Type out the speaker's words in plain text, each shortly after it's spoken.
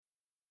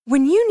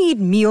When you need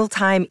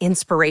mealtime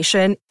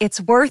inspiration,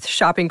 it's worth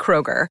shopping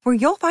Kroger, where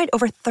you'll find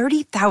over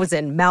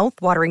 30,000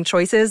 mouth-watering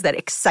choices that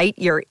excite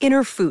your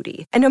inner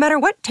foodie. And no matter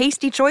what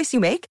tasty choice you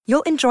make,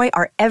 you'll enjoy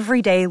our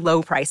everyday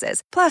low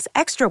prices, plus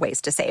extra ways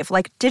to save,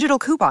 like digital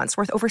coupons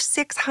worth over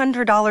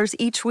 $600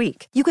 each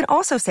week. You can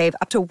also save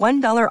up to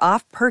 $1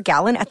 off per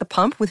gallon at the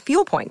pump with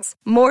fuel points.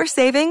 More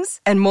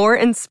savings and more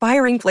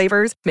inspiring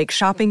flavors make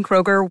shopping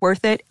Kroger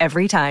worth it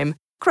every time.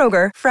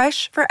 Kroger,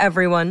 fresh for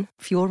everyone.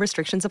 Fuel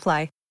restrictions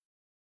apply.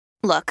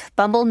 Look,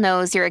 Bumble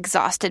knows you're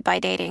exhausted by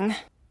dating.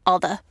 All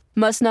the,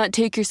 must not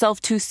take yourself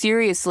too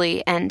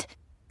seriously, and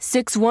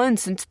 6'1"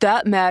 since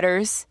that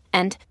matters,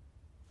 and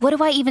what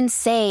do I even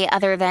say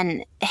other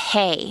than,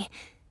 hey?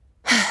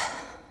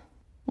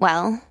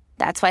 Well,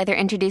 that's why they're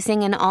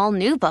introducing an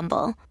all-new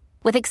Bumble,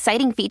 with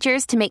exciting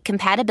features to make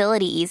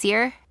compatibility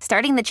easier,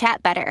 starting the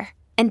chat better,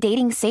 and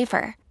dating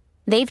safer.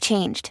 They've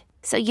changed,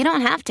 so you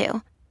don't have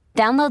to.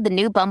 Download the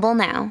new Bumble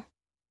now.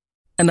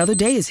 Another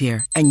day is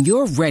here, and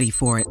you're ready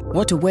for it.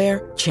 What to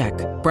wear? Check.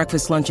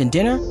 Breakfast, lunch, and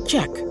dinner?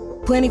 Check.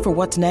 Planning for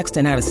what's next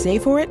and how to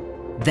save for it?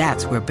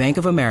 That's where Bank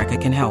of America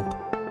can help.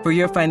 For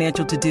your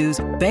financial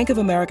to-dos, Bank of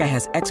America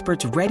has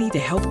experts ready to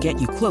help get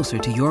you closer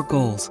to your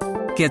goals.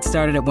 Get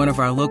started at one of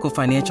our local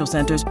financial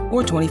centers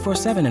or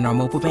 24/7 in our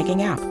mobile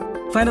banking app.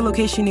 Find a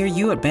location near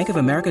you at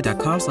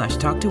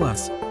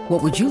bankofamerica.com/talktous.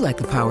 What would you like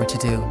the power to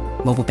do?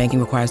 Mobile banking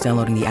requires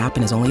downloading the app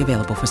and is only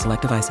available for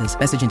select devices.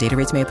 Message and data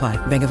rates may apply.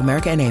 Bank of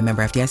America N.A.,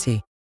 member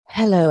FDIC.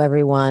 Hello,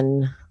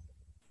 everyone.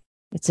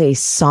 It's a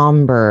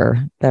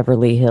somber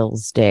Beverly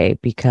Hills day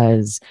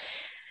because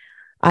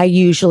I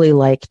usually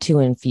like to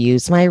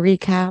infuse my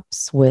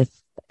recaps with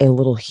a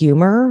little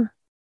humor,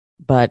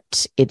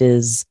 but it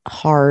is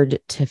hard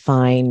to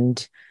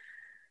find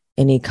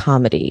any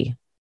comedy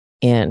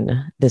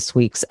in this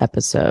week's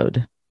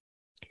episode.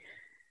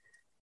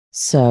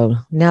 So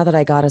now that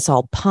I got us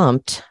all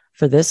pumped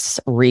for this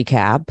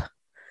recap,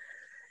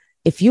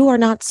 if you are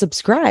not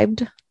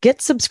subscribed,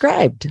 get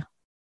subscribed.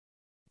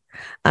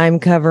 I'm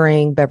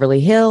covering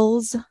Beverly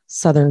Hills,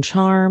 Southern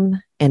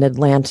Charm, and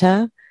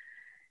Atlanta.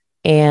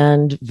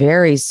 And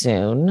very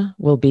soon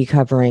we'll be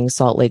covering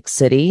Salt Lake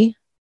City.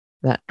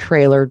 That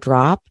trailer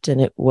dropped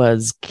and it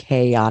was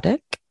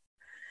chaotic.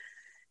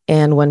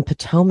 And when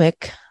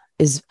Potomac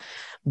is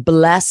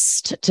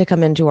blessed to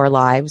come into our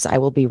lives, I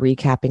will be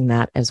recapping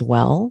that as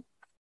well.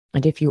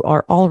 And if you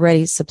are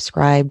already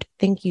subscribed,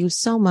 thank you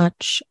so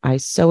much. I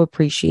so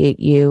appreciate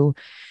you.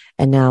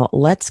 And now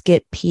let's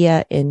get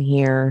Pia in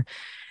here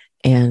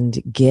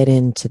and get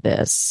into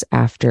this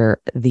after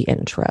the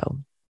intro.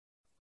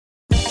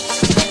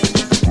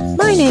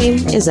 My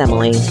name is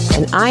Emily,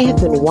 and I have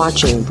been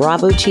watching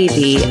Bravo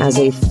TV as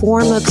a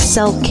form of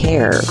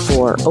self-care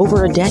for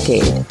over a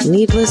decade.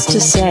 Needless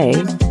to say,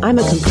 I'm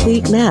a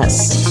complete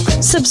mess.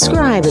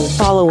 Subscribe and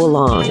follow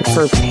along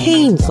for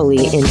painfully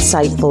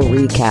insightful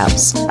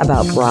recaps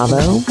about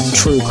Bravo,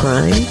 true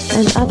crime,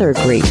 and other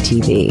great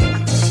TV.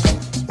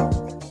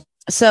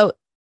 So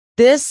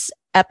this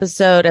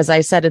episode, as I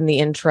said in the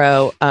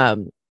intro,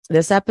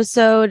 this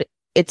episode,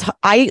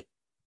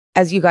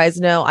 as you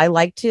guys know, I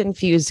like to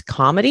infuse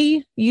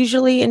comedy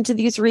usually into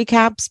these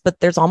recaps,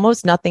 but there's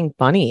almost nothing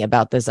funny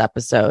about this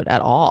episode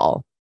at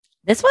all.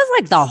 This was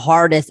like the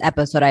hardest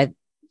episode I've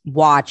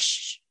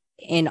watched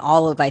in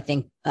all of, I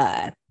think,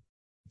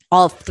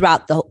 all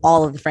throughout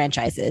all of the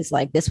franchises.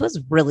 Like this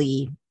wasn't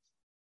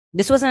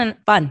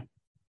fun.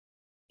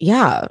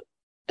 Yeah.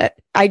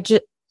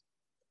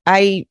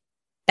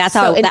 That's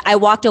how I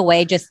walked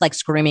away just like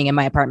screaming in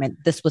my apartment.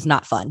 This was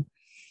not fun.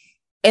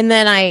 And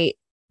then I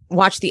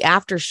watched the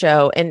after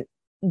show, and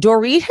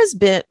Dorit has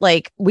been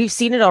like, we've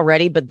seen it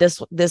already, but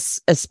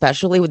this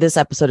especially with this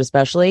episode,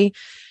 especially,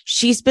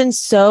 she's been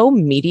so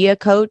media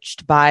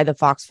coached by the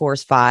Fox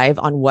Force 5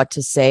 on what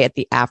to say at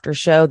the after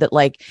show that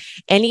like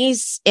any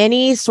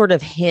sort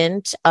of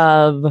hint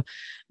of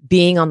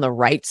being on the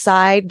right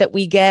side that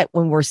we get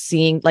when we're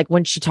seeing, like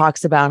when she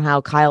talks about how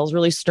Kyle's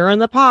really stirring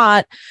the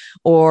pot,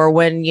 or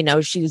when, you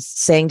know, she's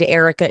saying to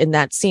Erica in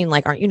that scene,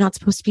 like, aren't you not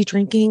supposed to be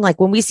drinking?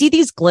 Like when we see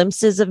these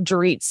glimpses of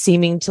Dorit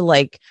seeming to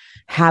like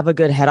have a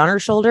good head on her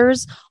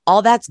shoulders,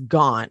 all that's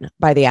gone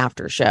by the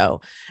after show.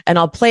 And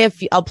I'll play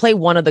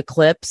one of the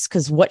clips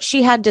because what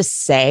she had to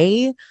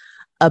say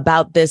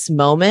about this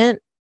moment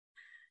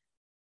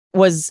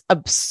was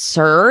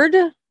absurd.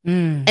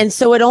 And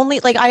so it only,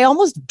 like, I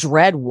almost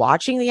dread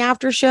watching the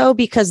after show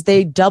because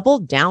they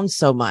doubled down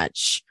so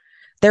much.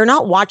 They're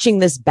not watching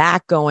this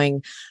back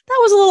going, that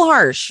was a little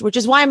harsh, which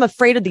is why I'm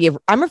afraid of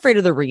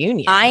the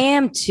reunion. I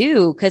am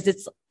too.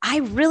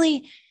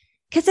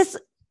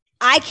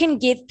 I can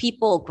give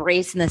people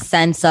grace in the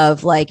sense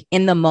of like,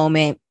 in the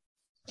moment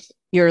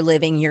you're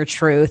living your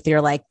truth. You're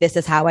like, this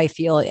is how I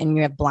feel. And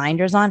you have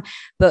blinders on.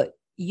 But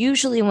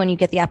usually when you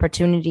get the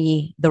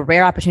opportunity, the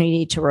rare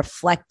opportunity to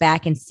reflect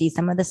back and see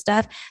some of the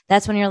stuff,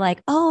 that's when you're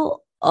like,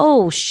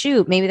 oh,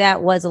 shoot, maybe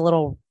that was a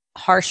little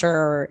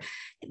harsher.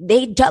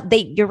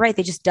 You're right.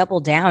 They just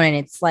double down. And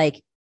it's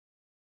like,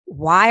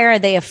 why are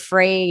they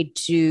afraid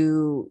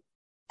to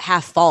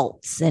have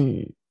faults?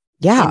 And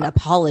and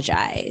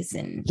apologize.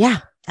 And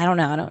I don't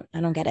know. I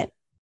don't get it.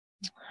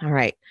 All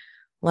right.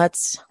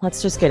 Let's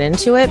just get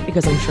into it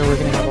because I'm sure we're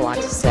going to have a lot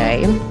to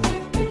say.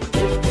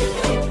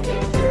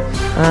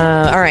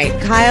 All right.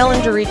 Kyle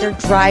and Dorit, they're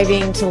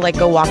driving to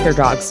go walk their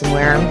dog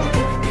somewhere.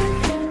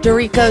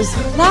 Dorit goes,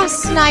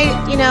 last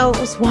night, it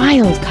was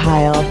wild,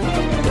 Kyle.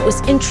 It was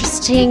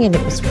interesting and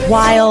it was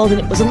wild and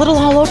it was a little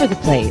all over the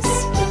place.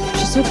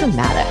 She's so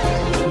dramatic.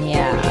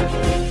 Yeah.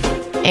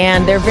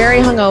 And they're very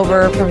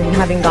hungover from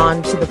having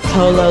gone to the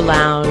Polo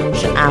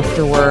Lounge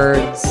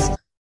afterwards.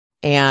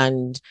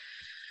 And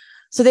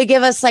so they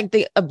give us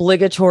the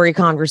obligatory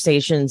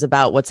conversations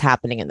about what's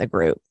happening in the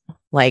group.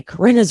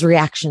 Rinna's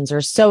reactions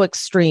are so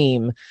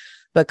extreme,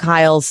 but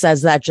Kyle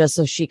says that just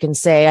so she can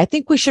say, I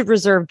think we should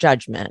reserve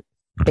judgment.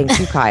 Thank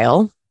you,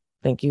 Kyle.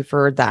 Thank you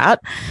for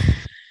that.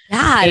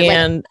 God,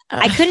 and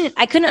I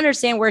couldn't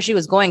understand where she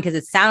was going because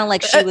it sounded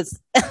like she was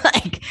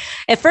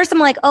at first I'm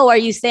like, oh, are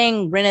you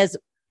saying Rinna's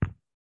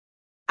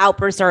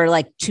outbursts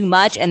are too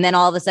much? And then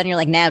all of a sudden you're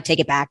like, now take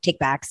it back, take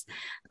backs.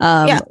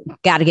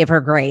 Got to give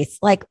her grace.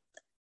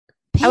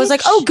 I was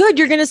like, oh, good.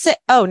 You're going to say,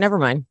 oh, never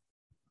mind.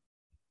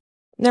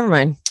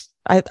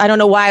 I don't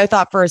know why I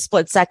thought for a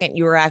split second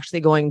you were actually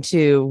going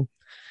to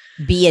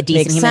be a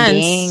decent human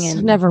being.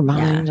 And never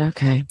mind. Yeah.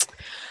 Okay.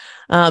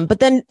 But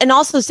then, and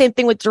also the same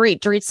thing with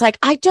Dorit. Dorit's like,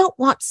 I don't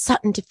want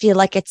Sutton to feel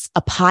like it's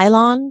a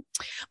pylon,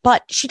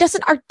 but she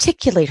doesn't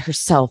articulate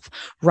herself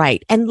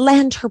right and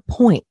land her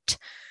point.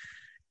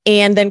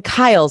 And then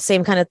Kyle,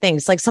 same kind of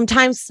things.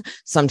 Sometimes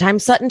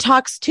Sutton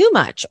talks too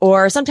much,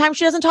 or sometimes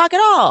she doesn't talk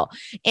at all.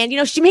 And,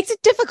 she makes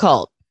it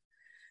difficult.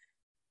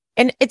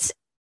 And it's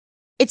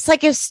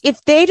like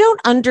if they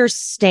don't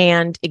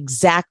understand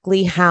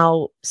exactly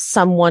how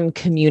someone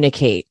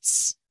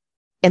communicates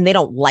and they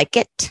don't like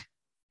it,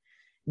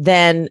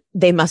 then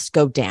they must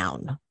go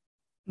down.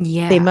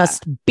 Yeah. They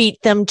must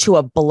beat them to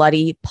a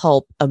bloody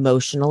pulp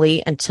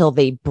emotionally until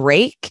they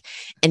break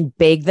and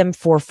beg them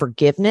for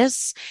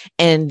forgiveness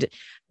and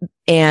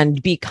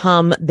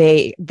become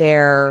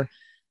their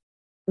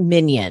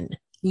minion.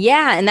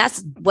 Yeah. And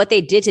that's what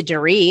they did to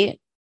Dorit.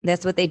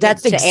 That's what they did.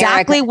 That's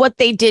exactly Erica. What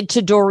they did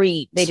to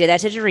Dorit. They did that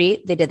to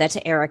Dorit. They did that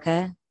to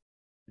Erica.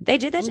 They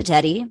did that to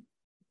Teddy.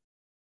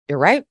 You're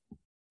right.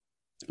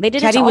 They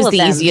did. Teddy it to was all the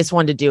of them. easiest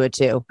one to do it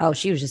to. Oh,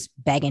 she was just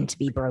begging to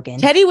be broken.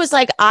 Teddy was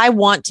like, I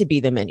want to be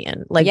the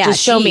minion.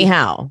 Just show me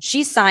how.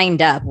 She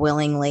signed up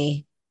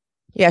willingly.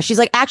 Yeah. She's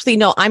like, actually,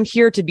 no, I'm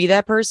here to be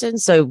that person.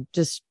 So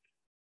just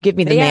give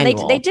me the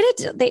manual. They did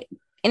it.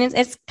 And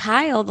it's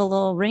Kyle, the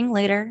little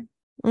ringleader.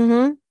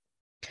 Mm-hmm.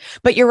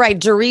 But you're right.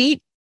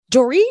 Dorit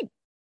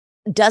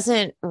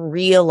doesn't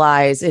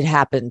realize it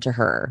happened to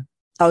her.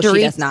 Oh,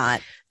 she does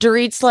not.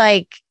 Dorit's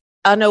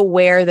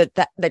unaware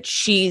that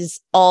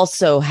she's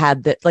also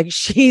had that.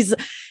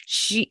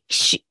 She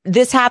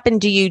this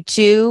happened to you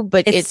too,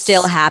 but it's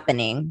still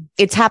happening.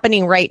 It's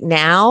happening right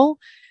now.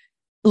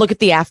 Look at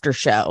the after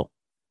show.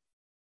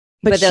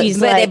 But she's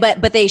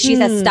she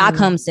has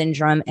Stockholm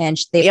syndrome, and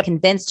they've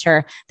convinced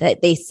her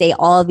that they say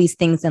all these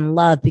things in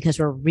love because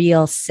we're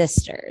real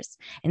sisters,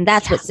 and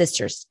that's what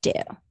sisters do.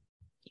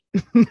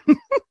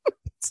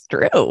 It's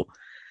true.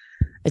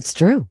 It's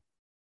true.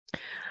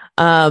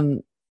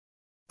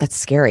 That's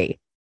scary.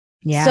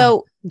 Yeah.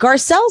 So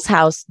Garcelle's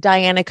house,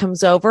 Diana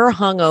comes over,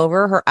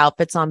 hungover, her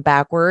outfit's on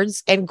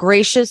backwards, and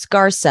gracious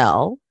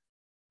Garcelle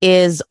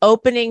is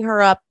opening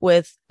up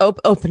with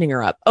open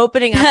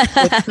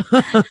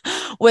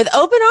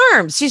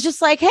arms. She's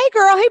just like, hey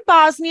girl, hey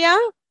Bosnia,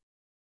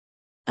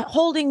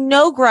 holding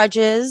no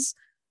grudges,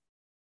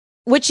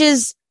 which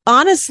is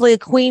honestly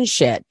queen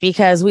shit,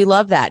 because we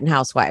love that in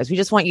Housewives. We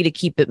just want you to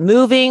keep it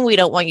moving. We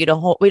don't want you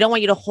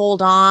to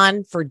hold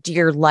on for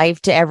dear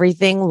life to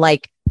everything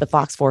like the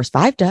Fox Force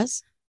 5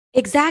 does.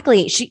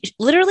 Exactly. She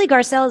literally,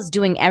 Garcelle is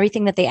doing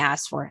everything that they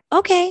asked for.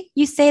 Okay,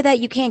 you say that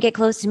you can't get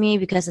close to me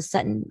because of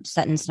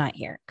Sutton's not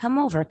here.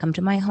 Come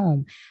to my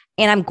home,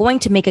 and I'm going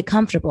to make it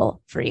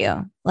comfortable for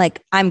you.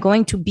 I'm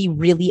going to be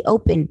really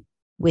open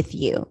with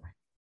you.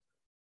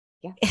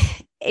 Yeah.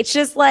 It's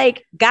just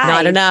guys,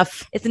 not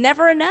enough. It's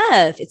never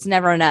enough. It's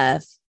never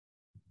enough.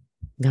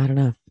 Not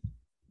enough.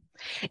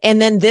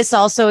 And then this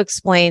also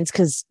explains,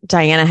 because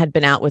Diana had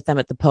been out with them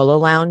at the Polo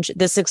Lounge.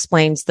 This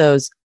explains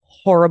those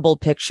horrible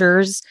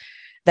pictures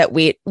that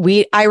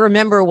I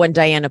remember when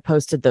Diana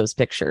posted those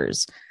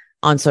pictures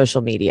on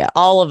social media.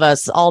 All of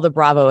us, all the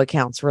Bravo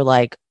accounts were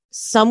like,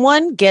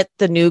 someone get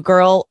the new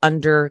girl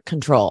under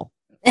control,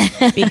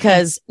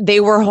 because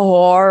they were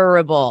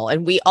horrible.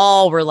 And we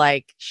all were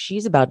like,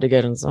 she's about to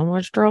get in so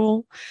much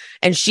trouble.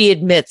 And she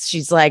admits,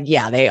 she's like,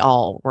 yeah, they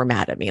all were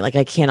mad at me.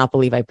 I cannot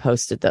believe I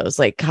posted those.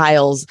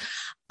 Kyle's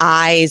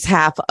eyes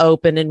half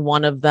open in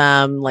one of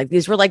them.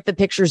 These were the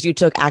pictures you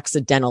took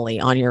accidentally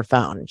on your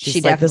phone.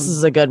 She's like, this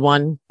is a good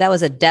one. That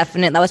was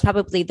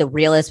probably the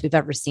realest we've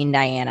ever seen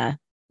Diana.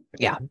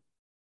 Yeah.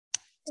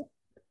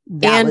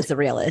 That was the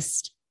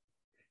realest.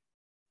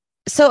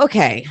 So,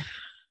 okay.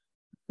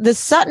 The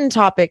Sutton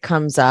topic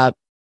comes up,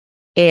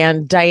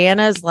 and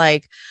Diana's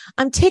like,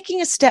 I'm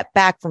taking a step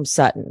back from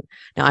Sutton.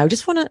 Now, I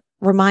just want to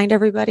remind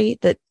everybody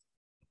that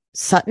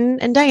Sutton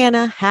and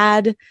Diana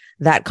had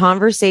that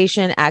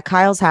conversation at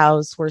Kyle's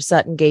house where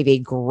Sutton gave a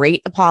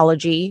great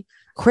apology.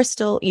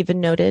 Crystal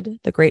even noted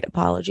the great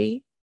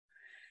apology.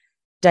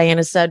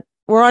 Diana said,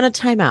 we're on a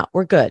timeout.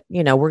 We're good.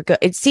 We're good.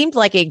 It seemed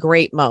like a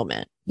great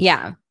moment.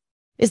 Yeah.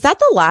 Is that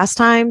the last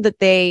time that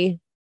they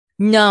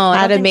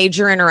had a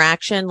major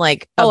interaction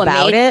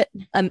about it?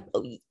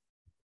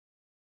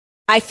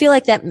 I feel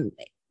like that.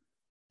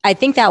 I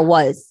think that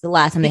was the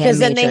last time they had a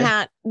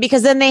major.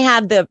 Because then they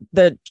had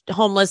the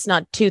homeless,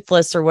 not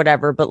toothless or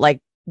whatever, but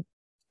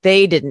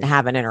they didn't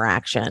have an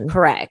interaction.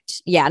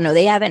 Correct. Yeah. No,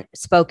 they haven't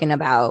spoken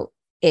about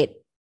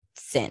it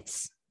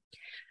since.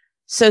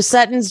 So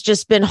Sutton's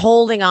just been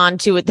holding on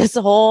to it this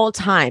whole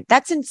time.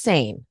 That's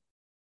insane.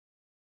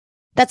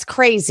 That's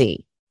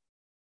crazy.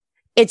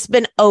 It's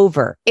been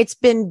over. It's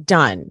been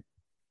done.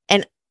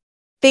 And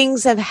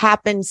things have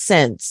happened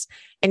since.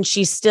 And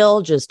she's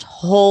still just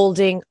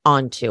holding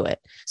on to it.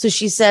 So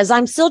she says,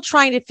 I'm still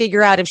trying to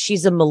figure out if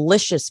she's a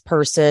malicious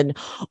person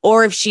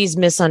or if she's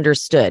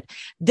misunderstood.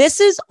 This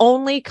is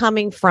only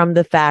coming from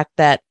the fact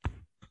that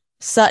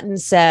Sutton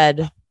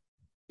said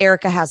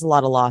Erica has a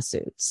lot of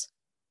lawsuits.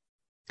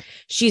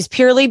 She's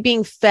purely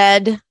being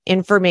fed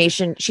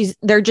information.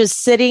 They're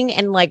just sitting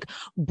and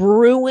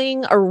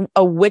brewing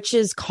a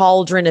witch's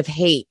cauldron of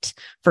hate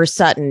for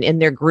Sutton in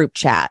their group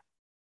chat.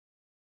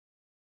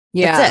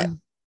 Yeah. That's it.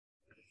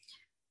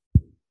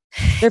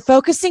 They're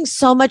focusing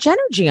so much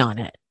energy on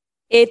it.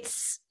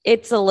 It's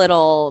a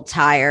little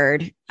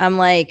tired. I'm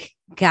like,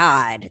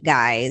 God,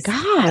 guys.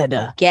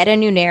 God. Get a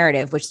new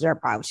narrative, which they're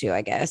about to,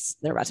 I guess.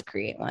 They're about to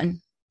create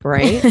one.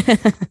 Right?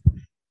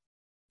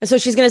 So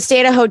she's going to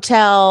stay at a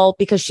hotel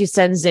because she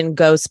sends in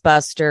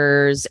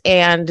Ghostbusters.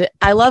 And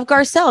I love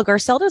Garcelle.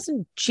 Garcelle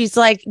doesn't, she's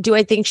like, do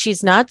I think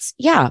she's nuts?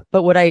 Yeah.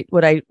 But would I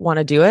want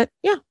to do it?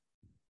 Yeah.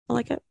 I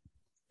like it.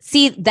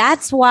 See,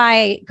 that's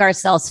why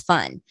Garcelle's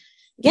fun.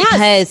 Yes.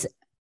 Because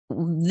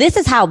this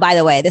is how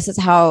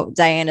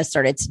Diana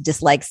started to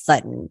dislike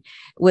Sutton,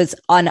 was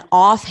an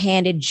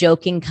offhanded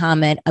joking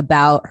comment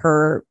about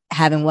her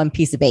having one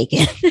piece of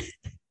bacon.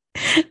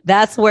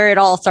 That's where it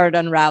all started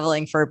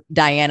unraveling for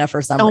Diana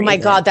for some reason. Oh my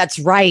God, that's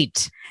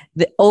right.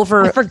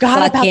 I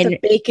forgot about the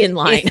bacon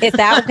line. Is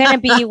that going to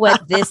be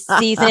what this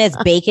season is?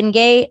 Bacon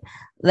Gate?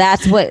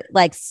 That's what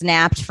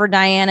snapped for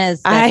Diana,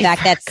 is the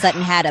fact that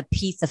Sutton had a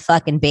piece of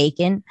fucking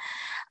bacon.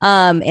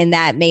 And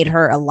that made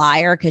her a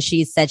liar because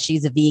she said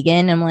she's a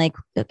vegan. I'm like,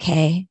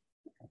 okay.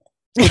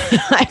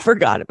 I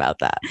forgot about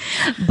that.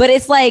 But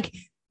it's like,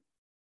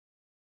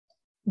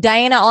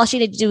 Diana, all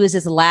she had to do is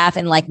just laugh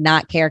and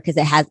not care because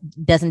it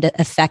doesn't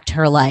affect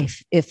her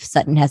life if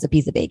Sutton has a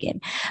piece of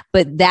bacon.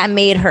 But that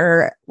made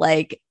her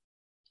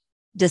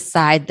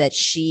decide that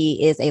she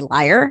is a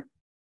liar,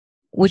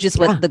 which is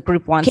what the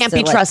group wants. Can't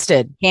be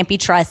trusted. Can't be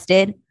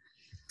trusted.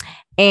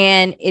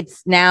 And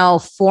it's now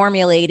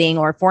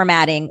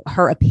formatting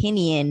her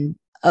opinion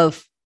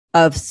of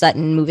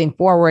Sutton moving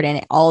forward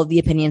and all of the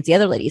opinions the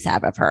other ladies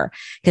have of her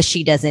because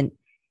she ate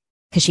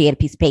a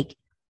piece of bacon.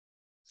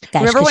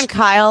 Gosh, remember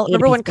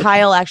when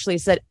Kyle actually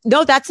said,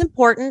 no, that's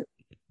important.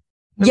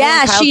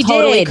 Yeah, she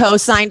totally did.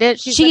 Co-signed it.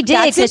 She did.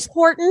 That's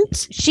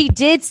important. She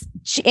did.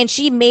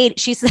 She made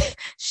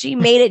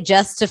it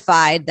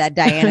justified that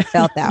Diana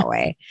felt that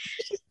way.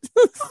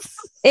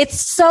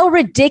 It's so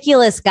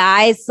ridiculous,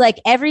 guys.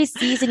 Every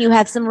season you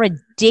have some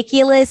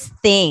ridiculous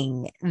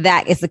thing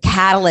that is the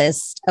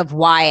catalyst of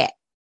why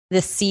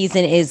this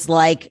season is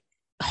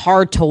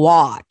hard to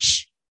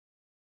watch.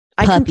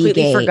 I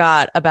completely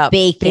forgot about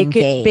bacon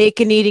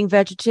eating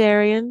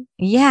vegetarian.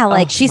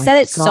 Yeah, she said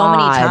it so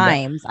many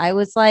times. I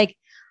was like,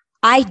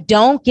 I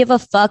don't give a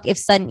fuck if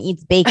Sutton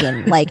eats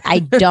bacon. I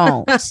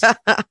don't.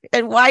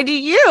 And why do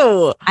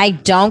you? I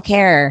don't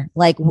care.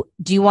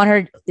 Do you want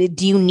her?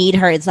 Do you need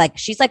her? It's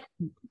she's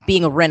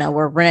being a Rinna,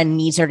 where Rinna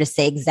needs her to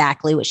say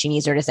exactly what she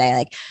needs her to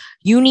say.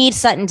 You need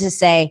Sutton to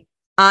say,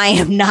 I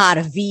am not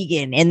a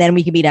vegan. And then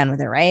we can be done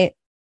with it, right?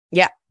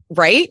 Yeah.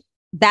 Right.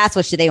 That's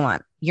what they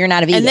want. You're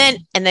not a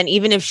vegan. And then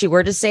even if she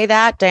were to say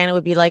that, Diana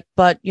would be like,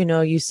 but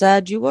you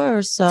said you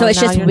were. So it's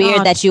just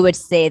weird that you would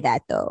say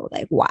that though.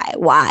 Why?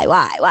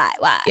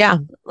 Yeah.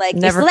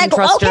 Never can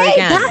trust her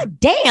again. God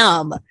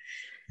damn.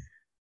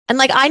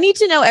 And I need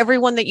to know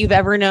everyone that you've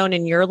ever known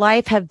in your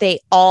life. Have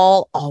they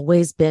all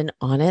always been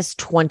honest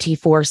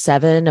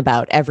 24/7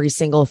 about every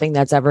single thing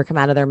that's ever come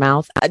out of their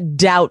mouth?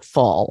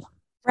 Doubtful.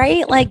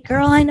 Right?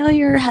 Girl, I know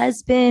your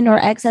husband or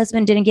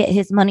ex-husband didn't get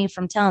his money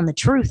from telling the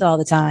truth all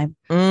the time.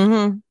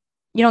 Mm-hmm.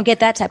 You don't get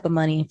that type of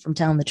money from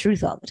telling the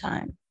truth all the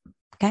time.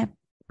 Okay.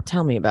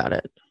 Tell me about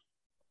it.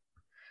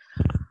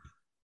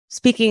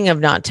 Speaking of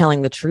not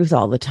telling the truth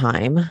all the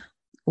time,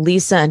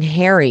 Lisa and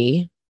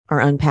Harry are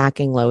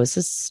unpacking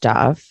Lois's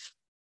stuff.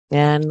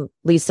 And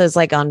Lisa's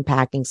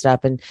unpacking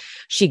stuff. And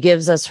she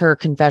gives us her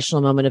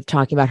confessional moment of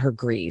talking about her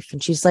grief.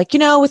 And she's like,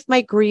 with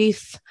my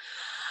grief,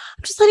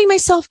 I'm just letting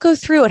myself go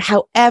through it.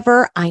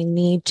 However, I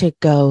need to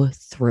go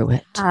through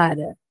it. God.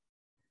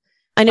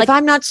 And if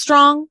I'm not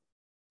strong,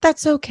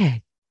 that's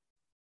okay.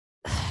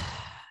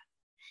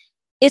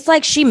 it's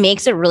like she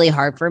makes it really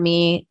hard for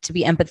me to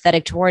be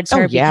empathetic towards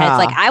her because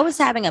like I was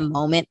having a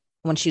moment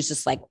when she's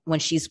just like, when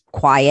she's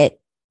quiet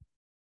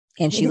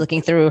and she's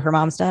looking through her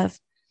mom's stuff.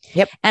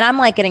 Yep. And I'm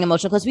like getting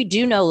emotional because we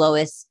do know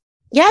Lois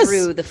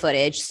through the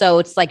footage. So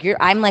it's like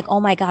I'm like, oh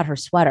my God, her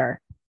sweater,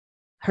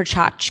 her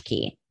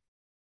tchotchke.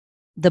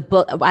 The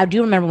book. I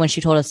do remember when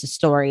she told us the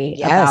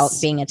story about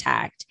being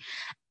attacked.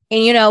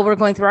 And, you know, we're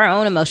going through our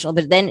own emotional,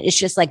 but then it's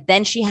just like,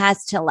 then she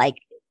has to like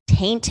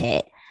taint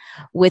it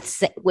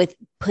with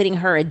putting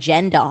her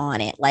agenda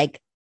on it.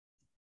 Like,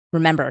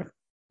 remember,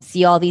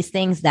 see all these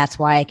things. That's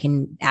why I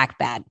can act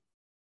bad.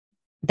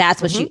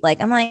 That's what she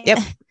like. I'm like,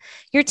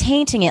 you're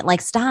tainting it.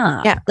 Like,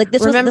 stop. Yeah. Like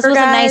this was a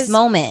nice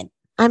moment.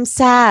 I'm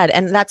sad.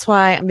 And that's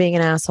why I'm being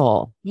an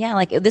asshole. Yeah.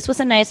 Like this was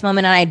a nice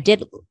moment. And I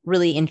did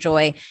really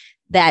enjoy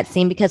that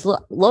scene because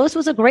Lois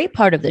was a great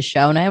part of the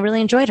show and I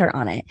really enjoyed her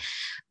on it.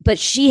 But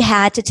she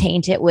had to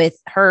taint it with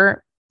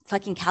her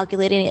fucking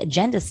calculating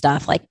agenda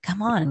stuff. Like,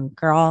 come on,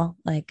 girl.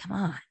 Like, come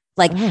on.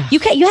 Like you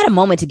had a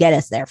moment to get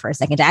us there for a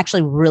second to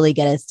actually really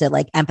get us to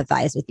like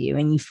empathize with you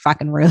and you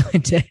fucking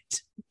ruined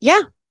it.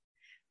 Yeah.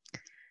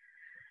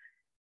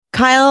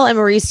 Kyle and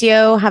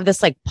Mauricio have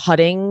this like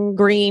putting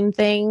green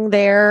thing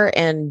there.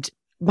 And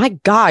my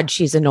God,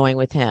 she's annoying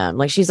with him.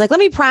 Like, she's like, let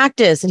me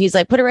practice. And he's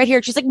like, put it right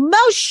here. She's like, Mo,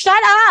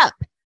 shut up.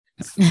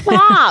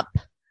 Stop.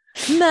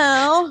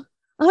 Mo.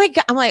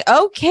 I'm like,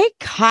 okay,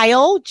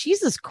 Kyle,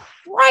 Jesus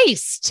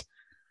Christ.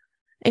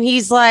 And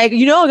he's like,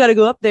 you know, I got to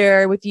go up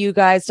there with you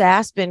guys to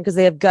Aspen because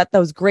they have got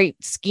those great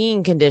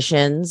skiing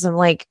conditions. I'm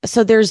like,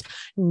 so there's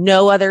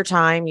no other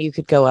time you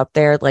could go up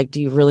there. Like, do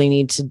you really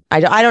need to?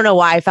 I don't know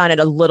why I found it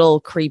a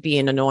little creepy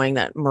and annoying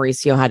that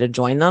Mauricio had to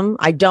join them.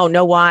 I don't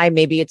know why.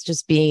 Maybe it's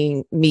just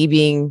me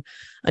being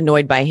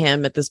annoyed by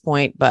him at this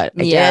point, but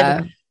I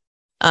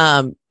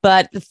did.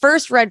 But the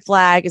first red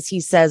flag is he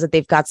says that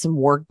they've got some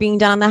work being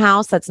done on the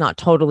house that's not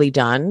totally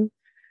done.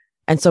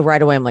 And so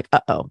right away, I'm like,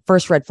 uh-oh,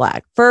 first red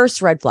flag.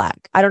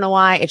 I don't know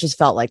why. It just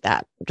felt like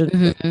that.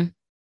 Mm-hmm.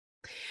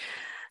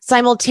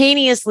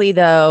 Simultaneously,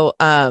 though,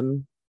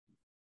 Dorit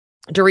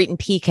and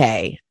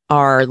PK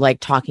are like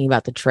talking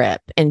about the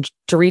trip. And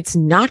Dorit's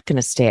not going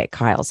to stay at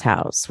Kyle's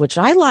house, which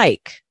I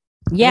like.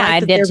 Yeah, I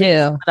did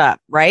too. Up,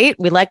 right?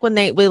 We like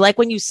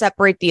when you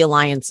separate the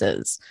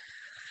alliances.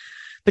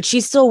 But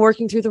she's still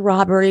working through the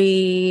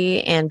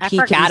robbery, and I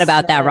forgot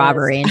about that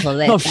robbery until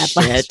this. Oh,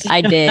 shit. I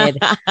did.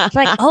 It's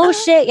like, oh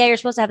shit, yeah, you're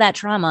supposed to have that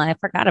trauma. I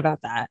forgot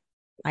about that.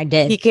 I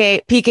did.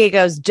 PK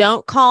goes,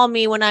 don't call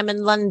me when I'm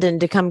in London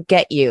to come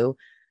get you.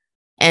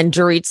 And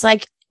Dorit's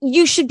like,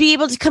 you should be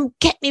able to come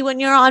get me when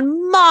you're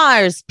on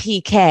Mars,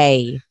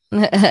 PK.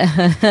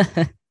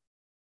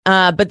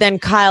 But then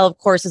Kyle, of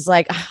course, is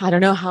like, I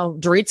don't know how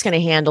Dorit's going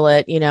to handle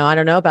it. You know, I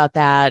don't know about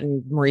that.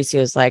 And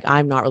Mauricio's like,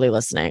 I'm not really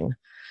listening.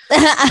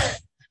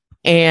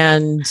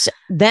 And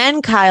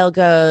then Kyle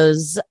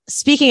goes,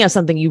 speaking of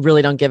something you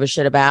really don't give a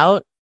shit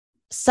about,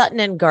 Sutton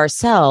and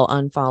Garcelle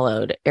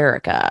unfollowed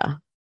Erica.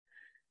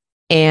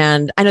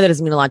 And I know that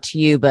doesn't mean a lot to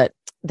you, but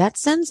that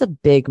sends a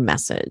big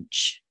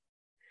message.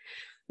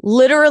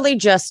 Literally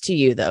just to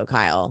you, though,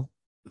 Kyle.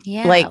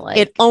 Yeah. Like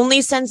it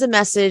only sends a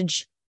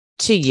message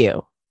to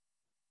you.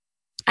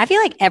 I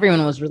feel like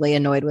everyone was really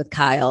annoyed with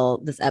Kyle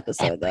this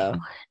episode, though.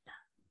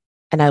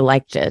 And I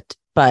liked it,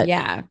 but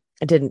yeah,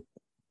 it didn't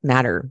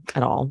matter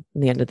at all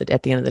at the end of the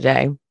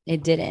day.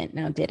 It didn't.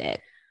 No, did it?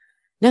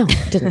 No,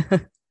 it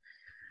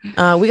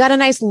didn't. We got a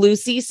nice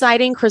Lucy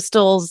sighting,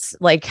 Crystal's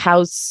like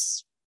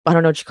house. I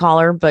don't know what you call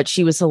her, but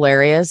she was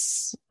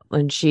hilarious.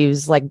 And she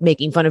was like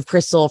making fun of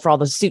Crystal for all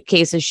the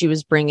suitcases she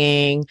was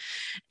bringing.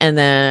 And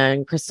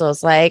then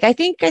Crystal's like, I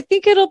think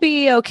it'll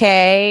be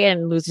okay.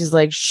 And Lucy's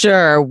like,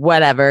 sure,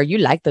 whatever. You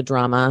like the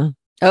drama.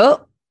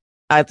 Oh,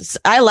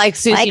 I like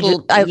Susie.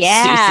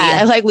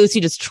 I like Lucy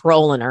just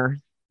trolling her.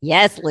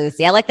 Yes,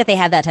 Lucy. I like that they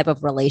have that type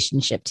of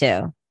relationship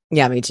too.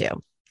 Yeah, me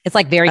too. It's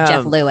like very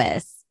Jeff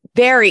Lewis.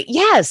 Very,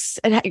 yes,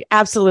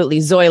 absolutely.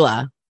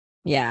 Zoila.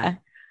 Yeah.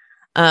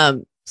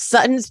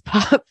 Sutton's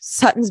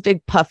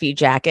big puffy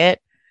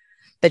jacket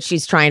that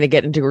she's trying to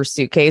get into her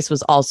suitcase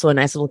was also a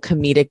nice little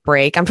comedic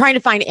break. I'm trying to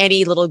find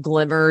any little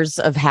glimmers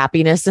of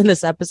happiness in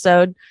this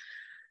episode.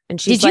 And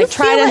she's like,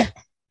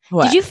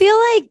 did you feel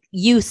like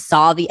you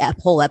saw the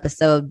whole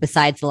episode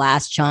besides the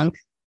last chunk?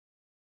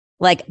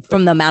 Like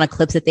from the amount of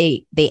clips that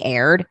they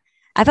aired?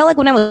 I felt like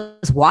when I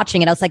was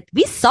watching it, I was like,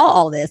 we saw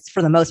all this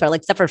for the most part,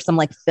 like except for some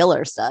like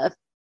filler stuff.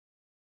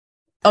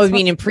 Oh, you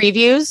mean in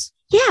previews?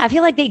 Yeah, I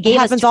feel like they gave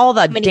us happens all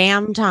the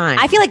damn time.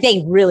 I feel like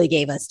they really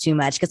gave us too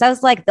much because I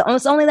was like,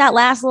 it's only that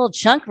last little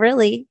chunk,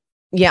 really.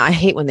 Yeah, I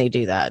hate when they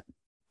do that.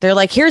 They're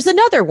like, here's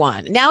another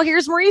one. Now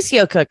here's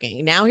Mauricio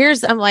cooking. Now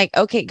I'm like,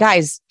 okay,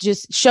 guys,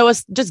 just show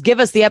us, just give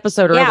us the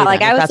episode. Yeah,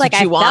 like I was like, I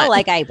felt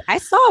like I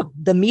saw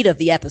the meat of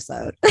the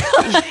episode.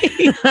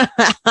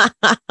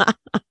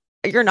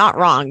 You're not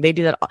wrong. They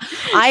do that.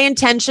 I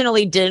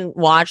intentionally didn't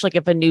watch. Like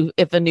if a new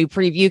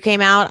preview came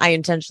out, I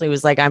intentionally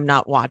was like, I'm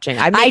not watching.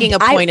 I'm making a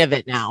point of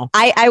it now.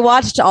 I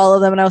watched all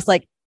of them and I was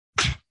like,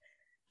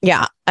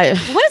 Yeah. When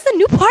is the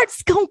new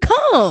parts gonna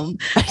come?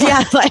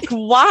 Yeah. Like,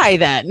 why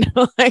then?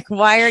 Like,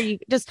 why are you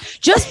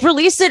just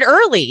release it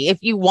early if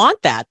you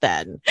want that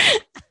then?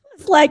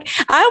 It's like,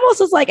 I almost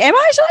was like,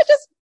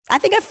 I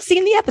think I've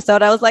seen the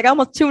episode. I was like, I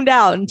almost tuned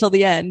out until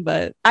the end,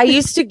 but I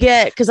used to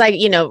get, because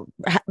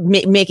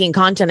making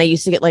content, I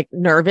used to get like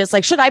nervous.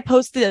 Like, should I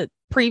post the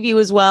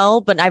preview as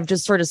well? But I've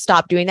just sort of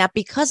stopped doing that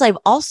because I've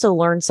also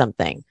learned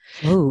something.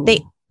 Ooh.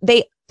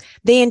 They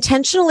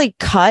intentionally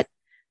cut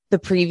the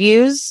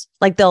previews.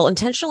 Like, they'll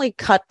intentionally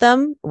cut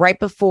them right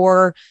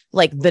before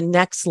like the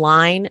next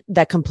line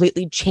that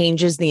completely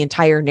changes the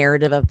entire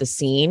narrative of the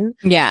scene.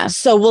 Yeah.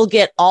 So we'll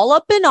get all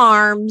up in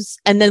arms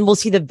and then we'll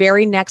see the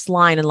very next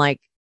line and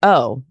like,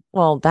 oh,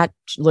 well, that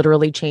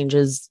literally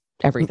changes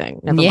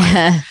everything. Never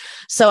mind.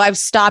 So I've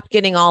stopped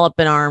getting all up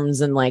in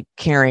arms and like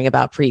caring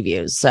about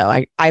previews. So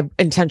I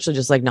intentionally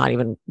just like not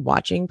even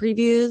watching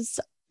previews.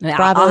 Yeah,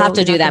 I'll have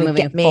to do that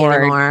moving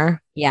forward.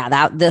 Anymore. Yeah,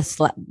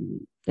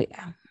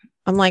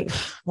 I'm like,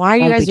 why are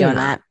you guys doing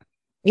that?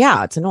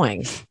 Yeah, it's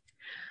annoying.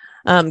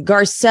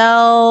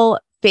 Garcelle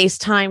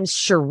FaceTimes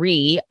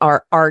Cherie,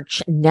 our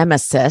arch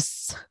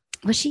nemesis.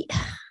 Was she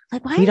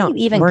like, why are you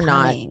even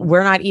coming?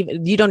 We're not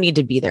even, you don't need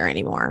to be there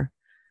anymore.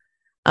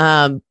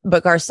 But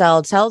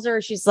Garcelle tells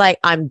her, she's like,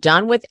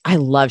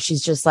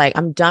 she's just like,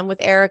 I'm done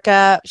with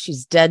Erica.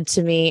 She's dead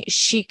to me.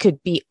 She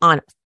could be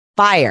on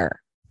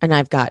fire and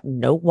I've got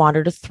no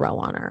water to throw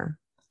on her.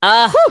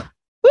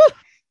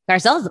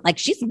 Garcelle's like,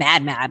 she's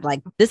mad.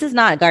 Like, this is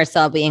not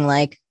Garcelle being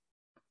like,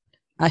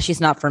 she's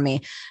not for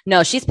me.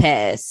 No, she's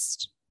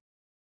pissed.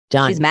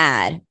 Done. She's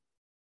mad.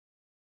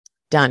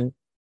 Done.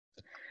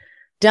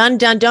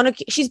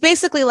 She's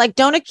basically like,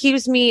 don't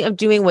accuse me of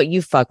doing what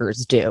you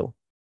fuckers do.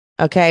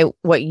 Okay.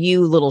 What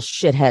you little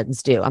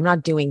shitheads do. I'm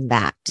not doing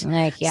that.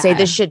 Like, yeah. Say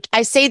this shit.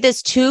 I say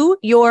this to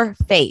your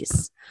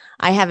face.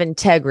 I have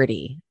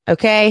integrity.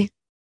 Okay.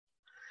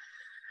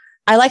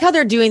 I like how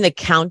they're doing the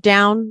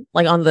countdown.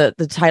 Like on the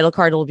title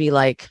card, it'll be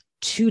like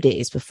 2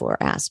 days before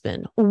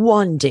Aspen,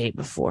 1 day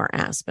before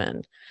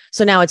Aspen.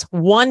 So now it's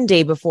 1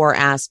 day before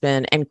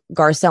Aspen, and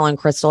Garcelle and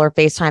Crystal are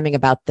FaceTiming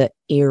about the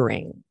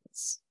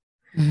earrings.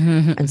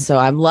 And so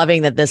I'm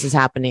loving that this is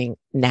happening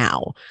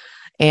now.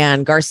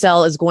 And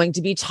Garcelle is going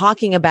to be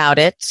talking about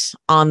it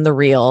on the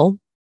reel.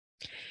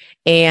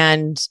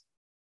 And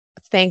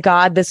thank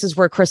God this is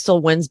where Crystal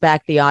wins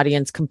back the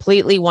audience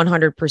completely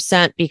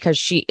 100%, because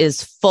she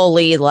is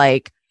fully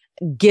like,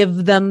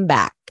 give them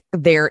back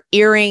their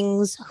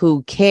earrings.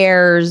 Who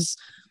cares?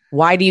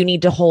 Why do you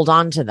need to hold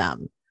on to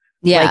them?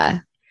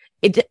 Yeah.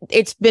 Like,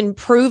 it's been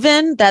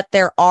proven that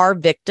there are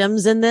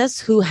victims in this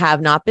who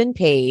have not been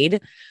paid.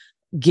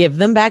 Give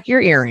them back your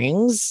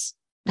earrings.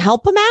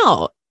 Help them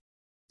out.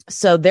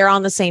 So they're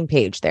on the same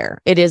page there.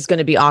 It is going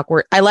to be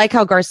awkward. I like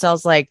how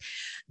Garcelle's like,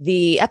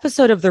 the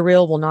episode of The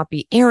Real will not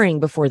be airing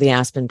before the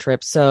Aspen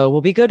trip. So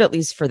we'll be good at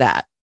least for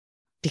that,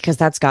 because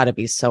that's got to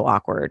be so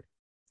awkward.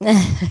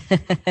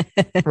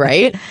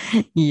 Right?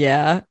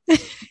 Yeah.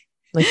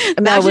 Like,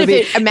 imagine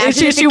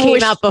if it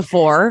came out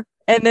before.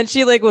 And then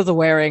she like was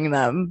wearing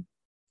them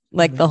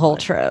like the whole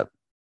trip.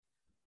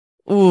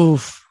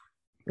 Oof.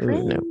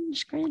 Cringe.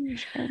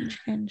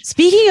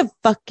 Speaking of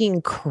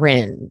fucking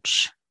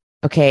cringe.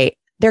 Okay.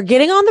 They're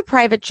getting on the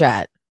private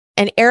jet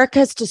and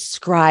Erica's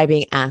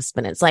describing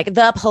Aspen. It's like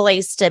the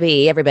place to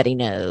be. Everybody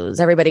knows.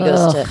 Everybody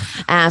goes to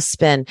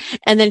Aspen.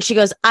 And then she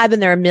goes, I've been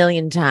there a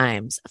million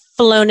times,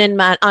 flown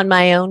on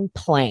my own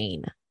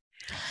plane.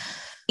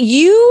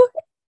 You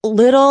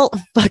little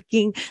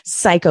fucking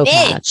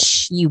psychopath.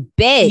 Bitch, you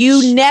bitch.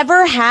 You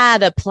never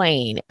had a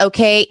plane.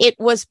 Okay. It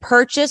was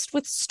purchased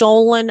with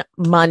stolen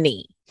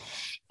money.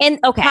 And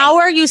okay, how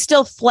are you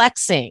still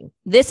flexing?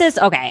 This is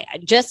okay.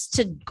 Just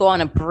to go on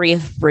a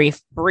brief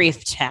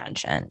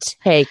tangent.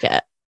 Take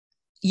it.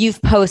 You've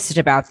posted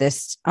about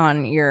this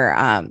on your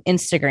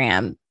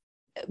Instagram,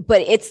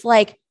 but it's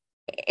like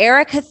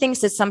Erica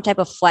thinks it's some type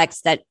of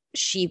flex that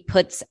she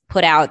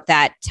put out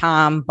that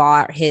Tom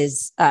bought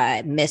his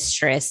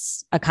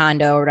mistress a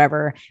condo or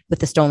whatever with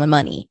the stolen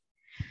money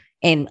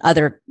and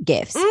other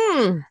gifts.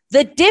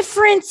 The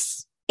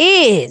difference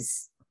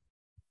is,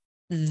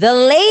 the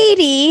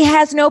lady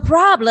has no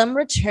problem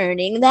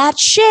returning that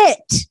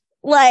shit.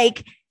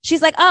 Like,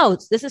 she's like, oh,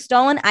 this is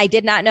stolen. I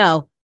did not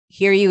know.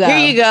 Here you go.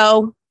 Here you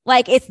go.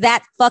 Like, it's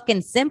that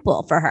fucking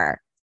simple for her.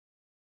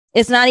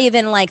 It's not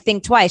even like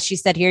think twice. She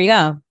said, here you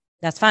go.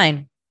 That's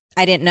fine.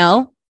 I didn't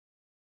know.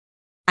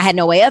 I had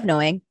no way of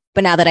knowing.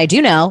 But now that I do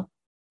know,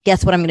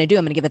 guess what I'm going to do?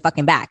 I'm going to give it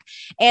fucking back.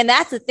 And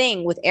that's the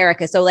thing with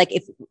Erica. So like,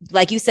 if,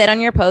 like you said on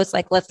your post,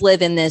 like, let's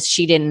live in this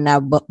she didn't know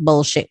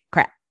bullshit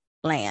crap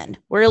land.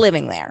 We're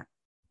living there.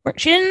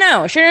 She didn't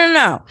know.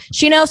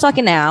 She knows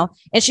fucking now.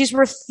 And she's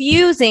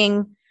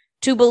refusing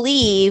to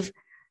believe,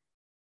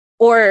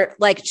 or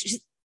like, she's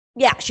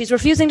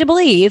refusing to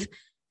believe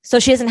so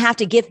she doesn't have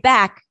to give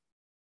back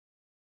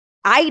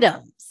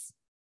items.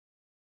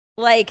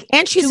 Like,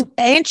 and she's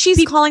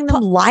calling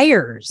them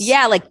liars.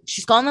 Yeah. Like,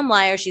 she's calling them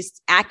liars.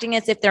 She's acting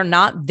as if they're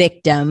not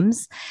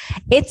victims.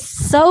 It's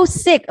so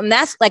sick. And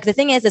that's like, the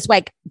thing is, it's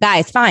like,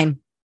 guys, fine.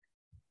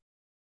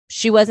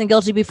 she wasn't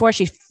guilty before.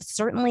 She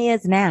certainly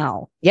is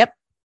now. Yep.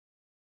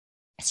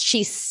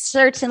 She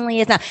certainly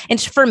is now. And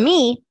for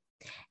me,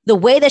 the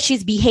way that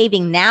she's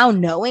behaving now,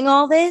 knowing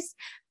all this,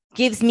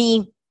 gives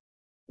me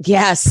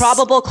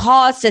probable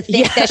cause to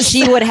think that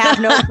she would have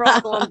no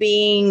problem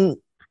knowingly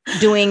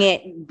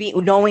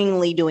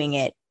doing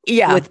it.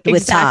 Yeah, with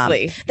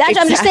exactly. Tom. That's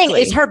what I'm just saying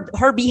is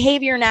her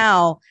behavior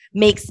now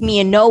makes me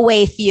in no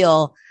way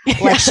feel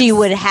like she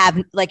would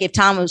have, like if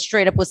Tom was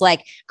straight up was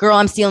like, girl,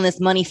 I'm stealing this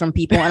money from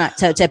people and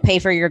to pay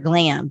for your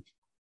glam.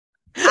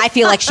 I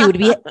feel like she would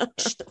be,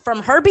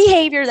 from her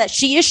behavior that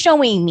she is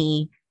showing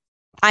me,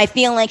 I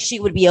feel like she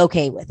would be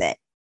okay with it.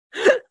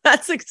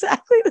 That's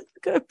exactly the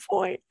good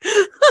point.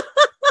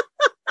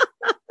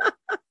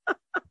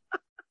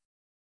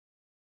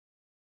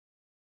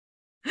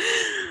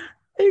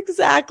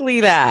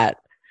 Exactly that.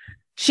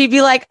 She'd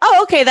be like, oh,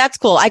 okay, that's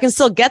cool. I can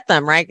still get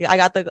them, right? I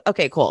got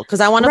okay, cool. Because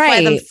I want to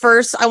fly them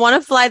first. I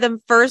want to fly them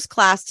first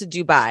class to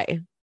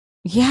Dubai.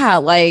 Yeah,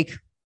 like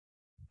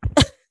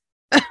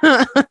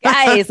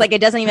guys, like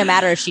it doesn't even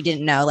matter if she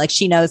didn't know. Like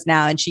she knows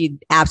now and she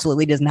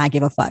absolutely does not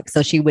give a fuck.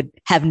 So she would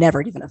have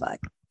never given a fuck.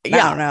 I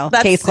don't know.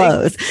 Case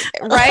closed.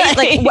 Right?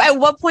 Like at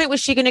what point was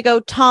she going to go,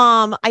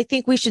 Tom, I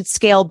think we should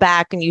scale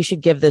back and you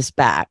should give this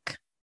back?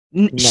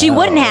 No. She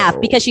wouldn't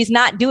have, because she's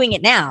not doing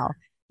it now.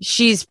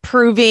 She's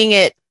proving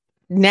it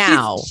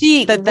now.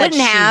 She wouldn't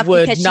have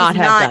because she's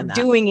not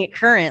doing it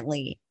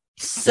currently.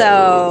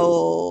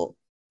 So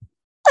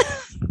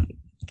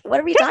what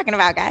are we talking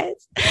about, guys?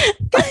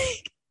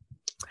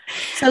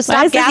 So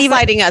stop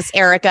gaslighting us,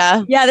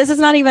 Erica. Yeah, this is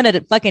not even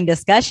a fucking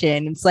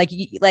discussion. It's like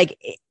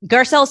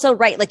Garcelle's so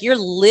right. Like you're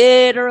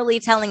literally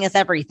telling us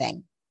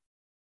everything.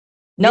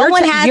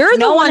 You're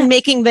the one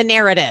making the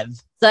narrative.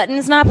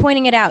 Sutton's not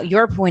pointing it out.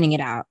 You're pointing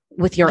it out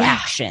with your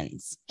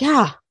actions.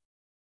 Yeah.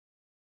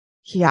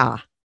 Yeah.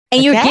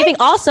 And you're giving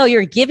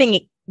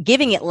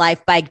it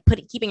life by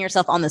keeping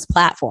yourself on this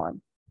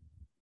platform.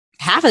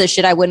 Half of the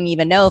shit I wouldn't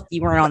even know if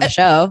you weren't on the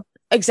show.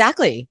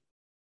 Exactly.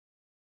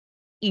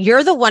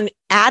 You're the one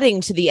adding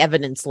to the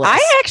evidence list.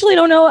 I actually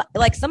don't know.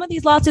 Like some of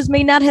these lawsuits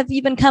may not have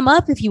even come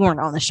up if you weren't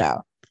on the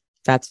show.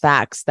 That's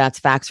facts. That's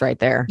facts right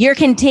there. You're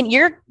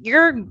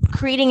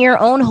creating your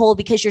own hole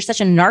because you're such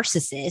a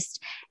narcissist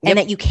and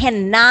that you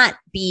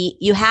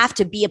have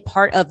to be a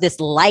part of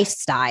this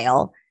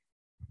lifestyle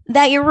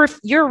that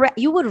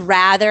you would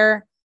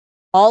rather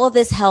all of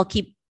this hell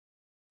keep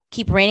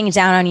raining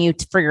down on you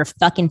for your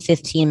fucking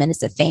 15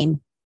 minutes of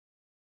fame.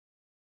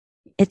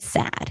 It's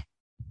sad.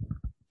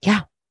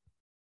 Yeah.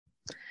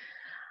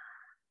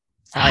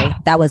 Sorry.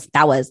 That was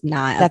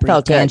not a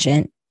brief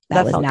tangent.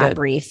 That was not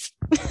brief.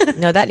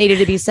 No, that needed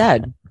to be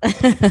said.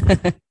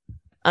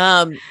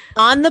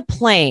 On the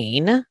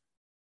plane,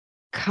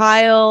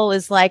 Kyle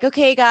is like,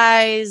 okay,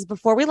 guys,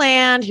 before we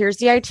land, here's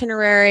the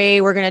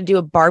itinerary. We're going to do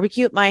a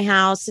barbecue at my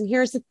house. And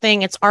here's the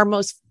thing. It's our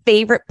most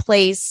favorite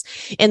place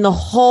in the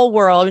whole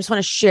world. I just want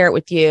to share it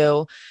with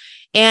you.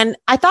 And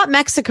I thought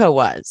Mexico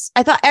was.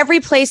 I thought every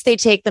place they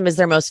take them is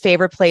their most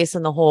favorite place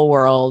in the whole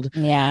world.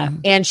 Yeah.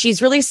 And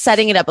she's really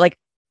setting it up. Like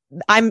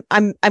I'm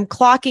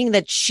clocking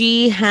that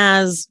she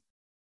has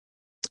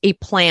a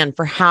plan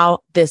for how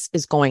this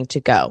is going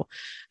to go.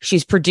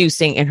 She's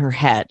producing in her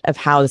head of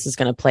how this is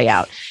going to play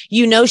out.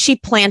 You know, she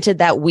planted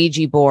that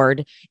Ouija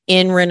board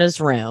in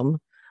Rinna's room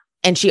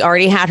and she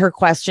already had her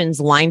questions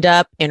lined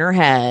up in her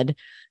head.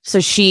 So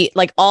she,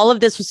 like, all of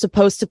this was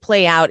supposed to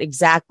play out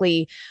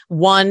exactly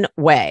one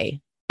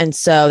way. And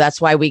so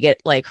that's why we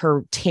get like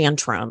her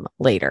tantrum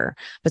later.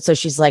 But so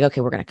she's like,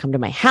 okay, we're going to come to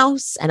my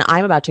house and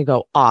I'm about to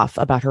go off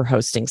about her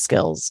hosting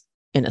skills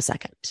in a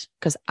second.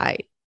 Cause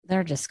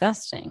they're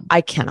disgusting.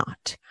 I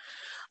cannot.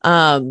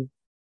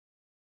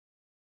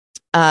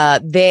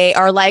 They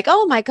are like,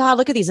 oh my God,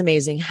 look at these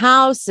amazing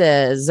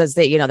houses as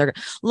they, they're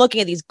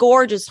looking at these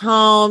gorgeous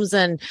homes.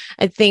 And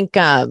I think,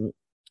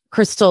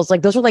 Crystal's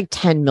like, those are like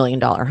 $10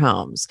 million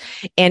homes.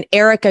 And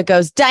Erica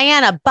goes,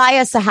 Diana, buy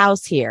us a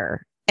house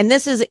here. And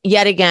this is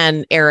yet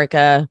again,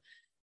 Erica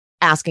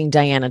asking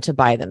Diana to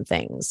buy them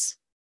things.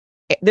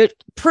 The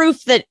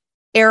proof that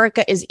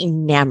Erica is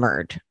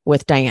enamored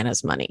with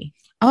Diana's money.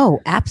 Oh,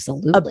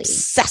 absolutely.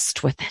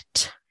 Obsessed with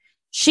it.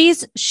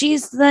 She's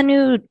the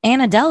new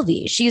Anna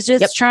Delvey. She's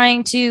just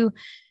trying to,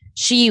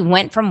 she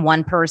went from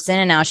one person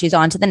and now she's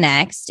on to the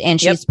next. And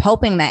she's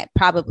hoping that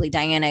probably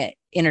Diana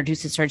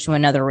introduces her to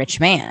another rich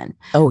man.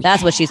 Oh,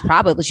 that's what she's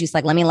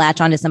like, let me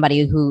latch on to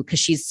somebody because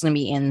she's going to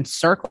be in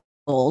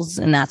circles.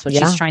 And that's what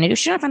she's trying to do.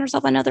 She's trying to find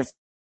herself another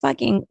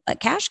fucking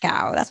cash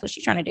cow. That's what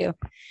she's trying to do.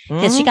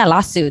 Because she got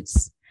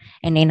lawsuits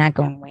and they're not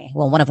going away.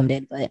 Well, one of them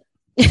did, but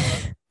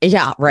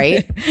yeah,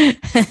 right.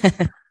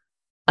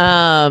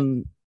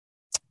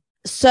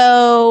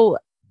 So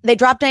they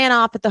drop Diana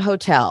off at the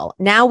hotel.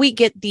 Now we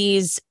get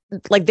these,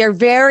 like, they're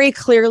very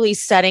clearly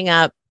setting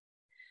up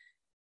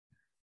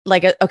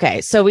like,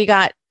 okay, so we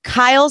got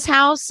Kyle's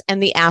house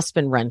and the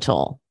Aspen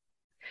rental.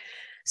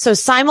 So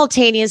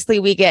simultaneously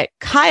we get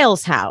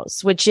Kyle's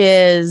house, which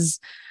is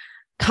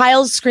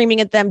Kyle's screaming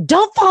at them,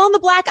 don't fall in the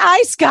black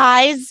ice,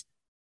 guys.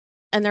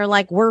 and they're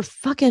like, we're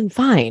fucking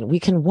fine. We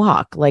can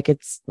walk. Like,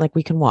 it's like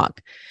we can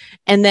walk.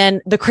 And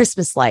then the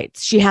Christmas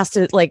lights, she has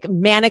to like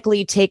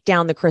manically take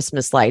down the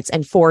Christmas lights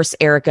and force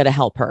Erica to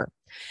help her.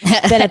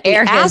 Then at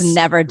Erica has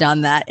never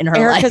done that in her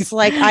life. Erica's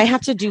like, I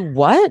have to do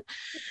what?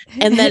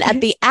 And then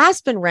at the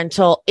Aspen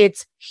rental,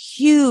 it's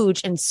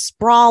huge and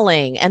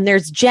sprawling. And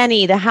there's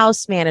Jenny, the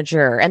house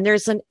manager, and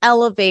there's an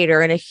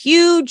elevator and a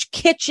huge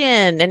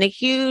kitchen and a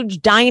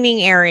huge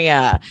dining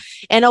area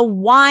and a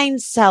wine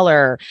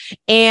cellar.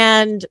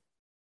 And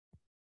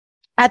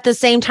at the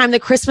same time, the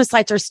Christmas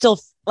lights are still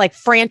like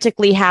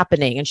frantically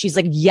happening. And she's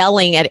like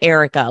yelling at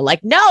Erica,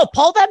 like, no,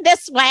 pull them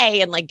this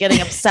way. And like getting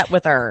upset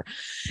with her.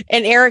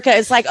 And Erica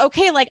is like,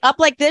 okay, like up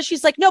like this.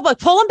 She's like, no, but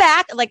pull them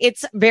back. Like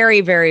it's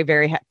very, very,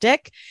 very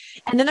hectic.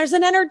 And then there's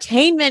an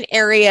entertainment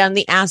area in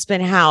the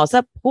Aspen house,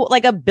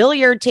 like a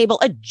billiard table,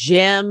 a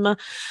gym.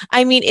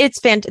 I mean, it's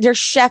fantastic. There's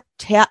Chef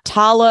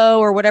Talo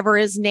or whatever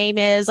his name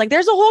is. Like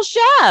there's a whole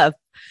chef.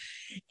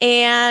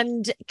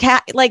 And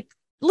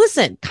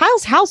listen,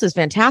 Kyle's house is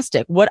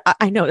fantastic. What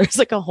I know, there's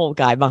like a whole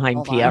guy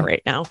behind Pia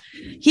right now.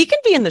 He can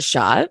be in the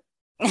shot.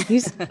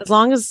 He's as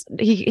long as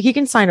he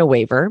can sign a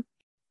waiver.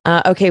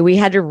 Okay, we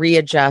had to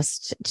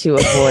readjust to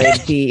avoid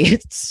the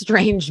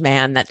strange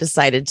man that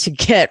decided to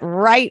get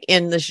right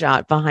in the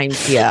shot behind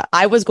Pia.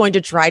 I was going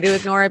to try to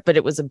ignore it, but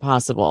it was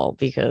impossible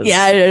because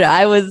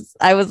I was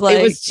like,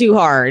 it was too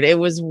hard. It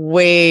was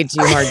way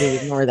too hard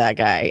to ignore that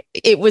guy.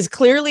 It was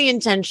clearly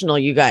intentional,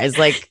 you guys.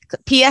 Like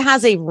Pia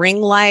has a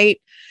ring light.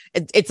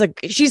 It's like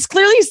she's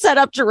clearly set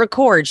up to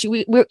record.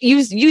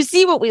 You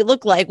see what we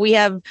look like. We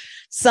have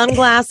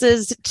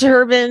sunglasses,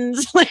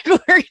 turbans, like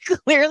we're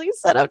clearly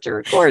set up to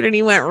record. And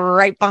he went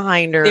right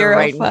behind her,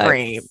 right in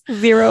frame.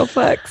 Zero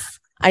fucks.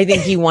 I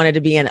think he wanted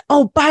to be in.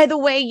 Oh, by the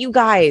way, you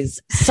guys,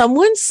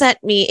 someone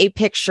sent me a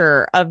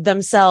picture of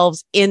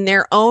themselves in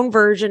their own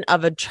version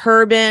of a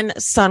turban,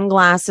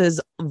 sunglasses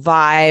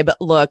vibe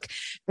look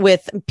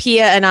with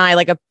Pia and I,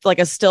 like a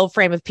still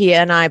frame of Pia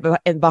and I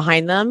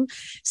behind them.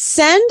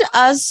 Send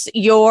us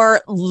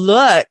your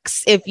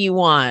looks if you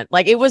want.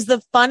 Like it was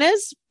the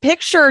funnest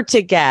picture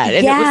to get.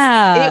 And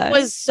it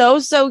was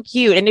so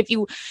cute. And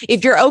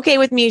if you're okay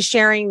with me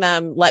sharing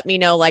them, let me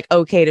know, like,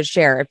 okay to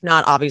share. If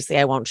not, obviously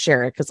I won't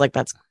share it because like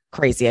that's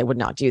crazy. I would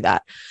not do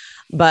that.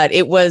 But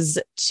it was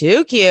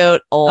too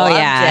cute. Loved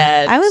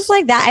it. I was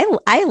like that.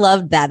 I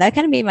loved that. That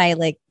kind of made my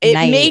night.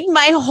 Made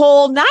my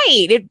whole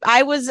night.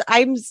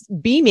 I'm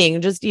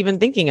beaming just even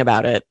thinking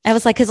about it. I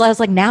was like,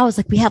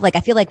 we have like, I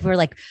feel like we're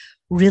like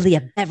really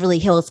a Beverly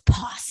Hills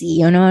posse.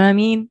 You know what I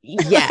mean?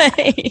 Yeah.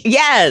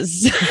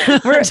 Yes.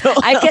 Totally.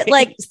 I get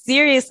like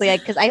seriously,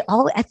 because I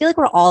feel like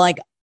we're all like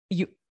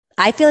you.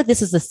 I feel like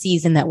this is the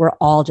season that we're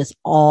all just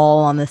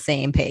all on the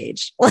same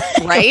page,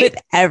 right? With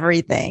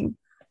everything.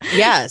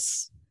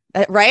 Yes.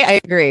 Right. I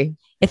agree.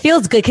 It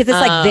feels good because it's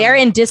like they're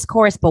in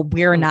discourse, but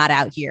we're not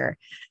out here.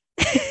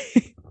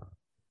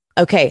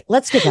 Okay,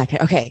 let's get back.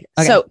 Okay.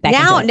 So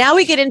now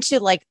we get into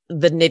like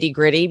the nitty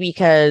gritty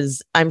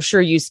because I'm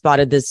sure you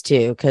spotted this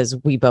too. Because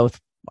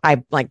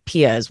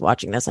Pia is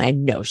watching this and I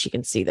know she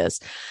can see this.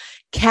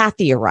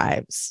 Kathy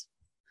arrives.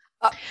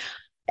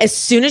 As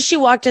soon as she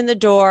walked in the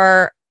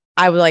door,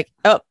 I was like,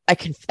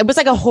 it was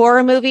like a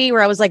horror movie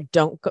where I was like,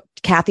 don't go,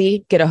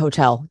 Kathy, get a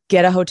hotel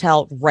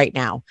right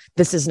now.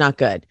 This is not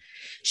good.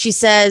 She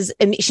says,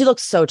 and she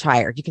looks so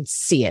tired. You can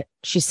see it.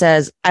 She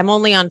says, I'm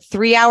only on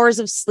 3 hours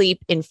of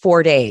sleep in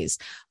 4 days.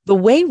 The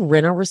way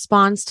Rinna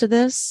responds to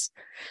this,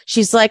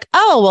 she's like,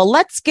 oh, well,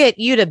 let's get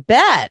you to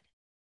bed.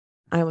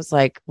 I was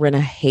like, Rinna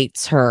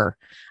hates her.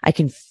 I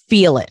can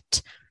feel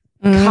it.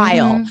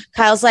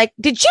 Kyle's like,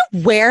 did you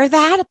wear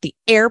that at the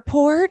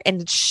airport?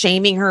 And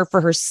shaming her for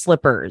her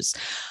slippers.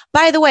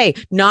 By the way,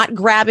 not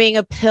grabbing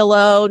a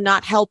pillow,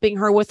 not helping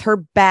her with her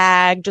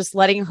bag, just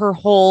letting her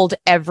hold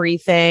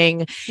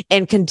everything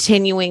and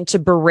continuing to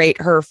berate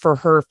her for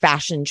her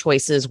fashion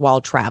choices while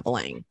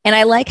traveling. And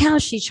I like how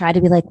she tried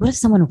to be like, what if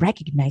someone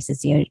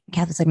recognizes you?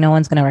 Kathy's like, no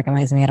one's going to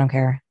recognize me. I don't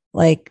care.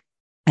 Like,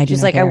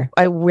 she's like,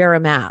 I wear a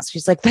mask.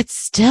 She's like, but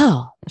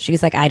still.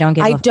 She's like, I don't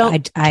care. I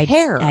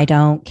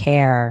don't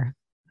care.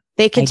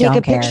 They can take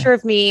a picture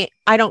of me.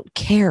 I don't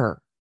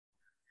care.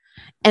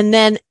 And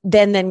then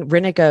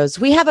Rinna goes,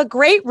 we have a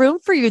great room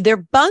for you. They're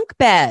bunk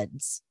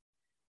beds.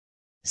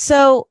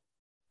 So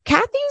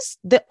Kathy's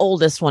the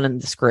oldest one in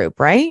this group,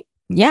 right?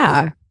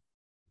 Yeah.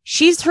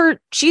 She's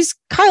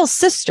Kyle's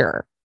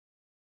sister.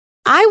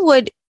 I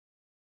would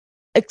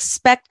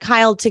expect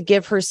Kyle to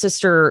give her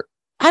sister,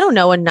 I don't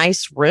know, a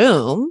nice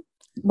room.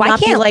 Why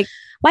can't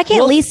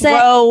Lisa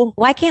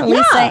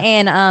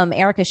and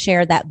Erica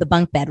share the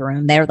bunk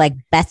bedroom? They're like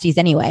besties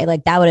anyway.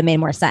 Like that would have made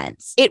more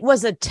sense. It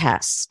was a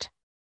test.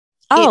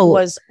 It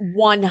was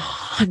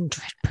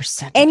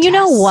 100%. And you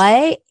know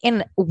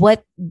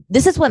what?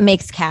 This is what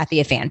makes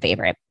Kathy a fan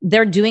favorite.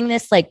 They're doing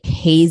this like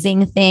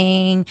hazing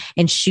thing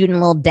and shooting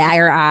little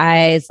dagger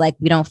eyes. Like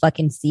we don't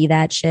fucking see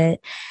that shit.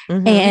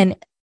 Mm-hmm. And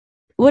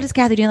what is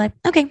Kathy doing? Like,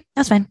 okay,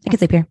 that's fine. I can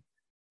sleep here.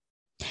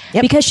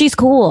 Yep. Because she's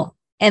cool.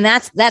 And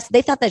that's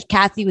they thought that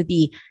Kathy would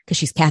be, because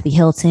she's Kathy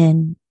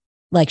Hilton,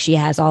 like she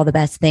has all the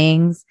best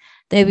things,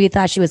 we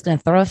thought she was going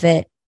to throw a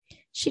fit.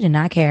 She did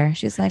not care.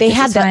 She was like, they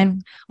had that,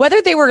 fine.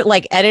 Whether they were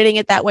like editing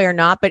it that way or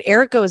not, but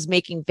Erica was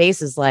making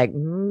faces like,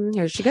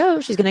 here she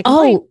goes. She's going to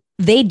complain. Oh,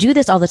 they do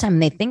this all the time.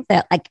 And they think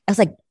that, like, I was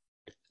like,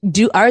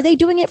 are they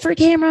doing it for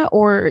camera,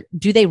 or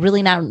do they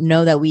really not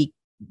know that we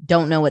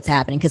don't know what's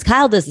happening? Because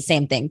Kyle does the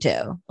same thing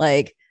too.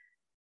 Like,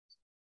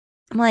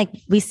 I'm like,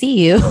 we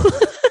see you.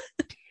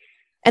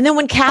 And then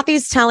when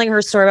Kathy's telling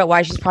her story about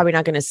why she's probably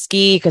not going to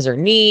ski because her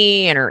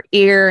knee and her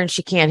ear, and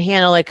she can't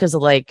handle it because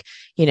of, like,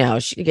 you know,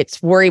 she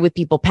gets worried with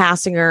people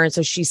passing her. And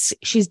so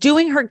she's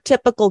doing her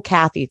typical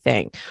Kathy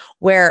thing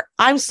where,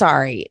 I'm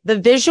sorry, the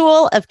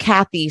visual of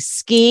Kathy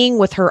skiing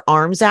with her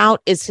arms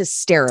out is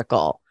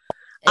hysterical.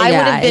 I would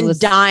have been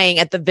dying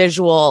at the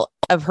visual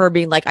of her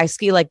being like, I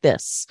ski like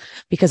this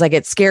because I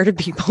get scared of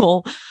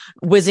people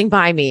whizzing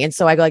by me. And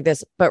so I go like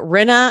this, but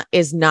Rinna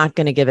is not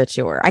going to give it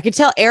to her. I could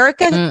tell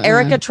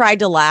Erica tried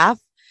to laugh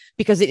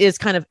because it is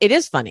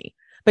funny,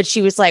 but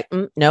she was like,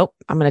 nope,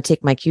 I'm going to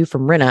take my cue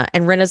from Rinna.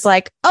 And Rinna's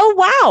like, oh,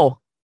 wow.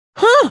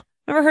 Huh.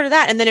 Never heard of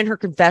that. And then in her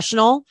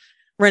confessional,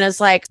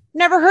 Rinna's like,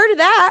 never heard of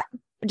that.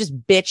 Just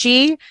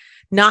bitchy.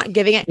 Not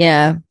giving it.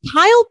 Yeah.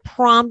 Kyle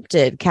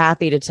prompted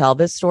Kathy to tell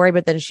this story,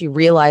 but then she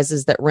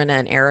realizes that Rinna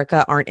and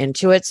Erica aren't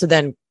into it. So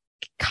then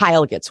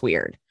Kyle gets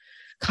weird.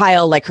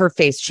 Kyle, like, her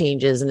face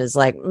changes and is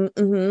like,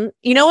 when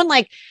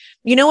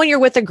you're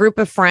with a group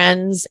of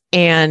friends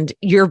and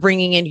you're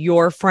bringing in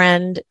your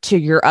friend to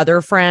your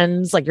other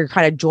friends, like you're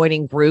kind of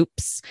joining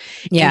groups.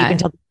 Yeah. And you can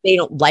tell they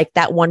don't like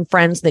that one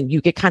friend. So then you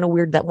get kind of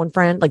weird, that one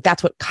friend. Like,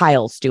 that's what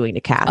Kyle's doing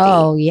to Kathy.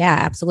 Oh, yeah,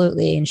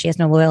 absolutely. And she has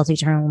no loyalty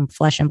to her own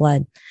flesh and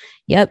blood.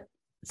 Yep.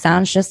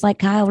 Sounds just like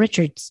Kyle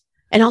Richards.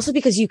 And also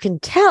because you can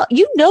tell,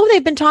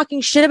 they've been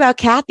talking shit about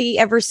Kathy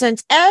ever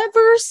since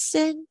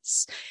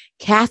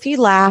Kathy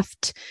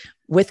laughed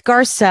with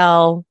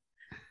Garcelle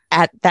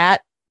at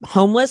that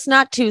homeless,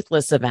 not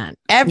toothless event.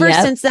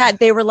 Since that,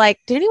 they were like,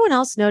 did anyone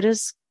else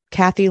notice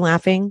Kathy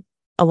laughing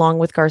along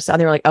with Garcelle?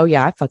 And they were like, oh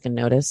yeah, I fucking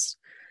noticed.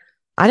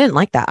 I didn't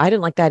like that. I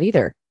didn't like that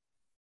either.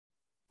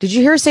 Did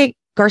you hear her say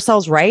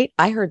Garcelle's right?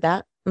 I heard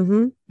that.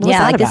 Mm-hmm.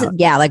 Yeah, like this is,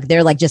 like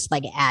they're like just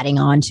like adding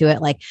on to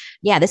it. Like,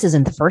 yeah, this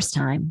isn't the first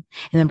time.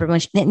 And then pretty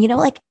much,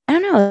 like, I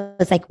don't know.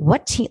 It's like,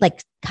 what team,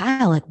 like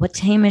Kyle, like what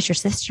team is your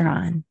sister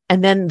on?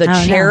 And then the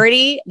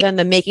charity, then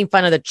the making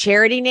fun of the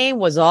charity name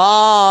was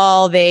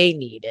all they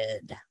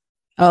needed.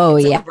 Oh,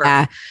 it's yeah.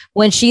 Over.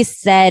 When she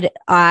said,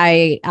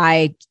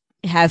 I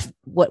have,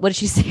 what did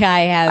she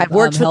say? I've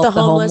worked with the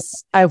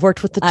homeless. I've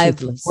worked with the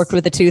toothless. I've worked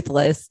with the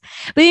toothless.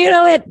 But you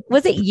know what?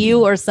 Was it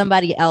you or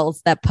somebody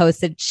else that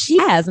posted? She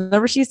has.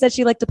 Remember she said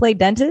she liked to play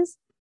dentist?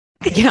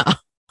 Yeah.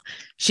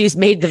 She's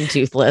made them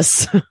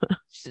toothless.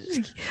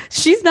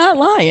 She's not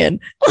lying.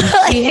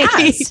 She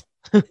has.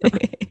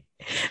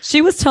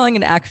 She was telling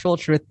an actual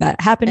truth that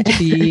happened to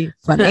be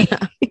funny. She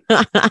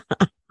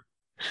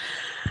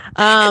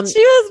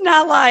was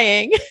not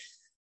lying.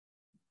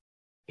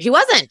 She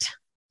wasn't.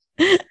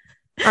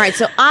 All right.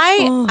 So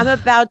I'm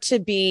about to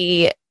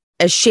be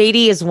as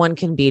shady as one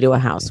can be to a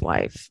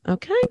housewife.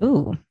 Okay.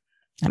 Ooh,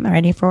 I'm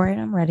ready for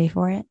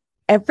it.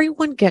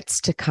 Everyone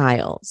gets to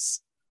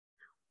Kyle's.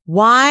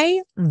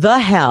 Why the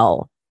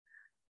hell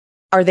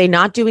are they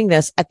not doing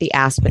this at the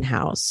Aspen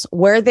house,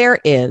 where there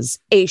is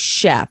a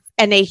chef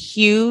and a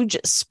huge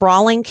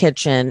sprawling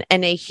kitchen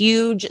and a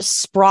huge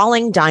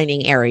sprawling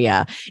dining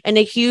area and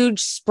a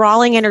huge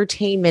sprawling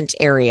entertainment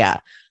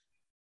area?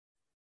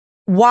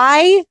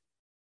 Why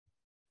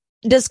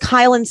does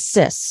Kyle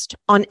insist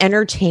on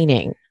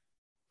entertaining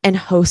and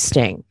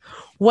hosting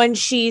when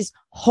she's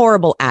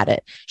horrible at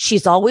it?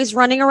 She's always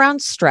running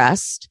around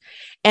stressed.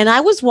 And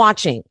I was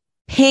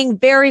paying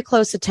very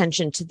close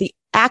attention to the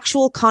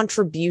actual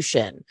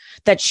contribution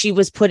that she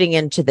was putting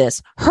into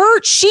this.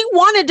 She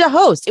wanted to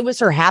host. It was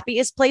her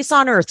happiest place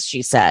on earth,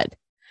 she said.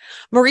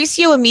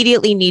 Mauricio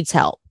immediately needs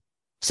help.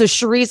 So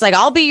Cherie's like,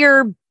 I'll be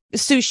your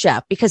sous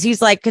chef, because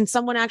he's like, can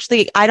someone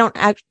actually, I don't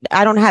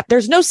have,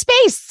 there's no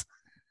space.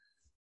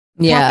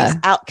 Yeah.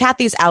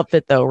 Kathy's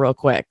outfit though, real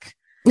quick.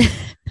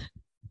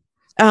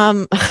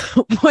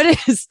 What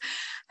is,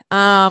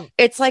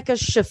 it's like a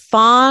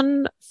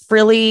chiffon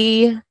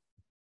frilly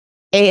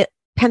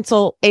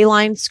pencil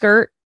A-line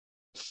skirt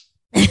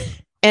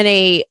and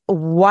a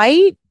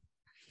white,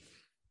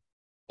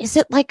 is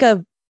it like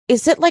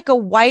a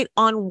white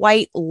on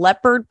white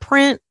leopard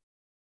print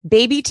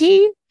baby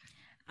tee?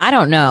 I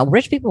don't know.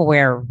 Rich people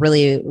wear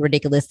really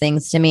ridiculous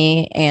things to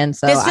me. And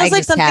so this feels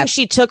like something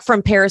she took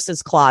from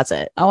Paris's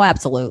closet. Oh,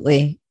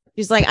 absolutely.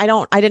 She's like, I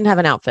didn't have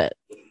an outfit.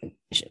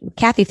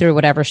 Kathy threw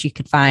whatever she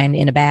could find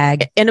in a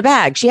bag.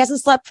 She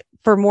hasn't slept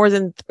for more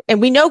than,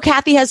 and we know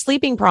Kathy has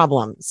sleeping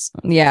problems.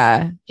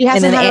 Yeah. She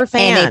hasn't had her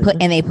fan.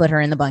 And they put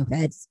her in the bunk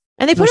beds.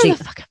 And they put her in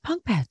the fucking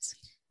bunk beds.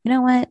 You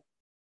know what?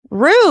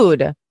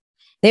 Rude.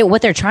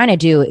 What they're trying to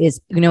do is,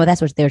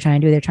 that's what they're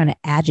trying to do. They're trying to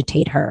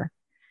agitate her.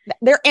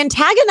 They're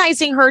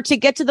antagonizing her to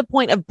get to the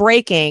point of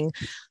breaking,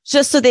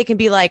 just so they can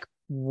be like,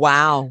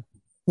 wow,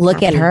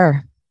 look at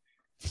her.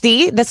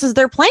 See, this is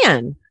their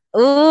plan.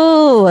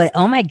 Oh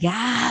my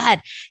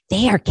God.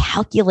 They are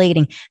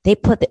calculating. They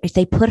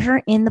put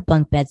her in the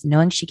bunk beds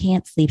knowing she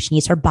can't sleep. She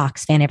needs her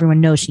box fan.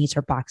 Everyone knows she needs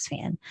her box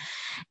fan.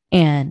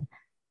 And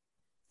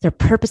they're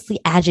purposely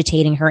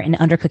agitating her and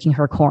undercooking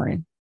her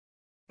corn.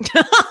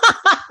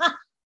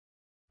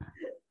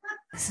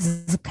 This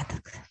is a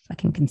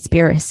fucking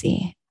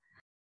conspiracy.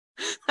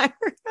 I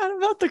forgot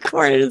about the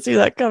corn. I didn't see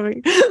that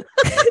coming.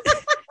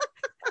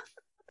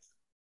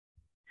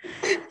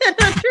 And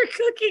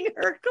undercooking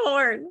her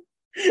corn.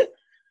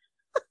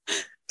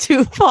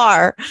 Too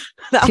far.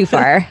 Too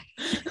far.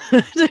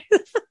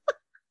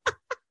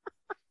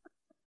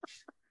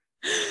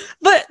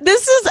 But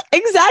this is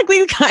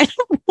exactly kind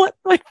of what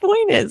my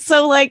point is.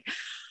 So like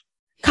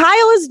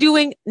Kyle is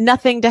doing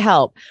nothing to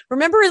help.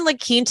 Remember in La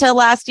Quinta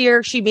last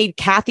year, she made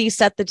Kathy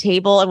set the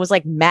table and was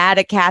like mad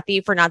at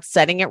Kathy for not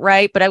setting it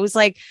right. But I was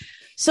like,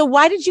 so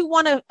why did you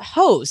want to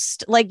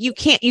host? Like you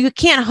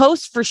can't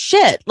host for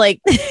shit.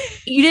 Like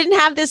you didn't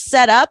have this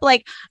set up.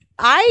 Like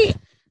I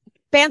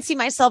fancy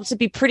myself to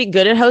be pretty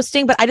good at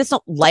hosting, but I just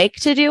don't like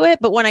to do it.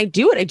 But when I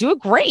do it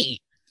great.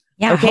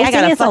 Yeah. Okay. I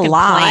got a fucking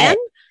plan,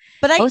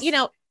 but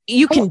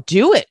you can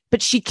do it,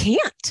 but she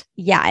can't.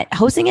 Yeah,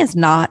 hosting is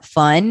not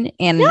fun,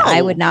 and no.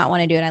 I would not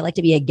want to do it. I like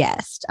to be a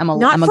guest. I'm a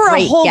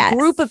great whole guest.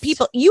 Group of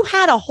people. You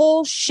had a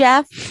whole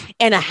chef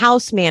and a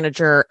house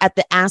manager at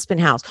the Aspen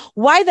house.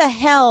 Why the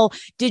hell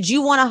did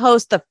you want to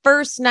host the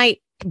first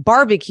night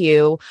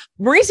barbecue?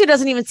 Mauricio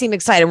doesn't even seem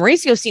excited.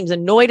 Mauricio seems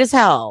annoyed as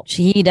hell.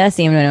 He does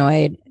seem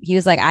annoyed. He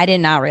was like, I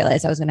did not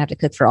realize I was going to have to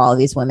cook for all of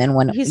these women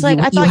when he's like,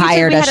 I thought you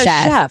hired a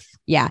chef.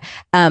 Yeah.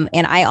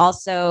 And I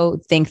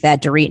also think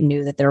that Dorit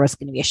knew that there was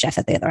going to be a chef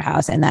at the other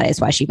house. And that is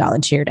why she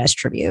volunteered as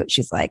tribute.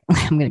 She's like,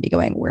 I'm going to be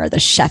going where the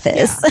chef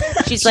is.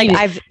 Yeah. She's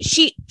like,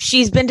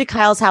 she's been to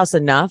Kyle's house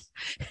enough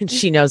and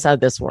she knows how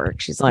this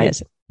works. She's like,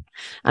 yes.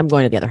 I'm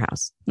going to the other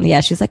house.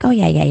 Yeah. She's like, oh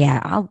yeah.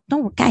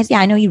 Guys.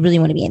 Yeah. I know you really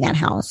want to be in that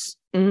house.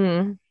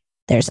 Mm-hmm.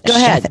 There's a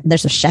chef.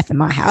 There's a chef in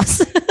my house.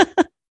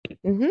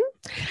 Mm-hmm.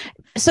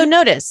 So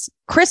notice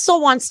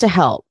Crystal wants to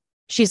help.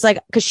 She's like,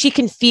 because she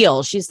can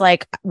feel, she's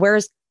like,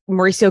 where's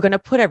Mauricio going to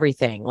put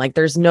everything? Like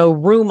there's no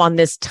room on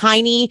this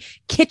tiny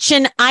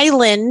kitchen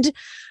island,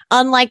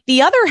 unlike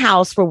the other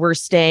house where we're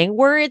staying,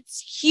 where it's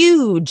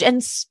huge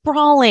and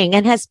sprawling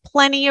and has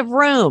plenty of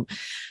room.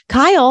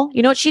 Kyle,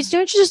 you know what she's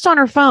doing? She's just on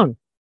her phone.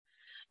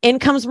 In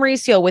comes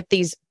Mauricio with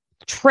these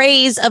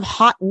trays of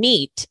hot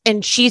meat,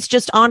 and she's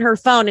just on her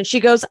phone, and she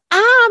goes,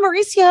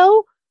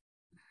 Mauricio,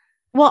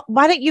 well,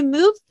 why don't you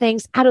move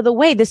things out of the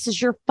way? This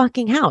is your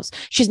fucking house.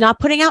 She's not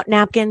putting out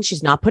napkins.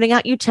 She's not putting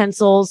out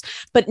utensils,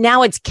 but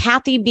now it's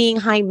Kathy being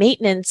high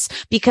maintenance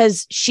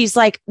because she's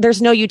like,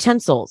 there's no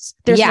utensils.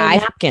 There's no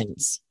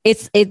napkins.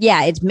 It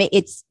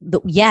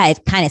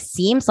kind of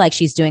seems like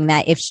she's doing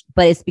that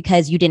but it's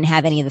because you didn't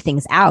have any of the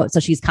things out. So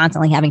she's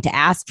constantly having to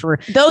ask for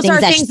those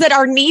things that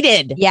are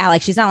needed. Yeah.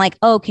 Like she's not like,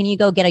 oh, can you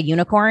go get a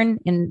unicorn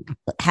and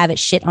have it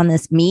shit on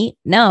this meat?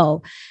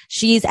 No,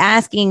 she's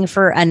asking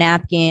for a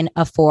napkin,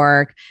 a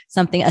fork,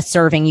 a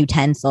serving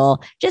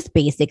utensil, just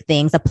basic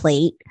things, a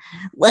plate,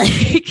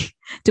 like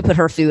to put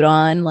her food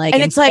on. Like,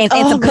 and it's like,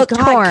 and some cooked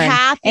corn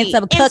Kathy. and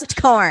some cooked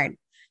corn.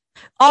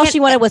 All she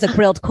wanted was a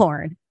grilled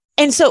corn.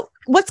 And so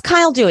what's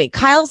Kyle doing?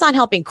 Kyle's not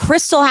helping.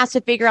 Crystal has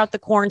to figure out the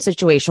corn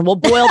situation. We'll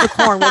boil the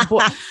corn.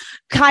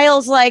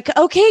 Kyle's like,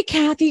 okay,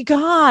 Kathy,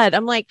 God.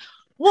 I'm like,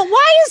 well,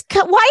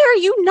 why are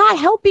you not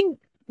helping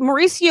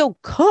Mauricio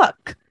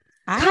cook?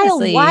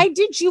 Honestly, Kyle, why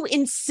did you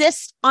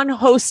insist on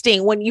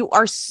hosting when you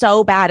are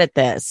so bad at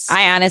this?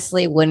 I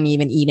honestly wouldn't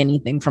even eat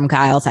anything from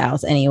Kyle's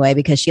house anyway,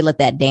 because she let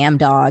that damn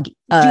dog.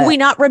 Do we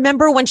not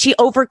remember when she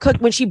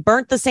overcooked, when she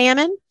burnt the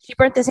salmon? She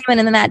burnt the salmon,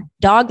 and then that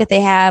dog that they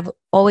have,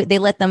 they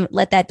let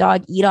that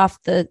dog eat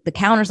off the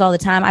counters all the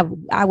time.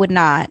 I would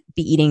not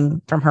be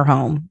eating from her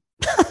home.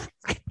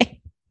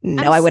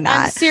 No, I would not.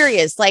 I'm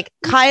serious. Like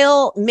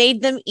Kyle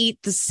made them eat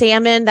the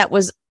salmon that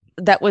was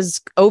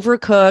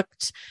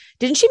overcooked.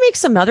 Didn't she make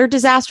some other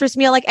disastrous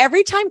meal? Like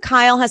every time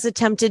Kyle has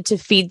attempted to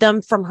feed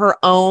them from her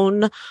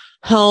own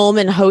home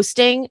and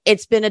hosting,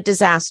 it's been a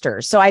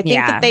disaster. So I think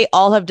that they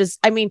all have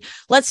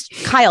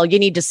Kyle, you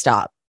need to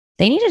stop.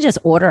 They need to just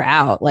order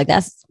out. Like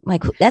there's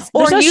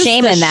no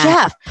shame in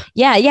that. Chef.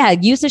 Yeah.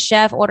 Use a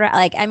chef, order.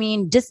 Like, I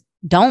mean, just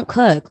don't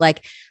cook.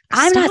 Like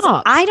I'm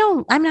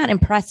not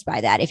impressed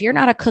by that. If you're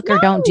not a cooker,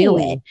 don't do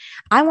it.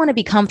 I want to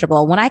be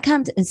comfortable. When I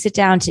come and sit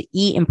down to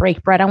eat and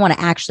break bread, I want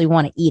to actually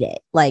want to eat it.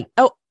 Like,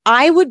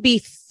 I would be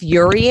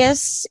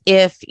furious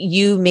if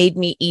you made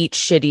me eat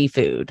shitty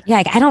food.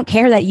 Yeah, I don't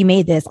care that you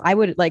made this. I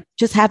would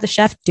just have the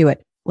chef do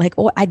it. I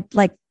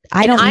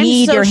don't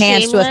need your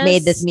hands to have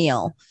made this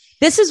meal.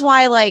 This is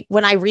why,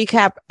 when I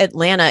recap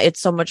Atlanta, it's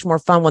so much more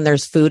fun when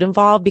there's food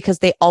involved, because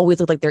they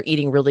always look like they're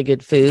eating really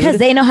good food. Because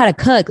they know how to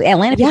cook.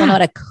 Atlanta people know how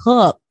to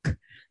cook.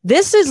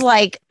 This is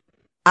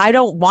I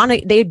don't want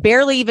to. They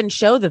barely even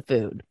show the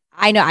food.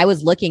 I know. I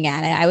was looking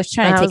at it. I was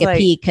trying to take a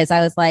peek because I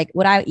was like,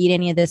 would I eat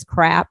any of this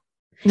crap?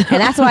 And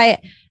that's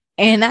why.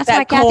 And that's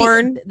why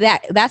corn.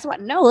 That's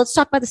what. No, let's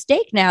talk about the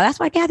steak now. That's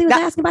why Kathy was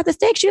asking about the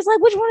steak. She was like,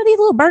 which one of these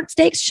little burnt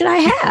steaks should I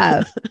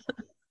have?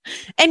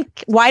 And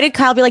why did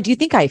Kyle be like, do you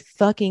think I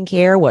fucking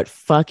care what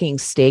fucking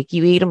steak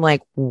you eat? I'm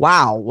like,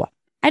 wow.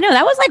 I know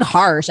that was like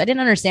harsh. I didn't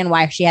understand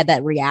why she had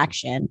that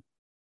reaction.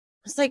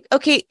 It's like,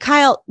 okay,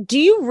 Kyle, do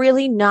you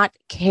really not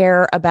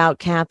care about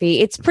Kathy?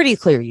 It's pretty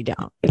clear you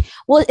don't.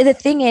 Well, the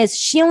thing is,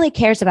 she only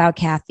cares about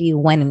Kathy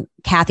when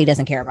Kathy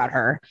doesn't care about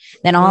her.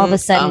 Then all of a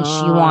sudden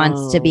she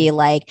wants to be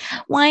like,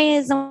 why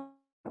is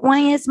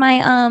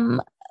my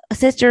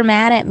sister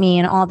mad at me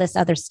and all this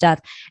other stuff.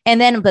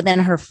 But then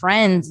her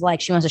friends,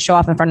 like she wants to show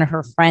off in front of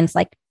her friends,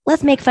 like,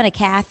 let's make fun of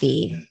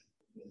Kathy.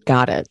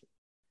 Got it.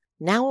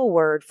 Now a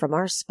word from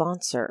our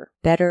sponsor,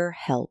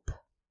 BetterHelp.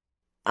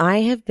 I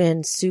have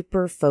been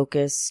super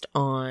focused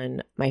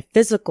on my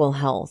physical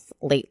health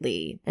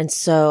lately. And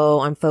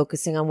so I'm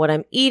focusing on what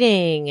I'm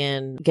eating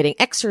and getting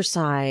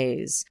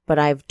exercise, but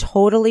I've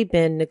totally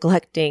been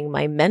neglecting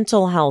my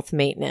mental health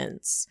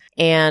maintenance.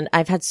 And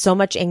I've had so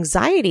much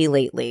anxiety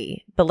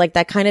lately, but like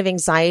that kind of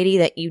anxiety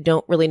that you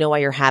don't really know why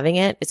you're having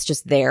it. It's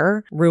just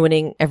there,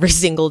 ruining every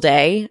single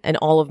day and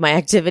all of my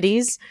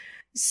activities.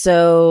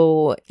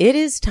 So it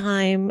is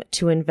time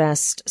to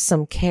invest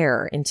some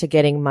care into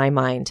getting my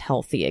mind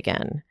healthy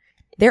again.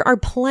 There are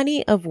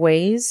plenty of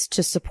ways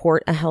to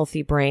support a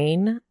healthy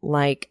brain,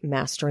 like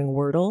mastering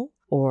Wordle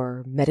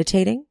or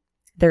meditating.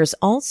 There's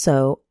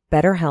also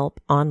BetterHelp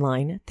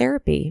online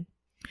therapy.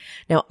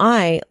 Now,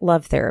 I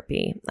love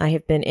therapy. I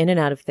have been in and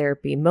out of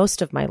therapy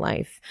most of my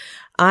life.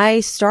 I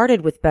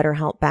started with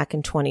BetterHelp back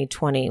in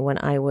 2020 when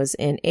I was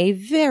in a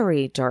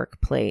very dark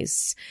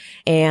place.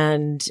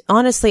 And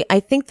honestly, I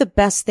think the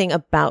best thing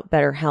about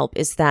BetterHelp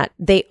is that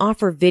they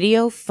offer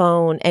video,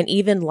 phone, and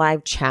even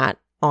live chat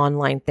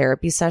online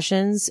therapy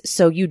sessions.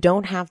 So you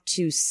don't have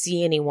to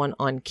see anyone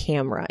on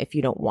camera if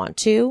you don't want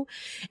to.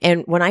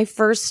 And when I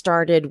first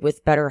started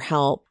with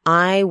BetterHelp,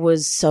 I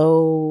was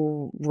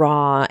so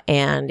raw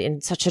and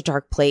in such a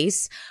dark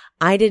place.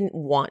 I didn't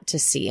want to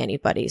see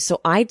anybody. So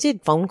I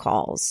did phone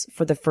calls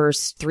for the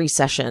first 3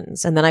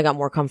 sessions. And then I got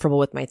more comfortable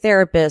with my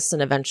therapist.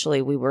 And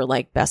eventually we were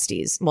like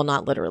besties. Well,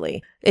 not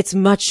literally. It's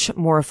much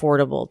more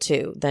affordable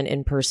too than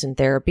in-person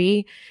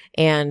therapy.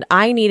 And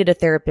I needed a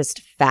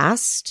therapist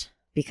fast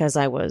because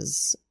I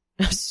was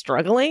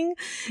struggling,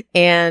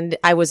 and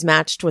I was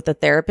matched with a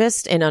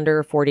therapist in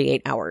under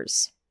 48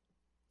 hours.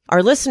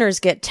 Our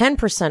listeners get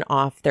 10%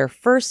 off their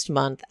first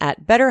month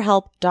at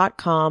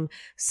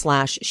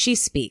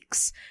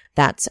betterhelp.com/shespeaks.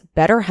 That's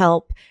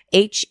BetterHelp,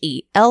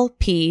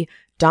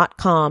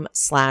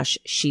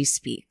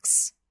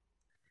 HELP.com/shespeaks.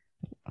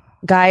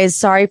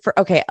 Guys, a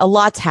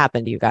lot's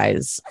happened, you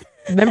guys.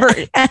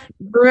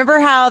 Remember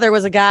how there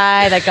was a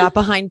guy that got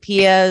behind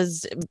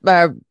Pia's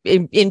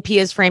in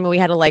Pia's frame and we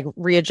had to like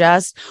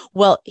readjust?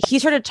 Well, he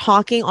started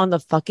talking on the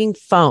fucking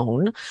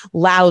phone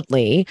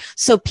loudly.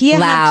 So Pia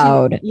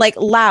had to,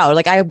 loud.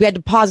 Like we had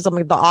to pause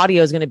something. The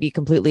audio is going to be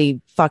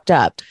completely fucked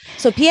up.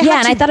 So Pia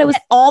had to, I thought it was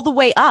all the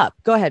way up.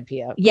 Go ahead,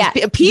 Pia. Yeah.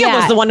 Pia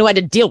was the one who had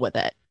to deal with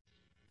it.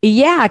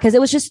 Yeah, because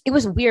it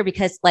was weird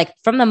because like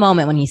from the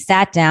moment when he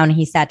sat down,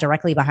 he sat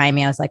directly behind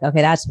me. I was like,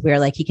 okay, that's weird.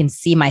 Like he can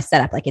see my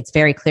setup. Like it's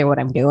very clear what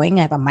I'm doing.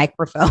 I have a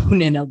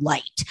microphone and a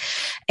light.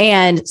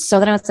 And so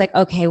then I was like,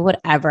 okay,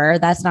 whatever.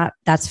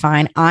 That's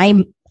fine.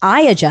 I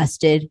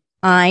adjusted.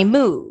 I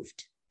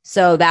moved.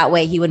 So that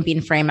way he wouldn't be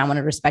in frame. I want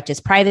to respect his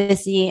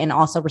privacy and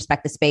also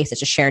respect the space.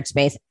 It's a shared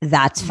space.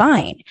 That's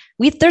fine.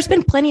 There's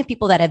been plenty of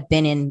people that have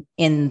been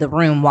in the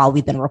room while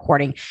we've been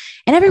recording,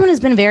 and everyone has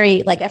been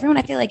everyone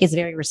I feel like is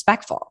very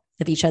respectful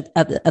of each other,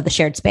 of the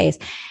shared space.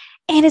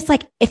 And it's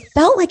like, it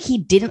felt like he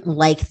didn't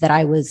like that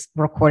I was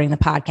recording the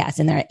podcast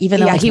in there, even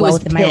though he was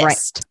within my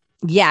right.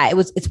 Yeah,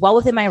 it's well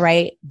within my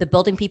right. The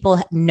building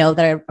people know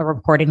that I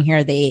record in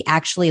here. They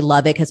actually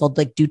love it because they'll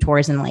like do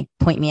tours and like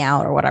point me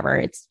out or whatever.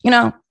 It's,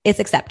 it's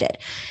accepted.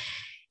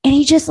 And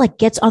he just like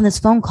gets on this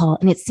phone call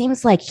and it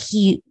seems like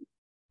he's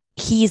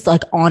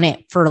like on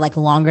it for like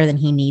longer than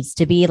he needs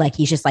to be. Like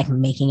he's just like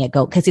making it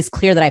go because it's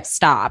clear that I've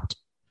stopped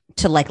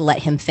to like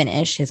let him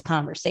finish his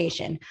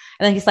conversation. And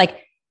then he's like,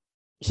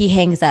 he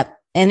hangs up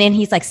and then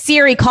he's like,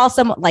 Siri, call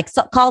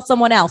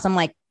someone else. I'm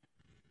like,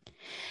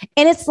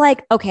 and it's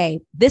like,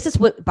 okay, this is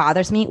what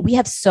bothers me. We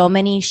have so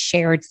many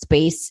shared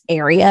space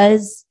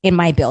areas in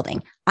my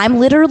building. I'm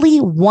literally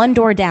one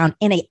door down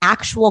in an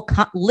actual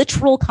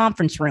literal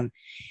conference room.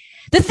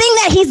 The thing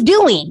that he's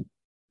doing,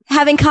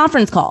 having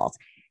conference calls,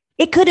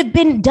 it could have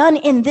been done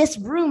in this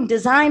room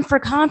designed for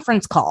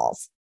conference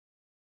calls.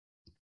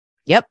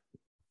 Yep.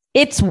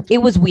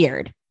 It was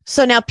weird.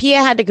 So now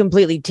Pia had to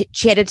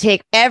she had to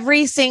take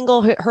every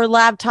single, her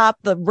laptop,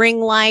 the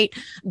ring light,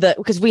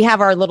 because we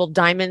have our little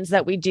diamonds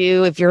that we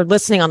do. If you're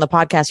listening on the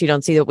podcast, you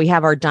don't see that we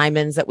have our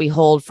diamonds that we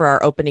hold for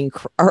our opening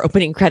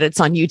credits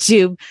on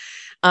YouTube.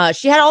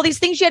 She had all these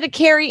things she had to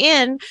carry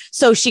in.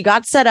 So she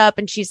got set up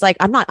and she's like,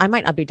 I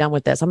might not be done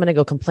with this. I'm going to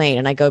go complain.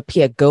 And I go,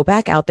 Pia, go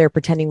back out there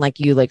pretending like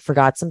you like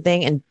forgot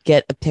something and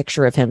get a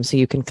picture of him so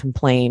you can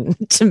complain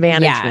to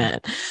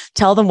management. Yeah.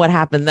 Tell them what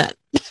happened then.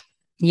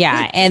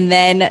 Yeah. And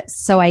then,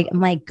 so I'm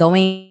like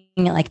going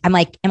like, I'm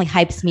like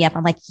hypes me up.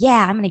 I'm like,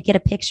 yeah, I'm going to get a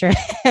picture of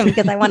him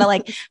because I want to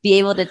like be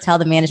able to tell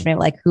the management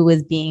like who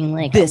was being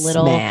like this a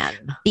little man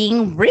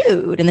being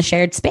rude in the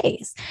shared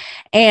space.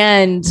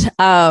 And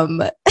I'm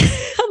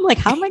like,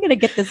 how am I going to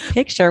get this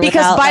picture? Because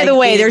without, by the like,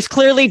 way, there's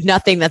clearly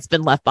nothing that's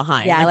been left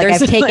behind. Yeah, like I've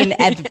taken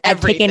I've taken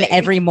everything.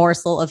 every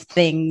morsel of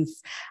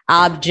things,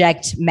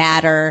 object,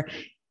 matter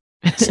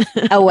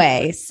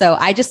away. So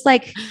I just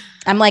like,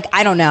 I'm like,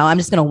 I don't know. I'm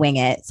just going to wing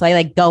it. So I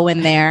like go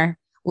in there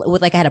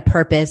with like I had a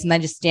purpose, and I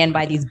just stand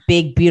by these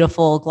big,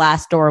 beautiful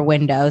glass door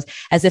windows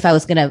as if I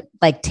was going to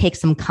like take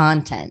some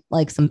content, I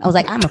was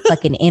like, I'm a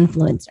fucking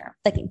influencer. I'm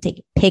fucking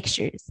taking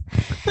pictures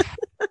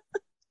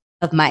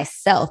of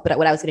myself. But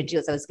what I was going to do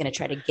is I was going to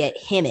try to get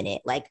him in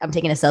it. Like I'm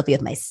taking a selfie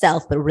of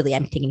myself, but really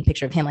I'm taking a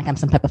picture of him like I'm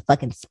some type of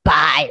fucking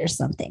spy or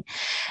something.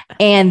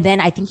 And then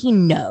I think he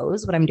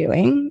knows what I'm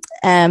doing.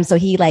 So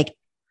he like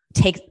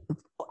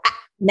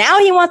now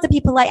he wants to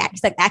be polite.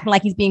 He's like acting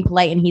like he's being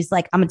polite. And he's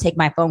like, I'm going to take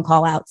my phone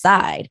call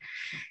outside.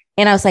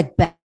 And I was like,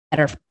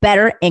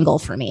 better angle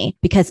for me,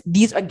 because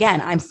these,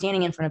 again, I'm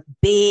standing in front of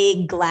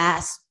big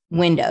glass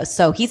windows.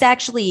 So he's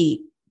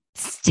actually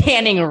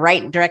standing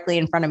right directly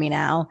in front of me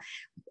now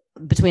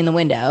between the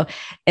window.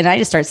 And I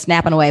just start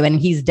snapping away when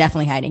he's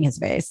definitely hiding his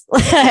face.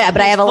 But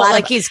I have a lot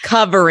like he's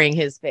covering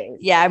his face.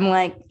 Yeah. I'm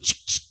like,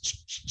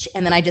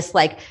 and then I just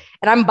like,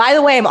 and I'm, by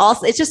the way, I'm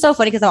also, it's just so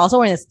funny because I'm also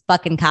wearing this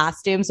fucking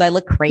costume. So I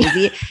look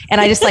crazy. And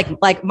I just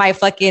like my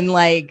fucking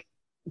like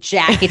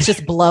jacket's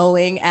just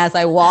blowing as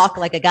I walk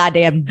like a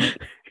goddamn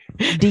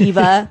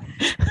diva.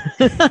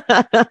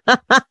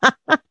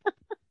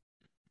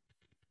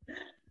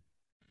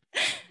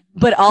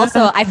 But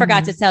also I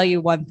forgot to tell you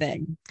one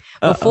thing.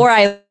 Before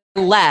I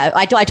left,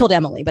 I told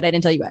Emily, but I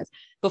didn't tell you guys.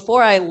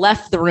 Before I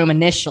left the room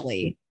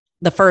initially,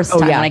 the first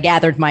time when I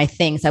gathered my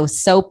things, I was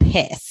so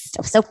pissed.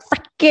 I was so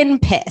freaking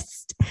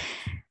pissed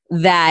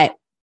that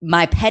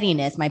my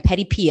pettiness, my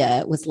petty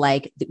Pia was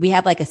like, we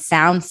have like a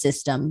sound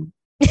system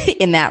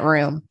in that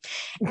room.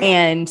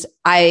 And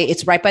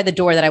it's right by the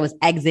door that I was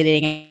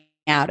exiting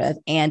out of.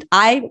 And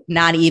I'm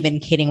not even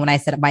kidding when I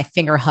said my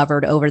finger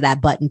hovered over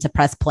that button to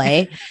press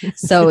play.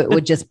 So it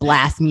would just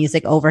blast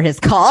music over his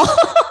call.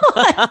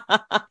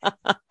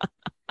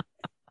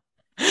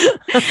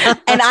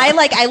 And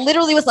I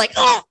literally was like,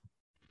 oh.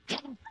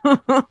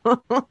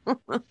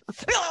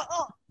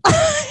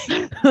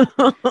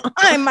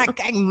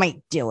 I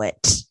might do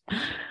it.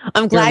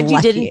 I'm glad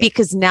you didn't,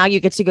 because now you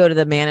get to go to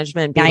the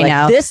management and be like,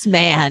 know. This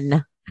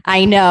man.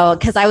 I know,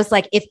 because I was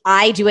like, if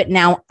I do it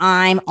now,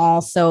 I'm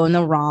also in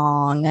the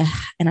wrong, and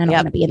I don't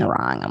want to be in the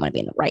wrong. I want to be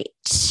in the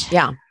right.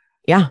 Yeah.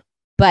 Yeah.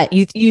 But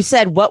you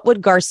said, what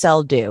would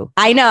Garcelle do?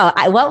 I know.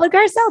 What would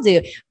Garcelle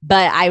do?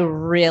 But I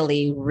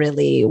really,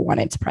 really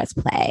wanted to press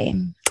play.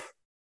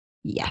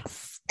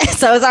 Yes.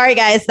 So sorry,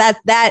 guys.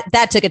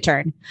 That took a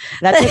turn.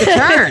 That took a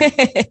turn.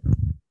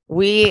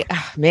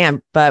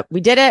 But we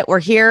did it. We're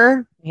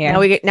here. Yeah.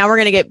 Now we're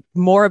going to get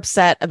more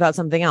upset about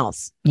something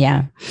else.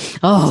 Yeah.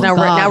 Oh, so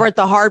now we're at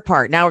the hard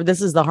part. Now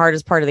this is the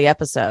hardest part of the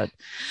episode.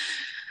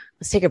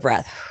 Let's take a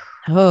breath.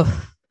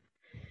 Oh,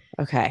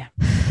 okay.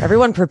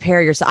 Everyone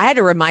prepare yourself. I had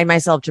to remind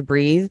myself to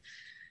breathe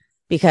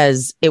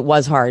because it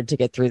was hard to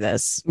get through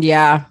this.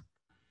 Yeah.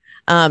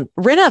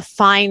 Rinna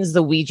finds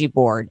the Ouija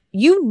board.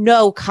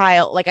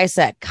 Kyle, like I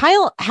said,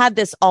 Kyle had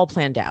this all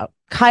planned out.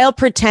 Kyle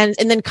pretends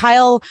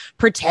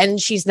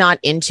she's not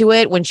into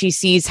it when she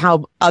sees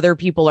how other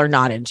people are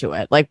not into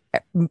it. Like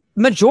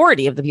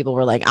majority of the people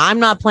were like, I'm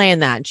not playing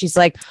that. And she's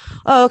like,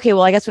 oh, okay,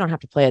 well, I guess we don't have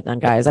to play it then,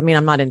 guys. I mean,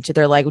 I'm not into it.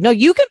 They're like, no,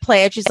 you can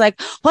play it. She's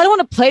like, well, I don't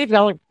want to play it if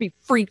y'all be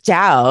freaked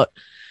out.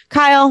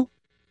 Kyle,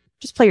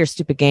 just play your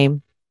stupid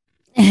game.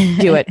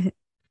 Do it.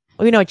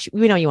 We know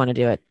you want to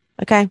do it.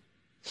 Okay.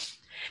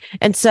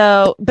 And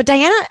so, but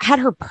Diana had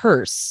her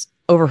purse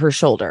over her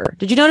shoulder.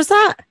 Did you notice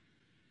that?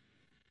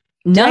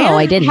 No, Diana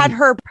I didn't. Had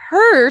her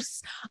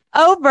purse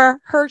over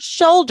her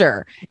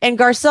shoulder. And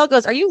Garcelle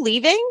goes, are you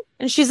leaving?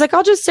 And she's like,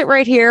 I'll just sit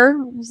right here.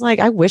 I was like,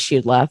 I wish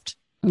you'd left.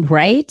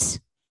 Right?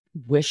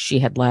 Wish she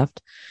had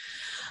left.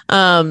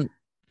 So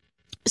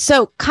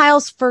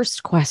Kyle's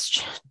first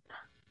question.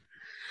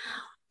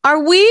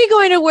 Are we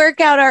going to work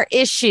out our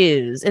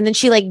issues? And then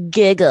she like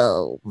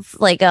giggles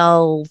like,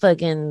 oh,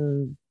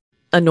 fucking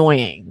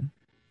annoying.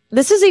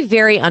 This is a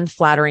very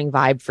unflattering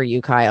vibe for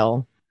you,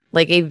 Kyle.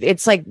 Like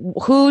it's like,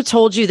 who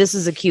told you this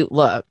is a cute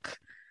look?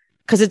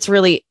 Because it's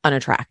really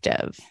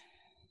unattractive.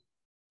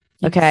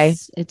 Okay.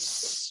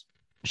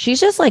 She's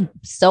just like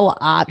so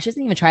odd. She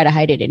doesn't even try to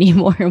hide it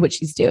anymore, what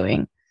she's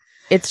doing.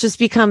 It's just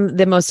become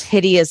the most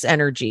hideous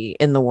energy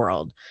in the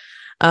world.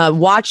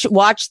 Watch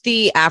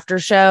the after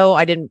show.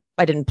 I didn't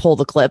pull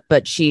the clip,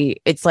 but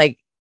it's like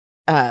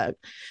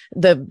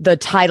the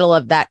title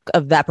of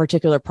that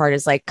particular part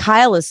is like,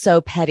 Kyle is so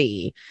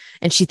petty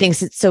and she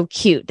thinks it's so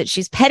cute that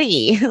she's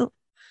petty.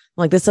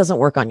 Like, this doesn't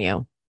work on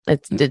you.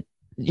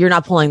 You're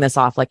not pulling this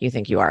off like you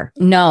think you are.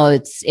 No,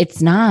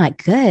 it's not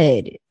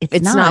good. It's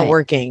not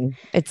working.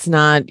 It's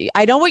not.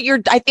 I know what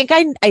I think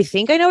I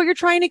know what you're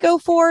trying to go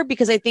for,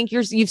 because I think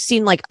you've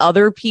seen like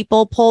other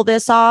people pull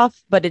this off,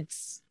 but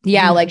it's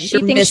like she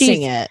thinks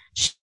missing it.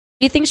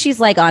 you think she's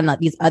like on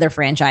these other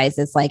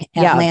franchises like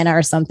Atlanta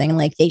or something?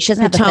 Like she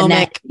doesn't have the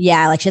finesse.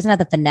 Yeah, like she doesn't have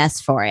the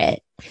finesse for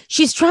it.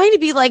 She's trying to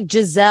be like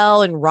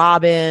Giselle and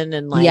Robin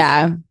and like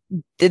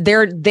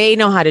they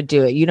know how to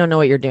do it. You don't know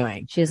what you're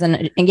doing. She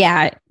doesn't.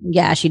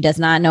 She does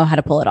not know how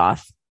to pull it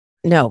off.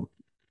 No.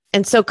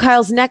 And so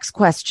Kyle's next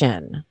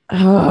question.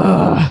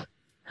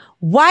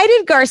 Why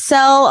did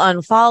Garcelle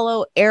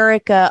unfollow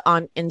Erica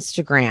on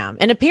Instagram?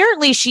 And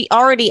apparently she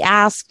already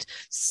asked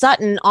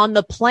Sutton on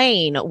the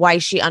plane why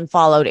she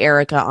unfollowed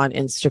Erica on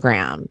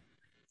Instagram.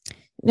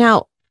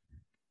 Now,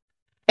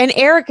 and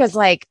Erica's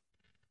like,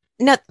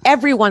 not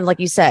everyone,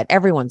 like you said,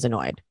 everyone's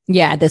annoyed.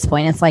 Yeah, at this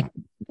point, it's like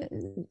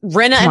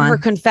Rinna in her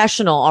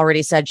confessional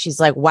already said she's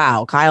like,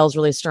 wow, Kyle's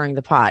really stirring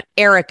the pot.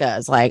 Erica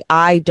is like,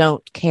 I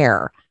don't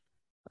care.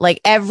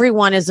 Like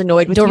everyone is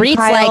annoyed with Dorit's you,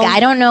 Kyle. like, I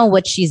don't know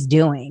what she's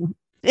doing.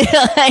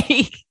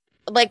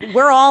 like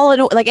we're all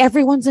annoyed. Like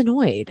everyone's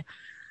annoyed.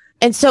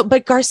 And so,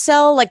 but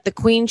Garcelle, like the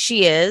queen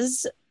she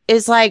is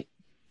like,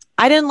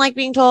 I didn't like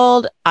being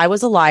told I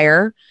was a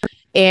liar.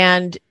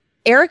 And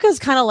Erica's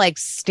kind of like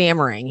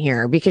stammering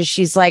here because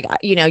she's like,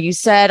 you know, you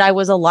said I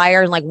was a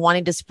liar and like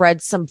wanting to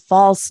spread some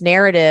false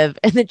narrative.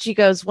 And then she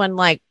goes, when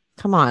like,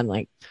 come on,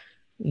 like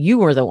you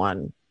were the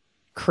one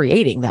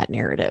creating that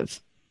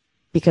narrative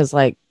because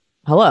like,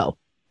 hello,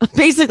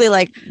 basically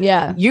like,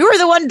 yeah, you were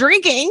the one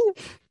drinking.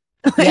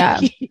 Yeah,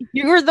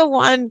 you were the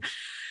one.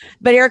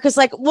 But Erica's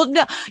like, well,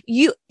 no,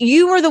 you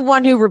were the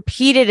one who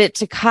repeated it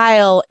to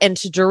Kyle and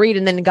to Dorit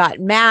and then got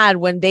mad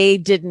when they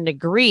didn't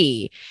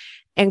agree.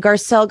 And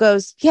Garcelle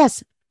goes,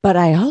 yes, but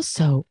I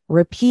also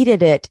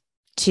repeated it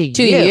to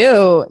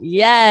you.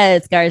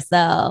 Yes,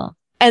 Garcelle.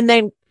 And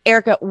then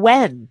Erica,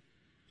 when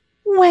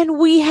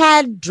we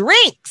had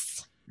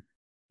drinks.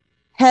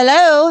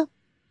 Hello.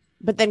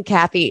 But then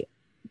Kathy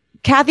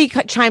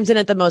chimes in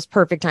at the most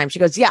perfect time. She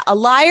goes, yeah, a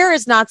liar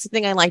is not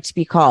something I like to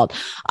be called.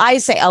 I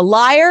say a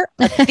liar,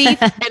 a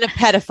thief, and a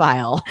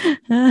pedophile.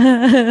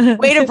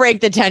 Way to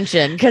break the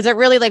tension because it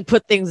really like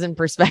put things in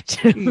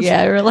perspective.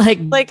 Yeah, we're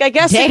like I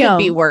guess it could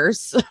be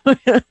worse.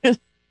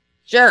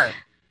 Sure.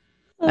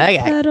 Okay.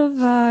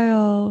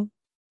 Pedophile.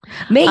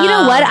 You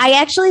know what? I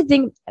actually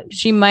think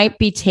she might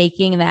be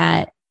taking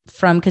that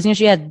from because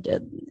she had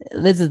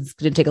this is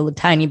going to take a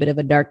tiny bit of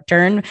a dark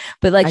turn,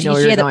 but like she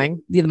had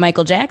the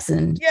Michael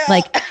Jackson,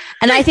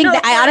 and I think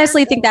I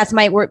honestly think that's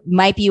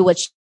might be what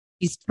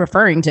she's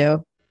referring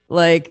to,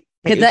 like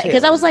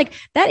because I was like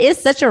that is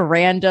such a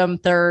random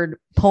third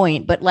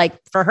point, but like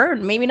for her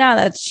maybe not.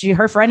 That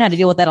her friend had to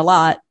deal with that a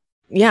lot.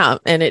 Yeah,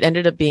 and it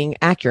ended up being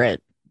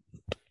accurate.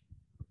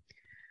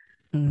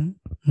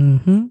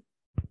 Mm-hmm.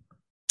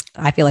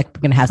 I feel like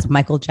we're going to have some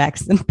Michael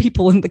Jackson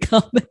people in the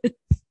comments.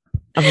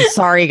 I'm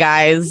sorry,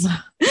 guys.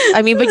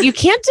 I mean, but you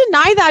can't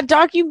deny that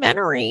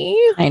documentary.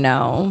 I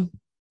know.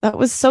 That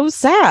was so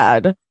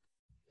sad.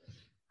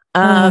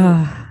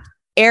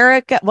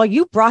 Erica, well,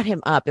 you brought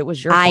him up. It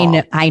was your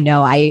fault. I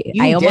know. I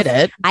almost did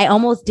it. I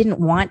almost didn't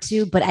want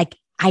to, but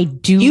I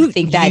do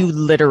think that you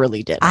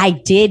literally did. I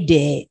did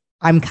it.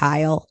 I'm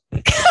Kyle.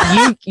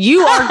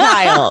 You are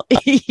Kyle.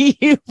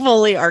 You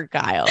fully are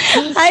Kyle.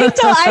 I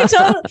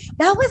told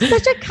that was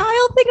such a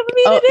Kyle thing of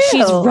me to do.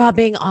 She's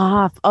rubbing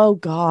off. Oh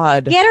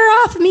God. Get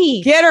her off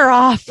me. Get her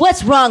off.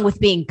 What's wrong with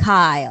being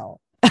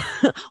Kyle?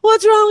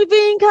 What's wrong with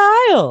being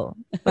Kyle?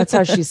 That's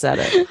how she said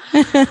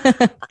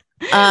it.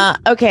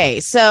 Okay,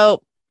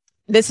 so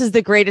this is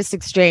the greatest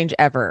exchange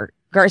ever.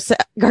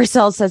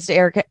 Garcelle says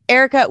to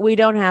Erica, we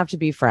don't have to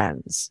be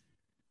friends.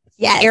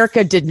 Yeah.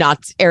 Erica did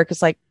not.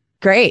 Erica's like,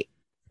 great.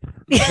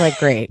 She's like,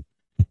 great.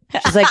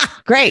 She's like,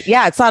 great.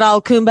 Yeah, it's not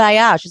all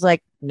kumbaya. She's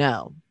like,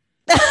 no,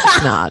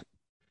 it's not.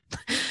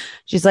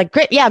 She's like,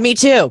 great. Yeah, me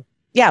too.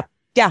 Yeah.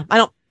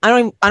 I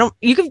don't,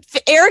 you can,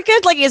 Erica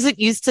like isn't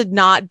used to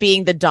not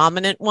being the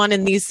dominant one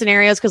in these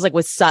scenarios. Cause like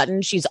with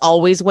Sutton, she's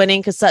always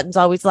winning. Cause Sutton's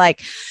always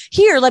like,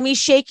 here, let me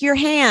shake your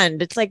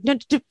hand. It's like, no,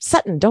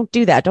 Sutton, don't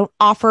do that. Don't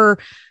offer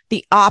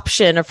the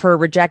option of her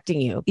rejecting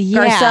you.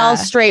 Yeah. Garcelle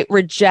straight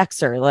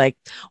rejects her. Like,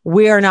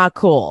 we are not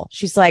cool.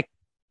 She's like,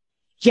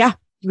 yeah,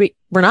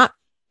 we're not.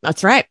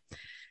 That's right.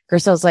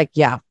 Garcelle's like,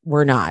 yeah,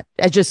 we're not.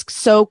 It's just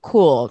so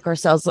cool.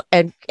 Garcelle's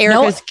and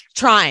Erica's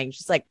trying.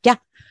 She's like, yeah,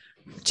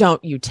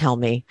 don't you tell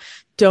me.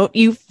 Don't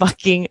you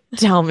fucking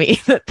tell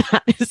me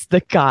that is the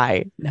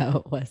guy.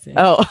 No, it wasn't.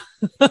 Oh,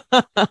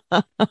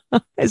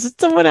 is it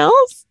someone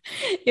else?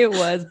 It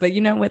was. But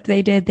you know what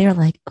they did? They were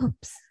like,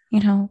 oops,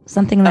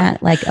 something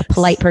that like a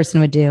polite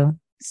person would do.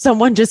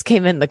 Someone just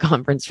came in the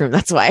conference room.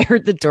 That's why I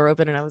heard the door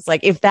open. And I was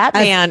like, if that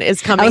man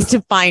is coming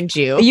to find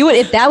you would,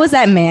 if that was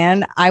that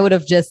man, I would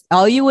have just,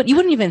 you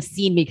wouldn't even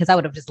seen me because I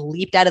would have just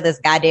leaped out of this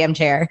goddamn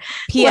chair.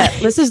 Pia,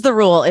 this is the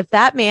rule. If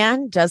that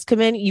man does come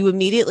in, you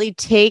immediately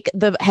take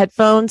the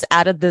headphones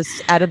out of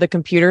the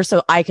computer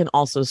so I can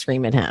also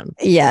scream at him.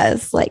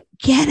 Yes. Like,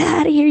 get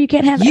out of here. You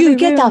can't have you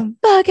get the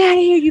fuck out of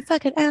here, you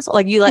fucking asshole.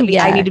 Like you let me,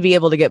 I need to be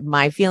able to get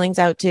my feelings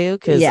out too.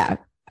 Cause yeah.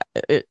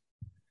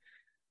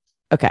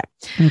 Okay.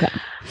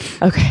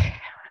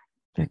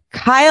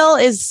 Kyle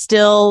is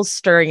still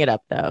stirring it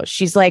up though.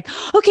 She's like,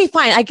 okay,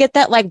 fine. I get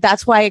that. Like,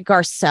 that's why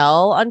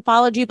Garcelle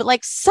unfollowed you. But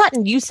like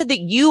Sutton, you said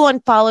that you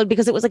unfollowed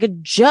because it was like a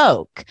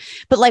joke.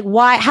 But like,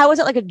 why? How is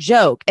it like a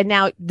joke? And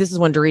now this is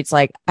when Dorit's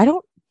like, I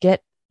don't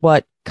get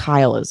what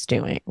Kyle is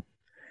doing.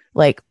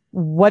 Like,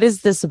 what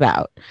is this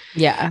about?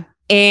 Yeah.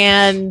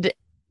 And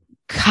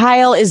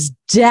Kyle is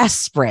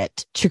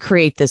desperate to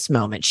create this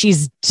moment.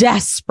 She's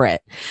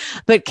desperate.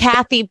 But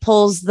Kathy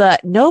pulls the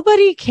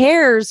nobody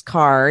cares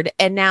card.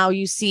 And now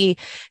you see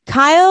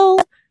Kyle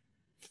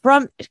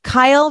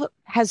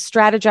has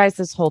strategized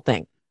this whole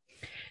thing.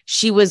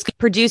 She was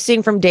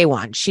producing from day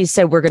one. She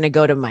said, we're going to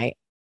go to my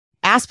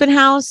Aspen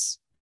house.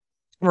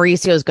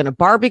 Mauricio is going to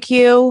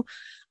barbecue.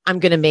 I'm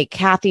going to make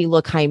Kathy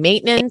look high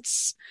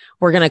maintenance.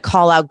 We're going to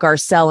call out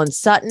Garcelle and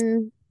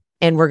Sutton.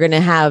 And we're going to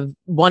have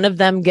one of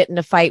them get in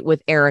a fight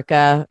with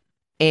Erica,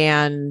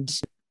 and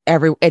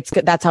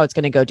that's how it's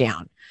going to go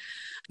down.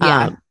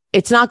 Yeah.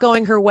 It's not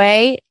going her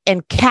way.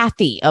 And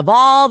Kathy, of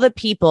all the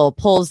people,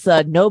 pulls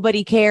the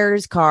nobody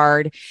cares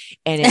card,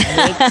 and it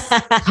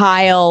makes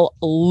Kyle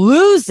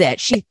lose it.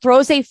 She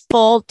throws a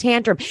full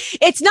tantrum.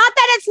 It's not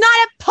that it's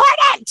not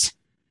important.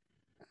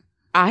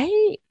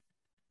 I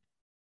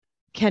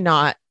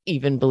cannot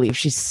even believe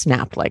she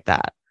snapped like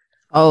that.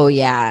 Oh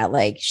yeah.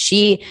 Like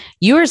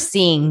you are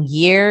seeing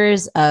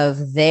years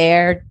of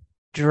their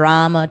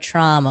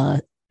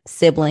trauma,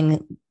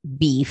 sibling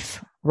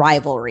beef,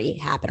 rivalry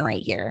happen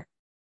right here.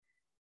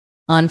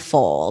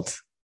 Unfold.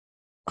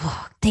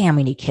 Oh, damn,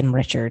 we need Kim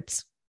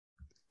Richards.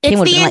 It's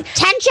the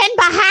intention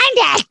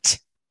behind it.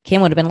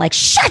 Kim would have been like,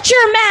 shut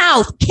your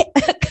mouth,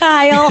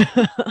 Kyle.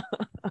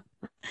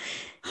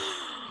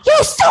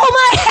 You stole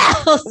my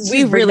house.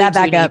 We really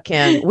do need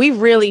Kim. We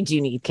really do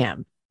need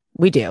Kim.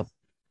 We do.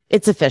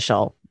 It's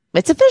official.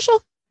 It's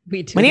official.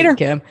 We need her.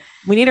 Kim.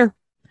 We need her.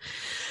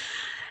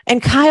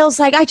 And Kyle's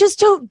like, I just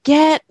don't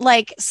get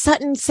like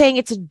Sutton saying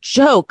it's a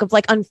joke of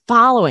like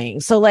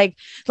unfollowing. So like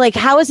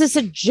how is this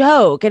a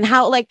joke? And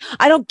how like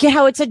I don't get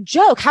how it's a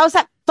joke. How is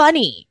that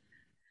funny?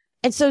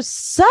 And so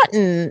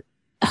Sutton,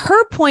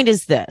 her point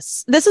is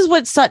this. This is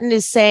what Sutton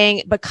is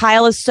saying, but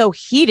Kyle is so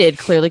heated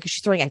clearly because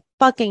she's throwing a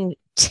fucking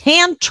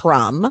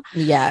tantrum.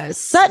 Yes.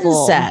 Sutton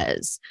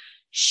says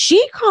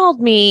she called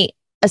me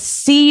a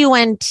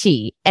CUNT,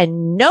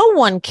 and no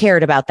one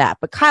cared about that.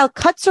 But Kyle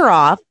cuts her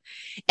off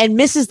and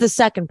misses the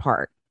second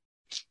part.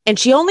 And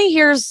she only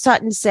hears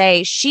Sutton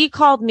say, she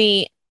called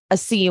me a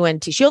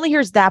CUNT. She only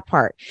hears that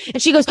part.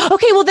 And she goes,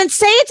 okay, well then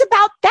say it's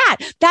about that.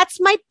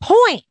 That's my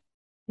point.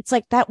 It's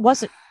like, that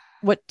wasn't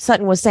what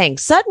Sutton was saying.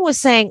 Sutton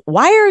was saying,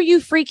 why are you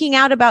freaking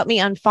out about me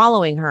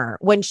unfollowing her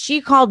when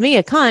she called me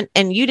a cunt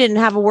and you didn't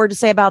have a word to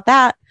say about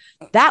that?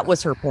 That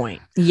was her point.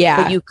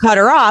 Yeah. But you cut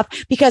her off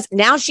because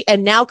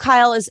now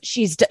Kyle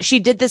she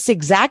did this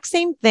exact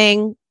same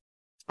thing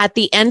at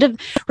the end of,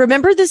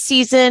 remember the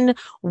season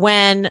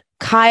when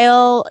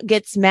Kyle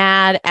gets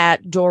mad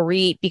at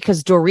Dorit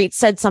because Dorit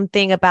said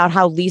something about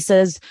how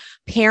Lisa's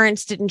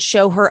parents didn't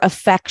show her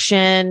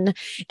affection.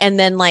 And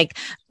then like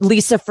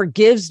Lisa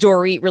forgives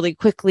Dorit really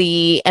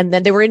quickly. And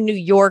then they were in New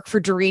York for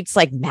Dorit's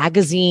like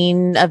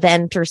magazine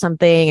event or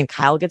something. And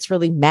Kyle gets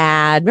really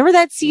mad. Remember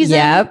that season?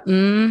 Yep.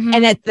 Mm-hmm.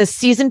 And at the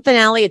season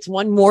finale, it's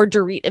one more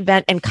Dorit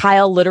event. And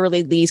Kyle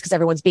literally leaves because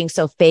everyone's being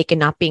so fake and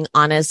not being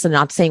honest and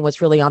not saying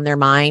what's really on their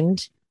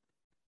mind.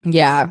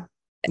 Yeah.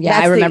 Yeah,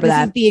 I remember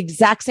that. This is the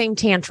exact same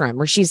tantrum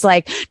where she's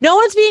like, no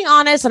one's being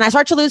honest. And I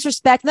start to lose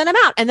respect. And then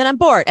I'm out. And then I'm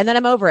bored. And then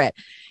I'm over it.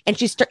 And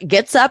she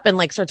gets up and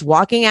like starts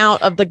walking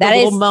out of the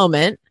little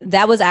moment.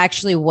 That was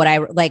actually what I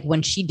like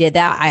when she did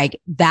that.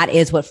 That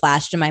is what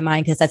flashed in my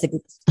mind because that's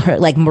her,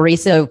 like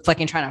Mauricio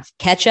fucking trying to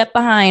catch up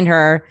behind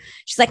her.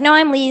 She's like, no,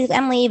 I'm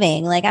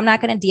leaving. Like, I'm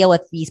not going to deal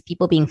with these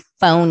people being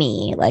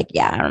phony. Like,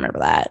 yeah, I remember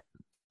that.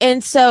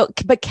 And so,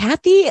 but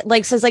Kathy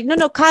like says like,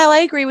 no, Kyle, I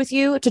agree with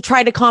you, to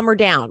try to calm her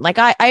down. Like,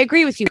 I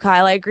agree with you,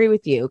 Kyle. I agree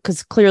with you.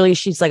 Cause clearly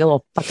she's like a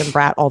little fucking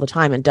brat all the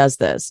time and does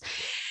this.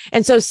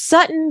 And so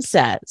Sutton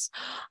says,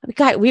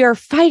 guy, we are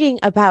fighting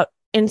about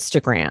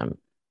Instagram.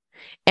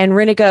 And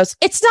Rinna goes,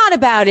 it's not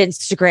about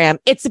Instagram.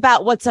 It's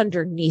about what's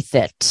underneath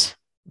it.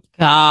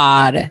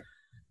 God.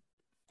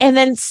 And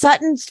then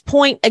Sutton's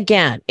point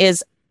again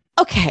is,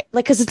 okay,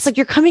 like, cause it's like,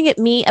 you're coming at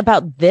me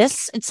about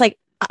this. It's like,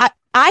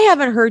 I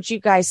haven't heard you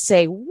guys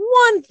say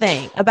one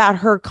thing about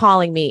her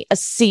calling me a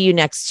see you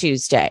next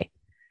Tuesday.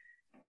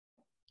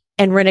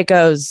 And Rinna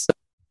goes,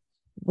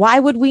 why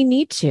would we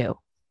need to?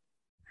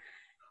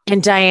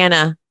 And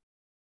Diana,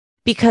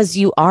 because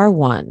you are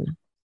one.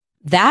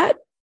 That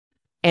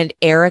and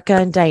Erica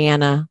and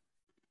Diana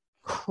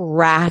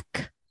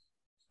crack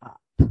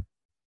up.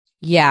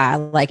 Yeah,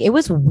 like it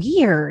was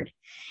weird.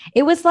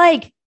 It was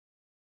like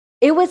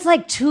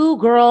two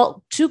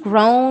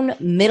grown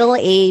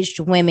middle-aged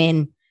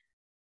women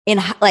in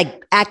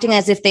like acting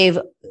as if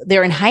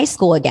they're in high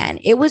school again.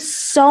 It was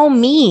so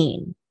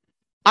mean.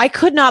 I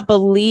could not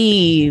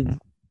believe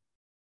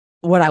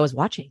what I was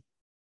watching.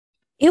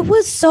 It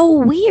was so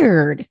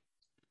weird.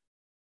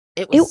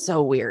 It was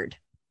so weird.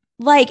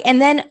 Like,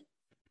 and then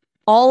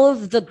all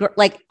of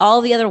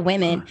the other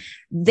women,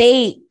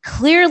 they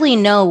clearly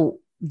know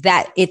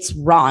that it's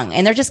wrong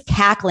and they're just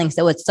cackling.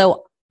 So it's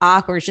so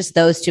awkward. It's just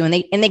those two. And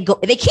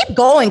they keep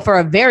going for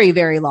a very,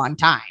 very long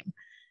time.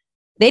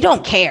 They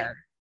don't care.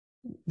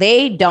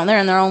 They're in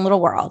their own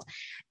little world.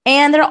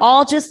 And they're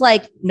all just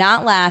like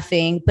not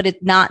laughing, but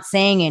it's not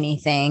saying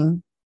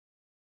anything.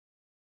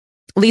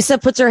 Lisa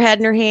puts her head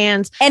in her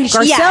hands, and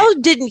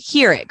Garcelle didn't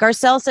hear it.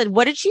 Garcelle said,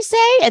 "What did she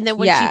say?" And then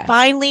when she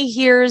finally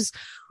hears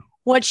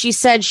what she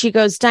said, she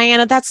goes,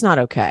 "Diana, that's not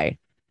okay."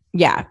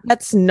 Yeah,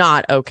 that's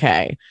not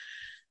okay.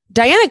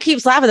 Diana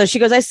keeps laughing though. She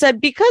goes, "I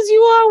said because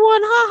you are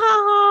one, ha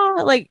ha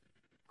ha," like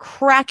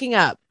cracking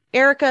up.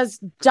 Erica's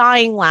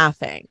dying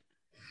laughing.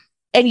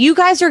 And you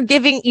guys are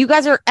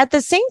at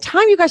the same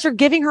time, you guys are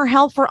giving her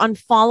hell for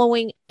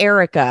unfollowing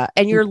Erica,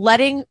 and you're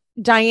letting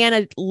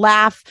Diana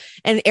laugh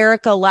and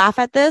Erica laugh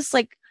at this.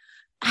 Like,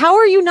 how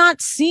are you not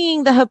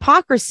seeing the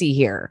hypocrisy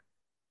here?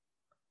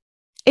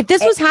 If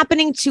this was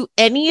happening to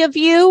any of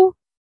you,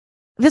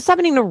 if this was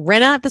happening to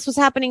Rinna, if this was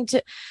happening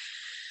to...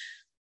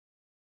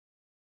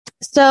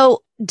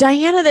 So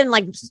Diana then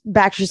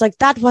back, she's like,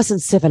 "That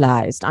wasn't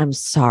civilized. I'm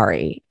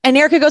sorry." And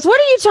Erica goes, "What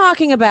are you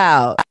talking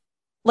about?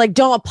 Like,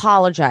 don't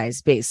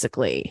apologize,"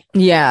 basically.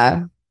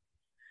 Yeah.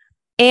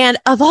 And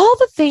of all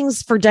the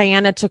things for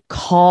Diana to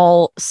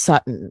call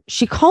Sutton,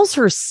 she calls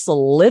her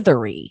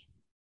slithery.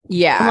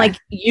 Yeah. I'm like,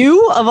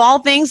 you of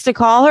all things to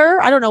call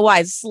her? I don't know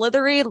why.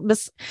 Slithery,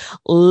 this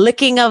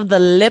licking of the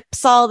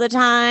lips all the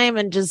time,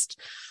 and just,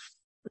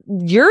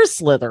 you're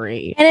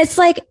slithery. And it's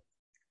like,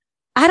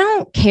 I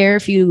don't care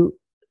if you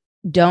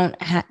don't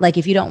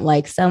if you don't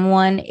like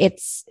someone. It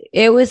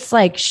was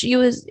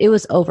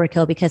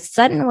overkill, because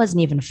Sutton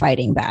wasn't even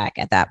fighting back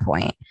at that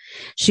point.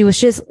 She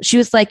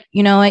was like,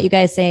 "You know what, you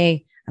guys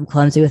say I'm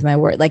clumsy with my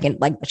word."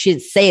 She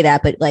didn't say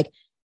that, but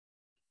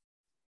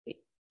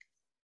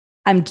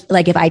I'm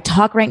like, if I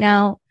talk right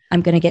now,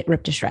 I'm going to get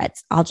ripped to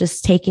shreds. I'll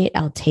just take it.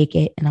 I'll take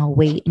it and I'll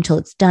wait until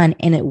it's done.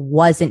 And it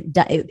wasn't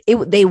done.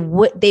 They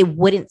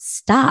wouldn't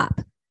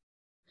stop.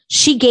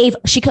 I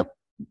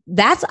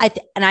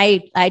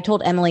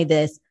told Emily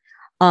this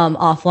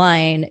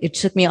offline. It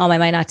took me all my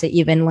mind not to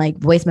even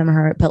voice memo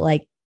her,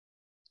 but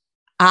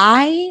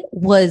I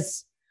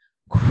was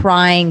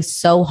crying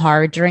so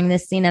hard during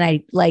this scene, and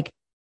I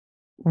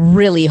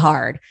really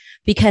hard,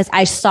 because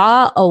I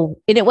saw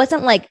and it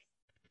wasn't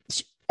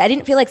I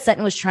didn't feel like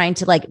Sutton was trying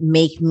to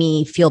make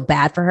me feel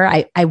bad for her.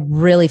 I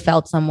really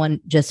felt someone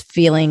just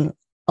feeling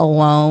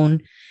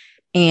alone,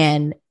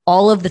 and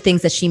all of the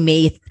things that she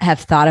may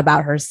have thought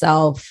about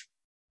herself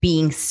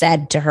being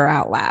said to her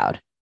out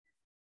loud.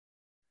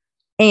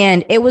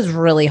 And it was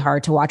really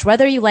hard to watch.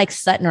 Whether you like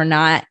Sutton or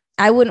not,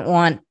 I wouldn't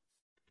want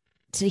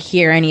to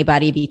hear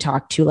anybody be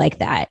talked to like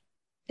that,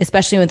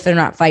 especially if they're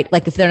not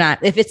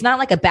if it's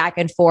not a back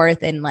and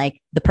forth and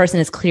the person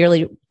is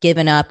clearly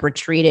given up,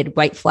 retreated,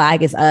 white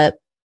flag is up,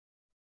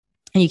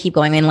 and you keep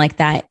going in like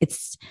that.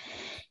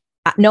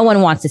 No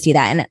one wants to see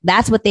that. And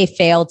that's what they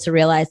failed to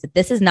realize, that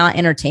this is not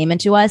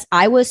entertainment to us.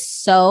 I was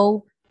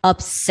so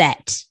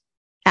upset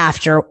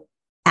after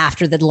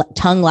the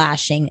tongue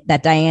lashing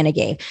that Diana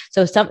gave.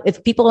 So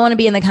if people want to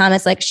be in the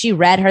comments she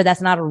read her,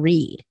 that's not a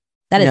read.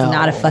 That is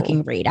not a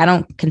fucking read. I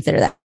don't consider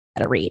that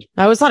a read.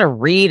 That was not a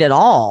read at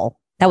all.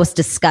 That was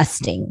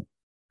disgusting.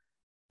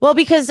 Well,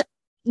 because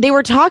they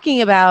were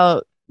talking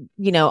about,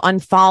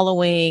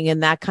 unfollowing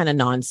and that kind of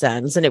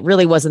nonsense, and it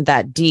really wasn't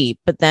that deep.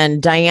 But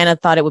then Diana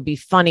thought it would be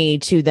funny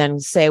to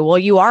then say, "Well,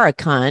 you are a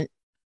cunt."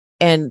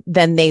 And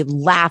then they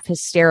laugh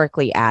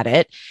hysterically at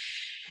it.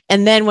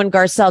 And then when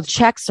Garcelle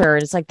checks her,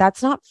 it's like,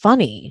 "That's not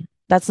funny.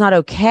 That's not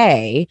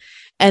okay."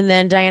 And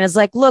then Diana's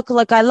like,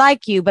 look, I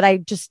like you, but I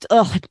just,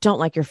 I don't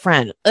like your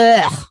friend.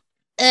 Ugh.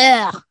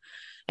 And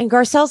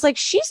Garcelle's like,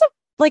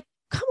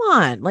 come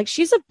on.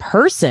 She's a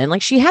person.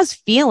 She has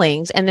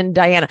feelings. And then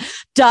Diana,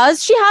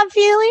 does she have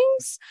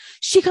feelings?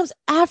 She comes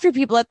after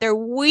people at their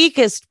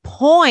weakest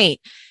point.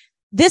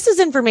 This is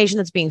information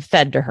that's being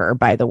fed to her,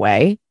 by the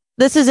way.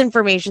 This is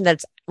information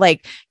that's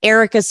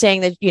Erica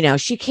saying that,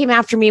 she came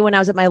after me when I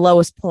was at my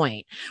lowest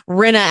point.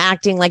 Rinna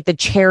acting like the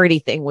charity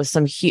thing was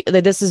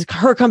this is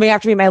her coming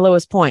after me at my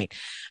lowest point.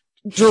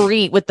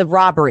 Dorit with the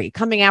robbery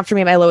coming after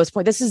me at my lowest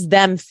point. This is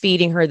them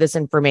feeding her this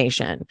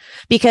information,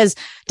 because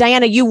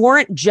Diana, you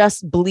weren't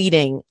just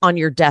bleeding on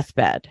your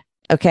deathbed.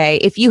 Okay.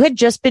 If you had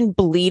just been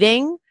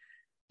bleeding,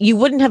 you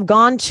wouldn't have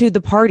gone to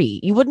the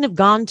party. You wouldn't have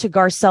gone to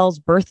Garcelle's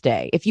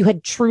birthday if you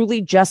had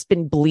truly just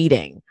been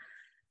bleeding.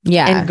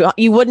 Yeah. And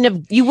you wouldn't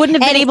have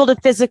been able to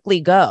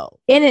physically go.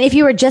 And if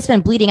you were just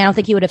been bleeding, I don't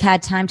think you would have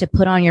had time to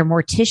put on your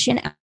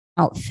mortician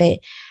outfit,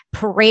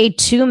 parade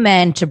two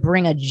men to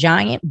bring a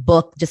giant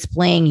book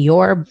displaying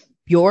your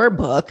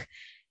book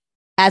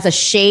as a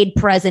shade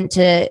present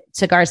to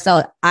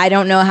Garcelle. I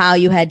don't know how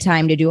you had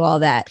time to do all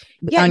that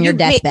on your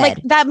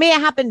deathbed. That may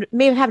have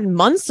happened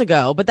months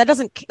ago, but that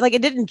doesn't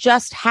it didn't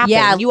just happen.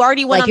 Yeah, you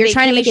already went on you're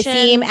vacation. Trying to make it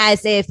seem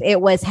as if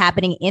it was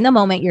happening in the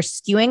moment. You're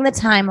skewing the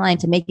timeline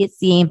to make it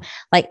seem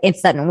like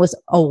Sutton was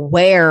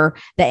aware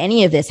that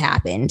any of this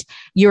happened.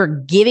 You're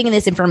giving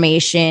this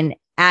information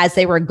as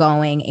they were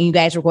going and you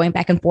guys were going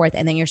back and forth,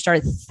 and then you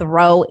started to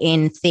throw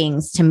in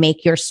things to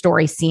make your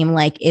story seem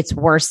like it's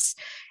worse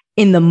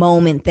in the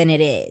moment than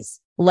it is.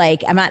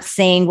 Like, I'm not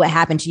saying what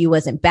happened to you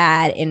wasn't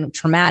bad and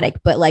traumatic,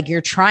 but like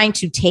you're trying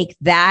to take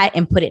that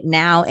and put it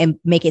now and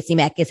make it seem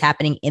like it's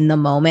happening in the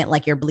moment,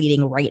 like you're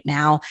bleeding right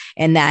now.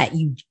 And that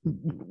you,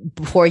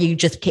 before you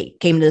just came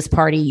to this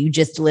party, you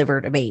just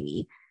delivered a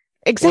baby.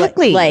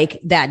 Exactly. Like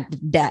that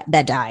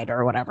died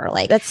or whatever.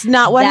 Like that's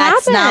not what happened.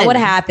 That's not what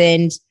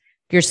happened.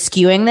 You're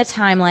skewing the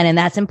timeline, and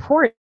that's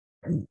important.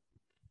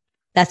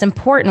 That's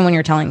important when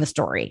you're telling the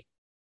story.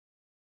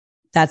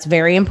 That's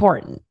very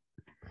important.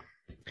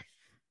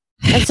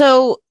 And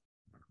so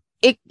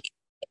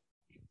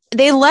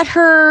they let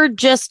her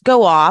just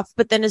go off.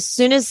 But then as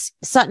soon as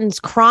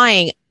Sutton's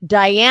crying,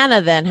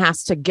 Diana then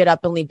has to get up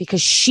and leave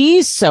because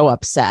she's so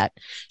upset.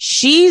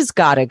 She's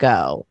got to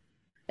go.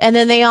 And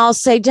then they all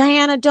say,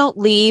 Diana, don't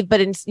leave.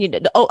 But,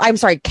 I'm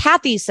sorry,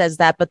 Kathy says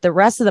that. But the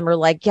rest of them are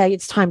like, yeah,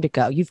 it's time to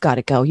go. You've got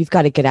to go. You've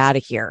got to get out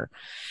of here.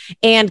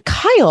 And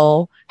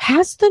Kyle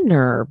has the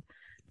nerve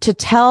to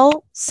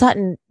tell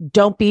Sutton,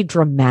 don't be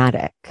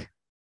dramatic.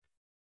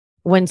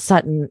 When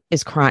Sutton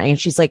is crying,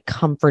 she's like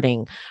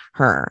comforting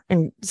her.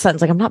 And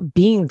Sutton's like, I'm not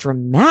being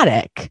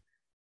dramatic.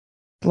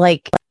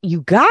 Like,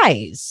 you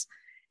guys.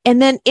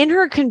 And then in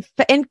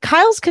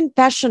Kyle's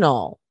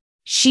confessional,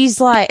 she's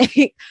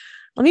like,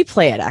 let me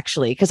play it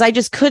actually, because I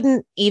just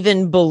couldn't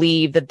even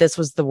believe that this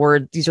was the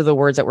word. These are the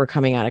words that were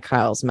coming out of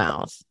Kyle's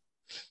mouth.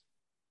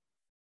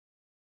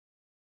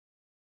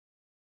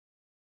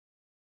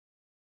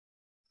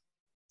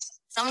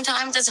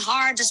 Sometimes it's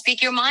hard to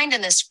speak your mind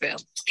in this group.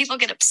 People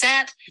get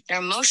upset. They're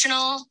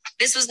emotional.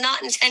 This was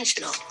not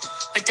intentional.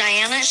 But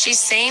Diana, she's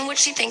saying what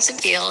she thinks and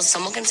feels.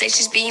 Someone can say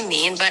she's being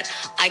mean, but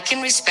I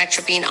can respect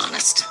her being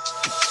honest.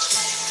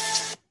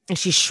 And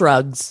she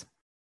shrugs.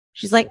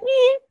 She's like,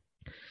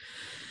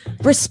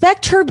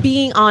 respect her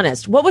being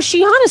honest. What was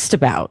she honest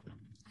about?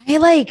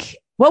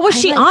 What was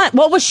she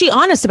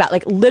honest about?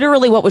 Like,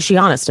 literally, what was she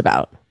honest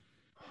about?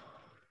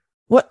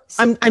 What?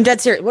 I'm dead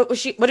serious. What was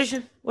she? What did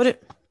she? What did?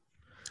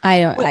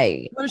 I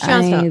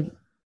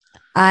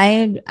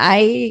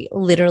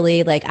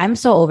literally, like, I'm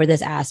so over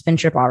this Aspen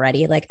trip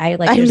already. Like,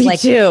 me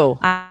too.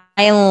 I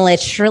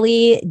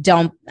literally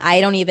don't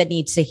even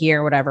need to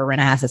hear whatever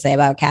Rinna has to say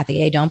about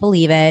Kathy. I don't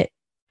believe it.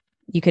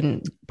 You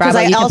can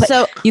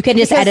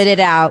just edit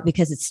it out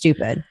because it's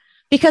stupid.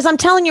 Because I'm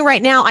telling you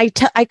right now, I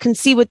can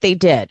see what they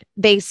did.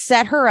 They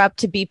set her up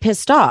to be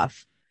pissed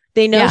off.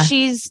 They know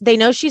she's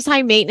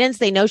high maintenance.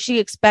 They know she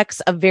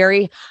expects a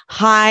very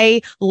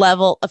high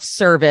level of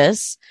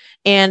service.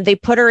 And they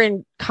put her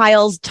in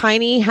Kyle's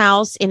tiny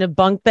house in a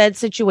bunk bed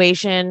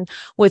situation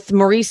with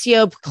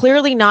Mauricio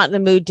clearly not in the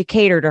mood to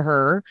cater to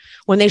her,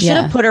 when they should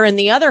have put her in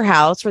the other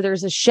house where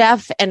there's a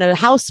chef and a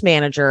house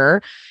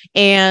manager.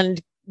 And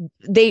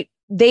they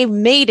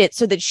made it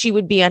so that she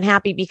would be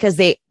unhappy because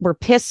they were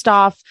pissed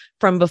off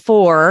from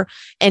before.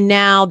 And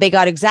now they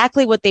got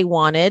exactly what they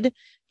wanted.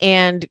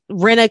 And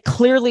Rinna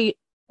clearly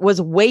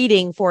was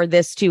waiting for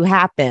this to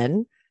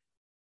happen.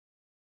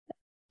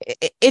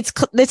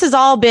 This has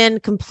all been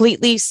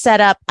completely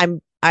set up.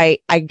 I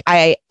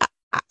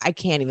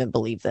can't even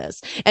believe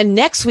this. And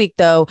next week,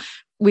 though,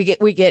 we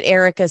get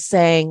Erica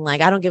saying, like,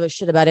 I don't give a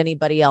shit about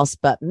anybody else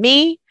but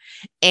me.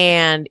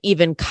 And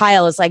even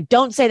Kyle is like,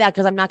 don't say that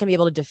because I'm not going to be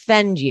able to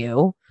defend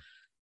you.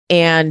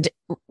 And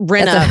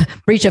Rinna,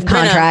 breach of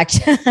contract.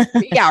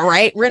 Yeah,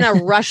 right. Rinna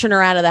rushing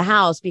her out of the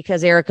house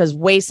because Erica's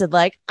wasted,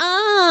 like,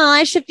 oh,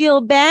 I should feel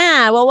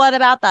bad. Well, what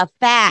about the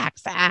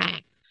facts?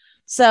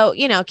 So,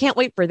 can't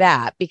wait for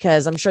that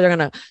because I'm sure they're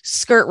going to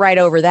skirt right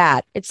over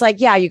that. It's like,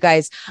 yeah, you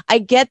guys, I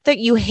get that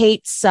you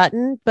hate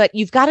Sutton, but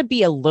you've got to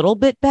be a little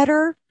bit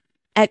better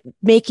at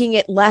making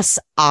it less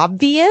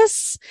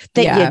obvious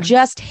that you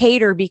just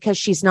hate her because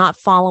she's not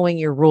following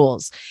your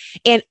rules.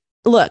 And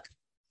look,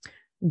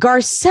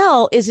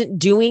 Garcelle isn't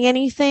doing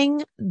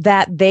anything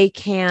that they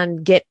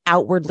can get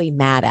outwardly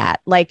mad at.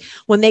 Like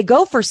when they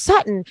go for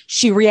Sutton,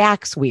 she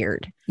reacts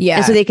weird. Yeah.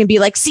 And so they can be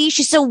like, see,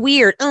 she's so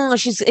weird. Oh,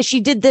 she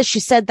did this. She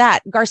said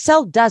that.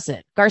 Garcelle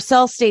doesn't.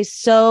 Garcelle stays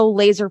so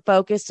laser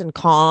focused and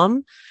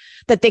calm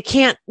that they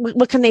can't,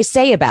 what can they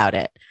say about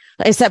it?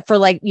 Except for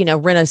like,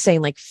 Rinna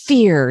saying like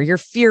fear, you're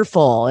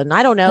fearful. And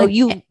I don't know,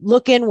 you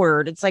look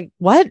inward. It's like,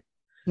 what?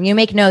 You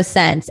make no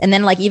sense. And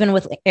then like, even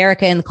with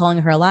Erica and calling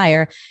her a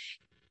liar,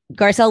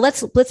 Garcelle,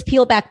 let's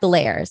peel back the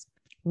layers.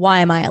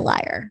 Why am I a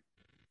liar?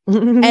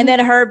 And then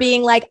her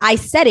being like, I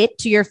said it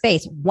to your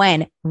face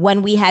when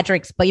we had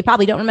drinks, but you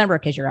probably don't remember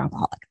because you're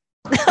alcoholic.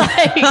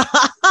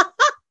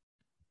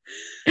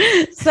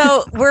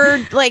 So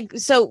we're like,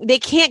 so they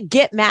can't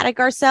get mad at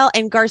Garcelle,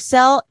 and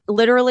Garcelle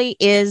literally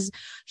is,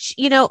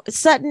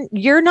 Sutton,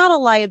 you're not a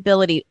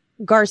liability.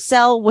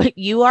 Garcelle, what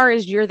you are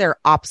is you're their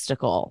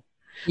obstacle.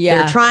 Yeah.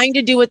 They're trying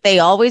to do what they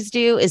always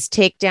do, is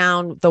take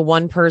down the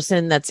one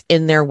person that's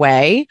in their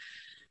way.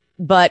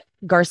 But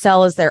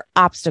Garcelle is their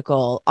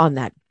obstacle on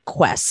that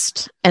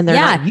quest. And they're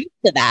not used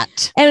to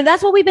that. And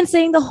that's what we've been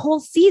saying the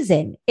whole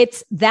season.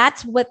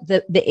 That's what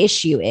the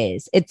issue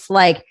is. It's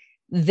like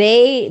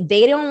they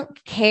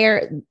don't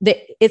care.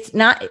 It's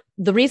not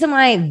the reason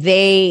why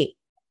they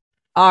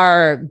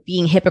are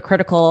being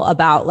hypocritical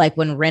about like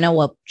when Rinna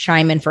will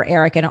chime in for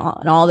Eric and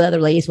all the other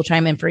ladies will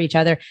chime in for each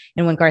other.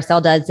 And when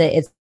Garcelle does it,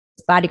 it's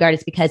bodyguard.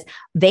 It's because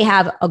they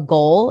have a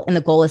goal and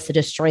the goal is to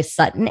destroy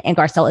Sutton, and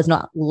Garcelle is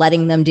not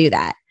letting them do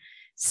that.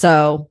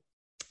 So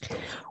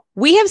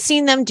we have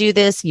seen them do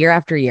this year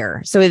after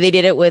year. So they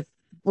did it with,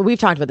 well, we've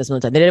talked about this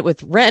one time. They did it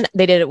with Ren.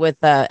 They did it with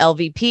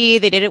LVP.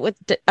 They did it with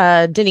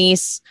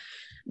Denise.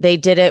 They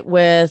did it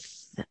with,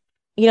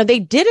 they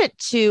did it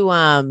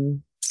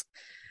to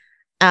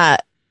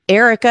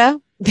Erica.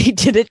 They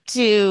did it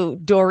to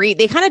Dorit.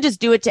 They kind of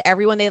just do it to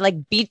everyone. They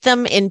like beat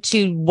them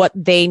into what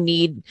they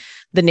need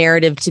the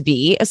narrative to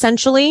be,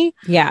 essentially.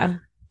 Yeah.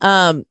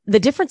 The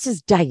difference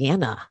is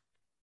Diana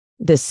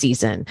this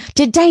season.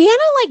 Did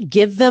Diana like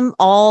give them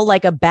all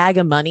like a bag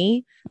of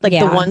money? Like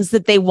the ones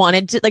that they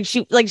wanted to,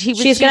 she's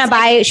gonna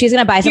buy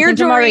something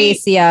from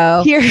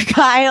Mauricio. Here,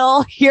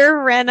 Kyle. Here,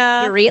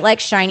 Rinna. Dorit like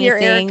shiny here,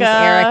 things.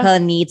 Erica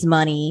needs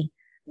money.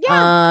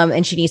 Yeah.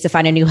 And she needs to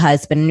find a new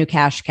husband, a new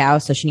cash cow.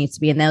 So she needs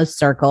to be in those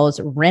circles.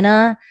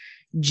 Rinna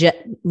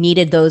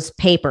needed those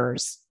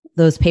papers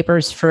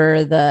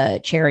for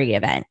the charity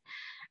event.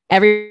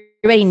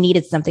 Everybody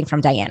needed something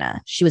from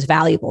Diana. She was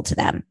valuable to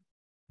them.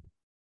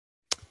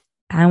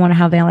 I wonder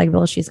how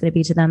valuable she's going to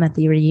be to them at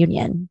the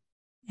reunion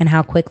and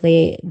how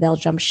quickly they'll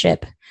jump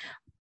ship.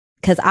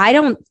 Because I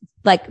don't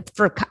like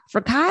for Kyle,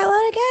 like,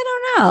 I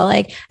don't know.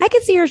 Like I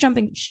could see her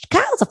jumping.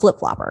 Kyle's a flip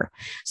flopper.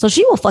 So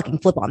she will fucking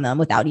flip on them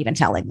without even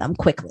telling them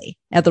quickly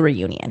at the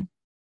reunion.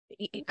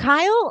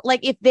 Kyle,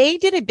 like if they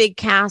did a big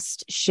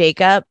cast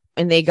shakeup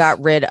and they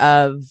got rid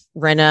of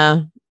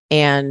Rinna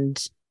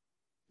and,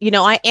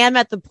 I am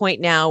at the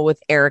point now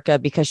with Erica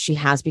because she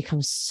has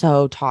become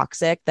so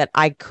toxic that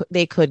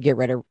they could get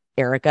rid of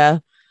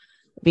Erica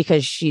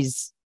because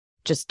she's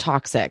just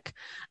toxic.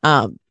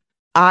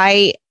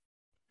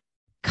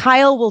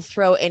 Kyle will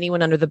throw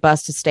anyone under the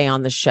bus to stay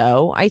on the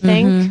show, I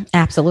think. Mm-hmm.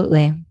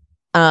 Absolutely.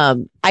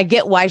 I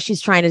get why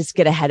she's trying to just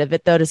get ahead of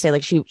it though, to say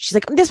like she's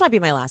like, this might be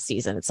my last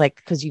season. It's like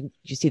because you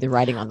see the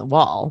writing on the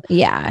wall.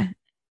 Yeah.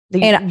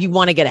 And you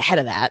want to get ahead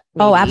of that.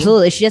 Maybe. Oh,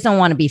 absolutely. She doesn't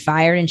want to be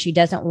fired and she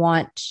doesn't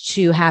want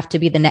to have to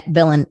be the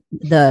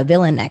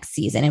villain next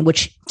season, in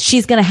which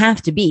she's going to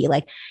have to be.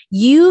 Like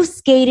you've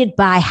skated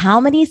by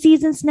how many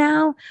seasons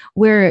now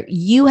where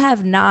you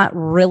have not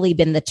really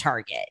been the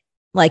target.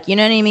 Like, you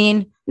know what I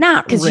mean?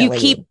 Not because really.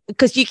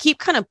 you keep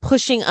kind of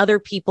pushing other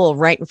people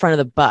right in front of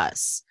the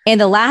bus.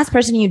 And the last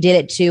person you did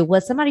it to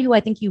was somebody who I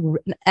think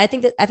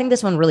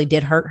this one really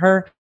did hurt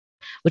her,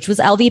 which was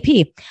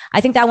LVP. I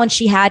think that one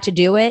she had to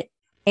do it.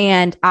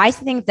 And I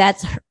think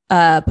that's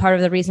part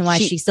of the reason why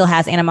she still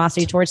has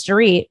animosity towards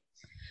Dorit.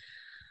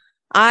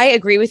 I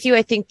agree with you.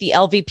 I think the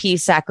LVP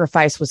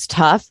sacrifice was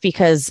tough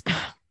because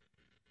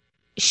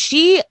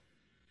she's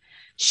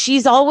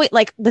always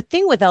like the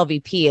thing with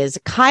LVP is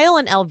Kyle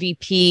and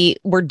LVP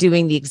were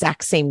doing the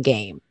exact same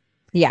game.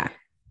 Yeah.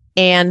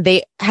 And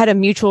they had a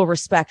mutual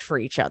respect for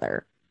each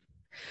other.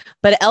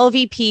 But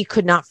LVP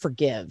could not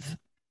forgive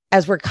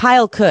as where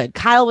Kyle could.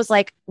 Kyle was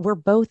like, we're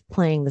both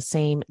playing the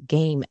same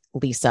game,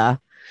 Lisa.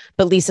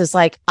 But Lisa's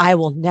like, I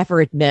will never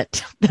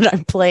admit that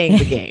I'm playing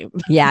the game.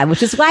 Yeah,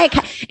 which is why,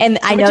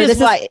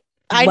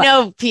 I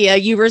know, Pia,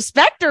 you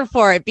respect her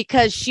for it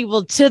because she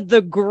will to the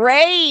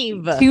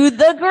grave,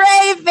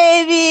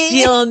 baby.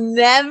 She'll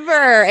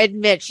never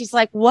admit. She's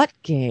like, what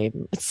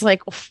game? It's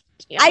like,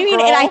 I mean,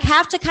 and I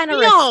have to kind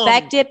of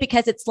respect it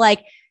because it's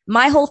like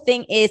my whole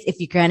thing is if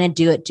you're gonna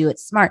do it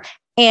smart.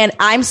 And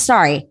I'm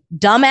sorry,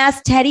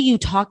 dumbass Teddy, you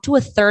talked to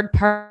a third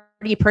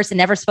party person,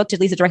 never spoke to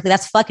Lisa directly.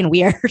 That's fucking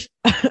weird.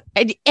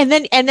 and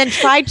then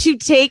tried to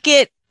take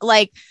it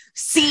like,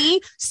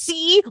 see,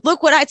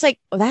 look what it's like.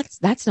 Oh,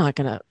 that's not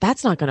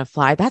gonna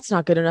fly. That's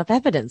not good enough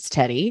evidence,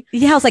 Teddy.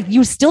 Yeah, I was like,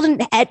 you still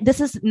didn't. This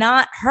is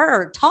not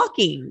her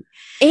talking,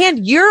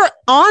 and you're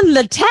on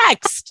the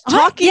text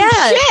talking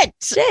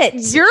shit.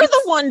 You're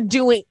the one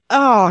doing.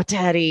 Oh,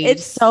 Teddy,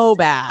 it's so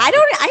bad.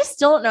 I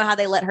still don't know how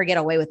they let her get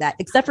away with that.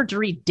 Except for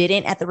Dorit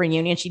didn't at the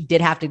reunion. She did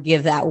have to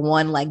give that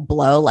one like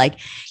blow. Like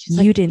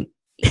you didn't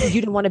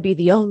want to be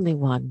the only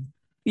one.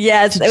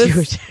 Yes, it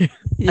was.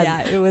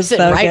 Yeah, it was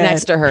sitting so right good.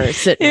 next to her.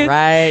 Sitting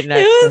right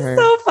next to her. It was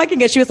so fucking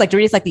good. She was like,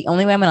 Dorit's like, the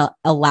only way I'm going to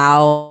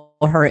allow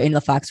her in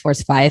the Fox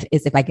Force 5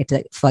 is if I get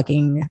to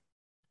fucking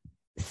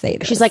say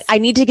this. She's like, I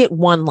need to get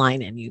one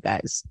line in, you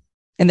guys.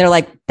 And they're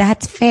like,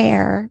 that's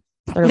fair.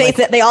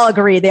 They all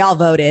agreed. They all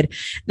voted.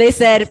 They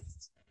said,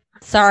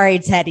 sorry,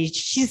 Teddy,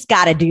 she's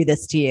got to do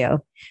this to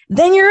you.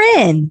 Then you're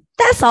in.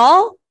 That's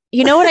all.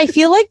 You know what? I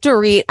feel like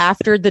Dorit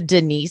after the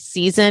Denise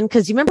season,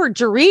 because you remember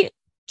Dorit,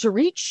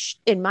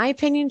 in my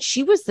opinion,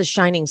 she was the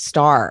shining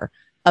star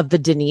of the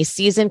Denise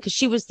season because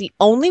she was the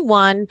only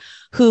one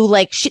who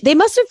they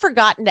must have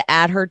forgotten to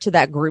add her to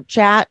that group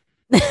chat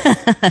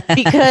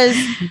because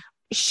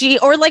she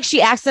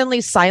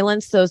accidentally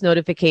silenced those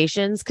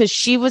notifications because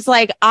she was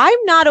like, I'm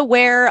not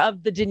aware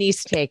of the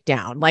Denise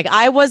takedown. Like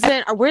I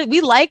wasn't,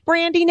 we like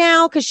Brandy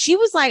now because she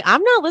was like,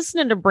 I'm not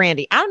listening to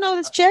Brandy. I don't know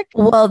this chick.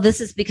 Well,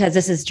 this is because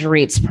this is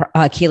Dorit's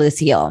Achilles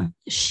heel.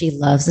 She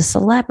loves a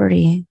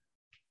celebrity.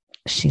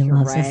 She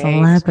loves a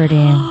celebrity.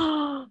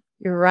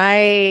 You're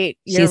right.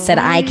 She said,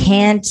 I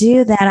can't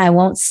do that. I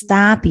won't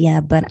stop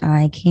you, but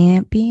I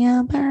can't be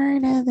a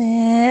part of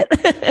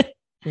it.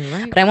 You're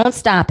right. But I won't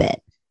stop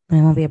it. I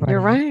won't be a part You're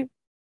of right.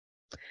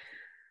 it.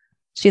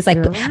 She's like,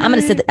 You're I'm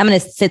gonna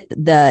sit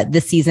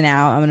the season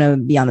out. I'm gonna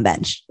be on the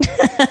bench.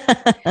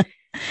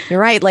 You're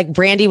right. Like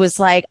Brandy was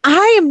like,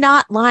 I am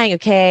not lying.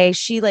 Okay.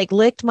 She like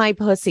licked my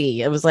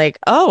pussy. It was like,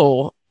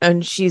 oh,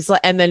 and she's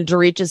like, and then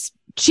Dorit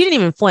she didn't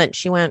even flinch.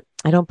 She went,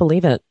 I don't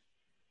believe it.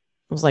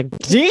 I was like,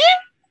 damn.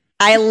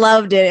 I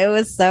loved it. It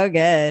was so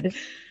good.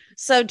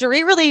 So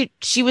Dorit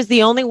she was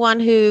the only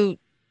one who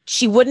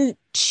she wouldn't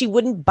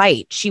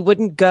bite. She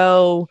wouldn't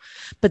go.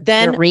 But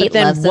then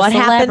what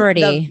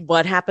happened?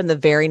 What happened the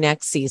very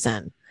next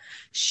season?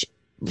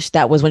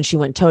 That was when she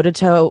went toe to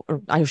toe.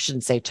 Or I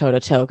shouldn't say toe to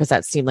toe because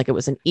that seemed like it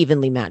was an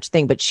evenly matched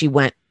thing. But she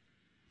went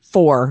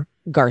for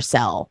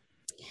Garcelle.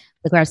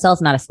 The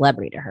Garcelle's not a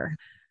celebrity to her.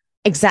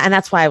 Exactly. And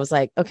that's why I was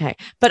like, okay.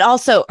 But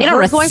also, they don't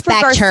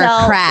respect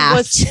her craft.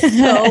 Was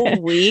so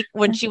weak.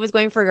 When she was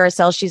going for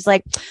Garcelle, she's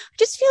like, I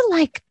just feel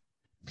like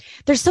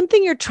there's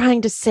something you're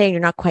trying to say and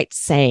you're not quite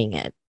saying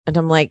it. And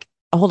I'm like,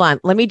 hold on,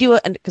 let me do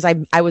it. Because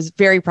I was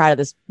very proud of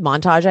this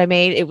montage I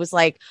made. It was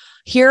like,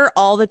 here are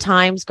all the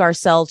times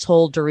Garcelle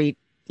told Dorit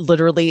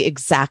literally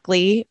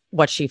exactly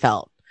what she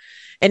felt.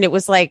 And it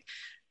was like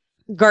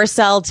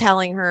Garcelle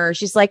telling her,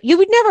 she's like, you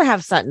would never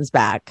have Sutton's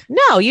back.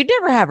 No, you'd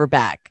never have her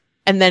back.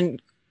 And then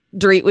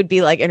Dorit would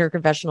be like in her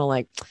confessional,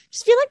 like,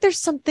 just feel like there's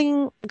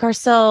something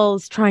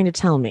Garcelle's trying to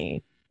tell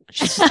me.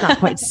 She's just not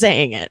quite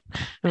saying it.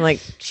 I'm like,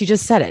 she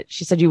just said it.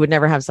 She said you would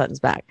never have Sutton's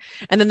back.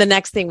 And then the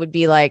next thing would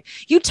be like,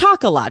 you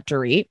talk a lot,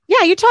 Dorit.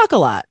 Yeah, you talk a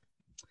lot.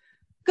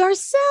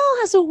 Garcelle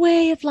has a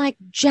way of like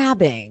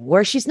jabbing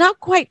where she's not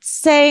quite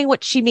saying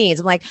what she means.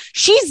 I'm like,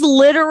 she's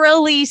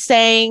literally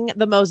saying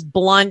the most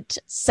blunt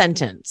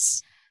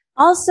sentence.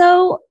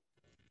 Also,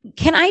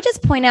 can I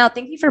just point out,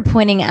 thank you for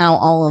pointing out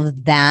all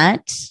of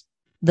that.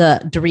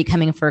 The Dorit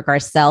coming for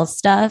Garcelle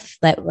stuff,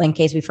 that in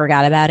case we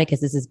forgot about it,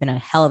 because this has been a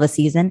hell of a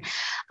season.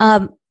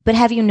 But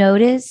have you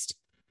noticed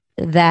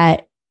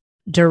that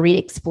Dorit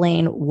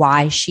explained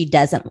why she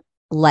doesn't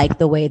like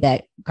the way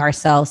that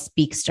Garcelle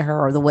speaks to her,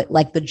 or the way,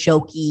 like the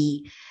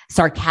jokey,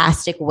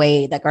 sarcastic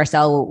way that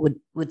Garcelle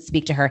would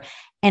speak to her?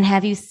 And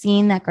have you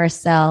seen that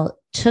Garcelle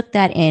took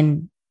that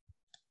in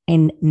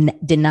and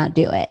did not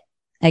do it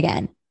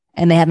again?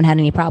 And they haven't had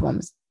any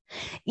problems.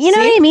 You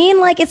know what I mean?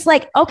 Like, it's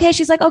like, okay,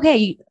 she's like,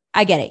 okay,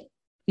 I get it.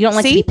 You don't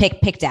like to be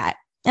picked at.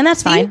 And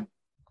that's fine.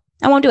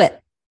 I won't do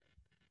it.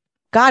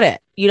 Got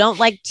it. You don't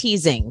like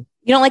teasing.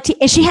 You don't like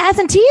and she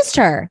hasn't teased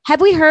her.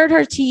 Have we heard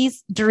her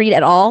tease Dorit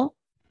at all?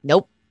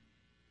 Nope.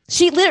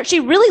 She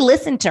really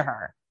listened to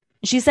her.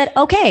 She said,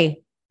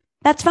 okay,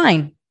 that's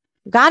fine.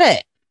 Got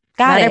it.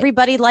 Not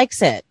everybody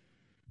likes it.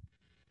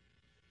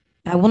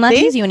 I will not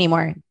tease you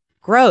anymore.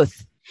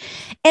 Growth.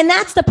 And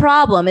that's the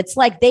problem. It's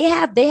like they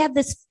have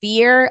this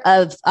fear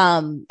of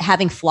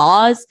having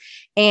flaws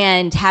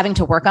and having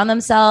to work on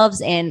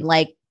themselves and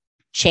like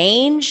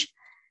change.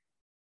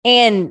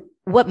 And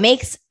what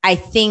makes, I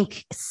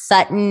think,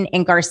 Sutton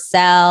and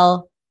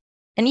Garcelle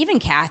and even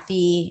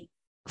Kathy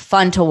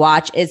fun to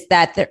watch is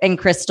that they're, and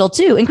Crystal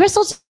too. And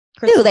Crystal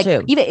too. Like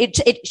even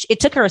it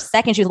took her a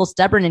second. She was a little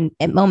stubborn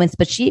at moments,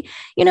 but she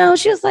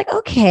was like,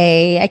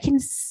 okay, I can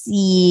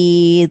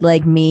see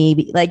like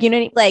maybe like,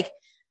 like,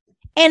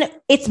 and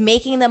it's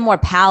making them more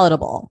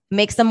palatable,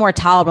 makes them more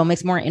tolerable,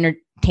 makes them more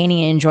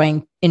entertaining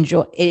and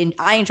and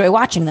I enjoy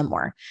watching them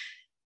more.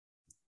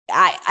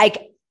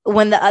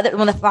 When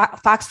the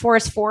Fox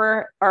Forest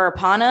 4 are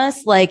upon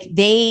us, like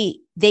they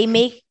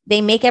make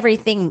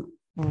everything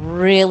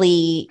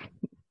really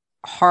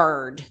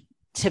hard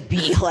to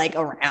be like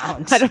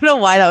around. I don't know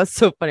why that was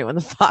so funny when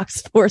the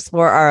Fox Force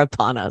 4 are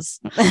upon us.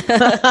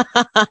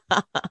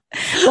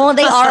 Well,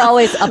 they are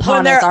always upon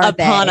when they're us,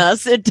 upon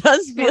us. It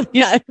does feel,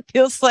 it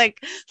feels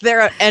like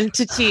they're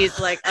entities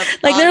like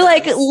they're us.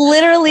 like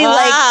literally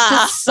like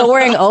just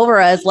soaring over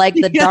us like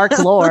the Dark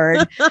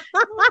Lord.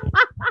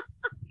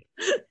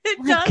 It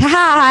does.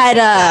 God,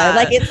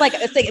 like it's like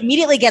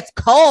immediately gets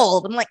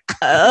cold. I'm like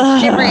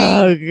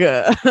shivering.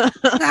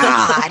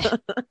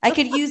 God, I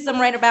could use them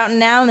right about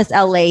now in this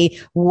LA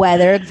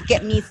weather.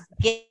 Get me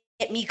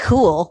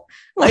cool.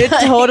 They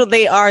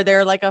totally are.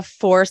 They're like a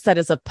force that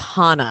is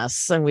upon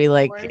us, and we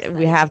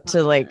have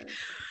to like.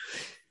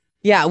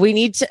 Yeah, we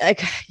need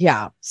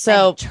to.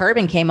 So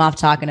Turban came off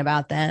talking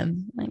about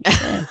them. Like,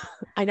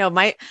 I know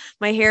my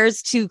hair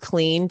is too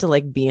clean to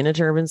like be in a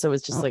turban, so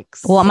it's just like.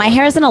 Well, my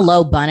hair is in a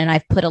low bun, and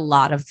I've put a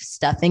lot of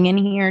stuffing in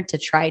here to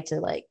try to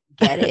like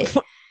get it.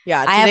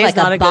 Yeah, I have like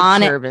a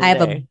bonnet. I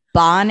have a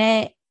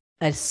bonnet,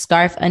 a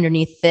scarf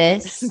underneath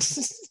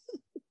this.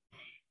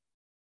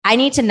 I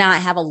need to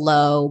not have a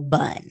low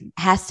bun.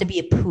 Has to be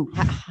a poof.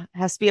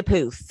 Has to be a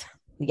poof.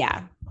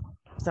 Yeah.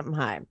 Something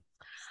high.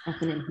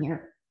 Something in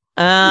here.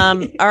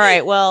 All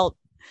right. Well,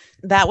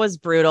 that was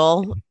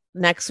brutal.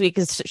 Next week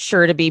is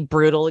sure to be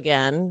brutal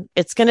again.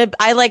 It's gonna.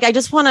 I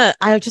just want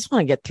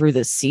to get through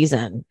this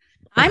season.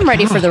 I'm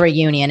ready for the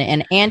reunion,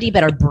 and Andy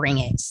better bring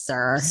it,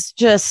 sir.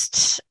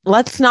 Just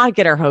let's not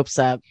get our hopes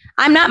up.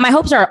 I'm not. My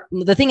hopes are.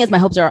 The thing is, my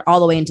hopes are all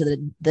the way into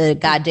the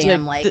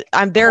goddamn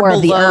I'm there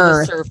below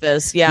the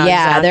surface. Yeah.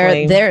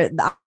 Exactly. They're.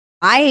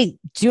 I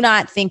do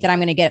not think that I'm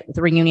going to get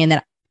the reunion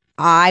that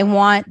I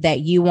want, that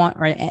you want,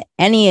 or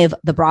any of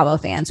the Bravo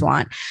fans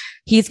want.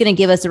 He's going to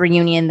give us a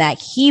reunion that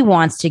he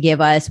wants to give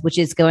us, which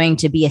is going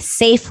to be a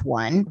safe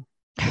one.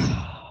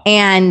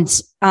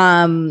 And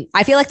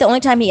I feel like the only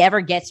time he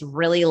ever gets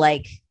really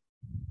like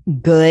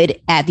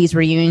good at these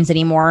reunions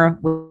anymore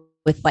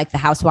with like the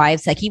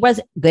housewives, like he was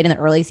good in the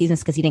early seasons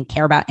because he didn't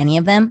care about any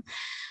of them.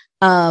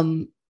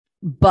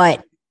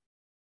 But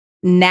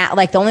now,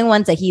 like the only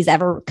ones that he's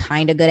ever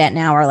kind of good at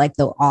now are like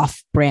the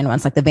off-brand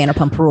ones, like the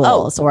Vanderpump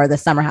Rules or the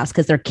Summer House,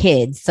 because they're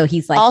kids. So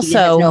he's like, he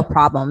has no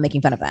problem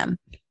making fun of them.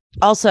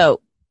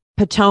 Also,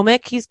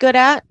 Potomac, he's good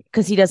at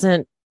because he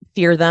doesn't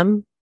fear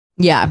them.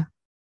 Yeah.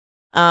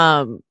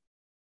 Atlanta,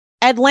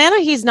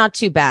 he's not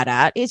too bad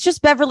at. It's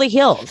just Beverly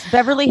Hills.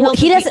 Beverly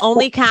Hills is the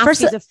only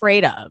cast he's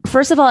afraid of.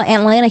 First of all,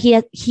 Atlanta,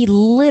 he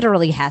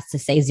literally has to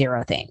say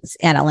 0 things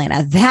in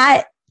Atlanta.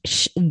 That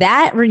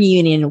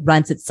reunion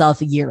runs itself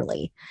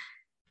yearly.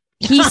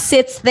 He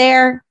sits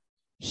there,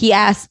 he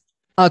asks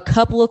a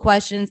couple of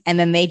questions, and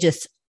then they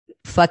just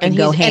fucking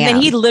go ham. And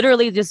then he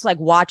literally just like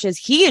watches.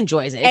 He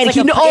enjoys it. It's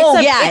and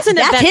like it's an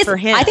event for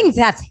him. I think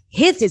that's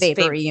his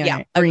favorite reunion.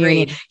 Yeah,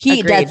 agreed.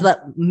 He does the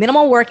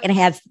minimal work and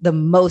has the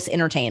most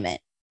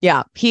entertainment.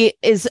 Yeah, he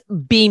is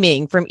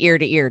beaming from ear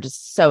to ear,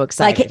 just so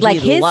excited.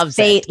 He loves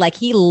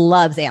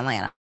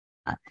Atlanta.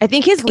 I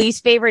think his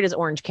least favorite is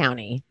Orange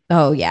County.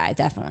 Oh yeah, I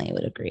definitely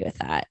would agree with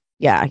that.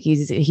 Yeah,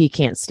 he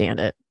can't stand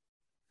it.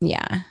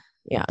 Yeah.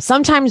 Yeah.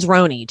 Sometimes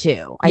Roni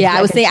too.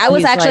 I was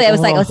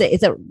like,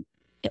 is it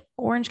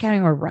Orange County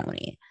or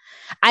Roni?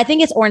 I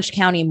think it's Orange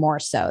County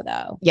more so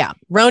though. Yeah.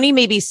 Roni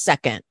may be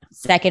second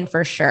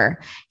for sure.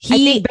 I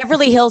think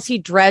Beverly Hills he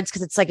dreads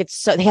because it's like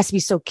he has to be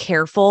so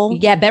careful.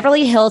 Yeah,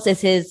 Beverly Hills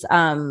is his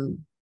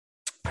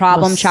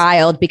problem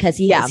child because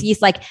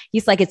he's like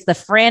it's the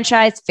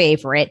franchise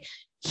favorite.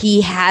 He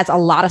has a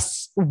lot of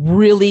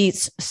really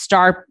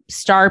star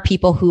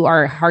people who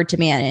are hard to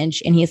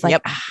manage, and he's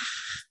like,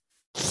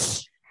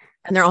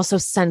 and they're also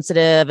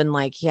sensitive, and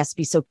like he has to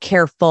be so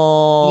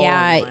careful.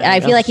 Yeah, I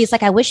feel like he's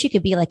like, I wish you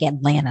could be like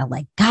Atlanta.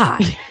 Like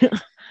God,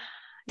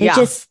 they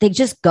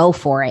just go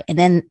for it, and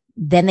then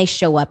they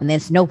show up, and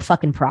there's no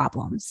fucking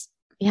problems.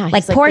 Yeah,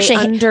 like Portia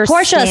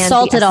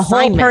assaulted a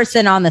whole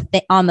person on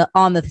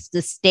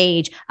the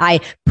stage. I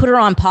put her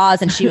on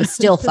pause, and she was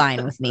still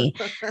fine with me.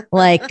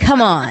 Like,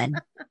 come on.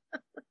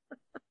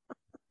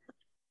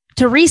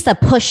 Teresa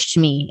pushed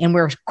me, and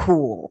we're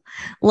cool.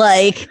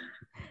 Like.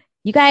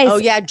 You guys. Oh,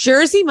 yeah.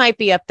 Jersey might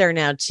be up there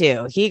now,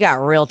 too. He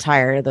got real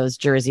tired of those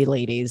Jersey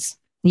ladies.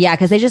 Yeah,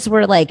 because they just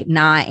were like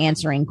not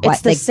answering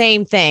questions. It's the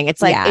same thing.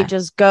 It's like it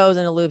just goes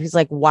in a loop. He's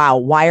like, wow,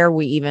 why are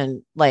we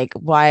even like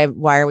why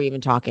are we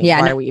even talking?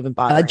 Yeah, why are we even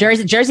bothering?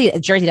 Jersey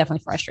definitely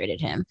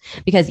frustrated him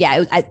because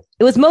it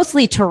was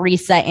mostly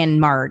Teresa and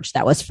Marge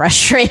that was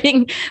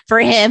frustrating for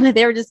him.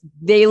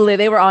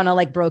 They were on a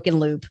like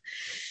broken loop.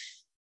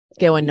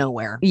 Going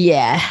nowhere.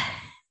 Yeah.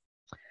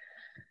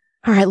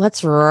 All right,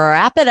 let's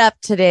wrap it up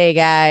today,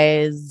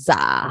 guys.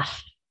 That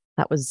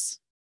was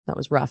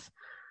rough.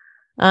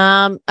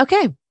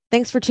 Okay.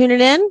 Thanks for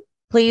tuning in.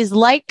 Please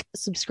like,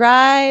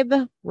 subscribe,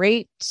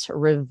 rate,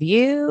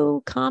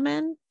 review,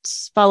 comment,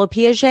 follow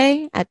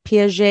Piaget at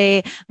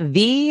Piaget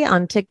V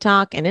on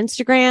TikTok and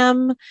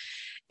Instagram.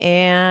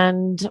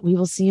 And we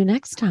will see you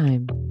next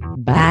time.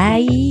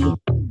 Bye.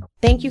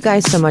 Thank you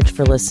guys so much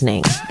for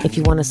listening. If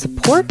you want to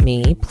support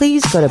me,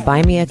 please go to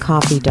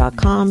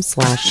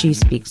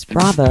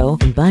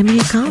buymeacoffee.com/SheSpeaksBravo and buy me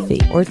a coffee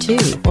or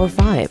 2 or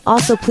 5.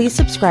 Also, please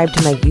subscribe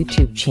to my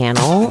YouTube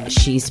channel,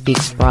 She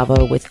Speaks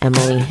Bravo with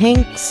Emily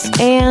Hanks.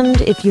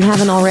 And if you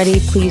haven't already,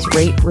 please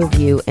rate,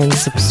 review, and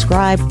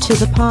subscribe to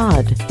the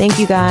pod. Thank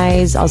you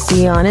guys. I'll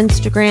see you on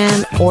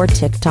Instagram or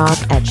TikTok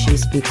at She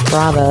Speaks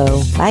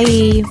Bravo.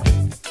 Bye.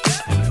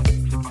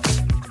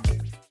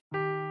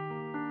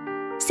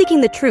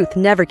 Seeking the truth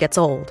never gets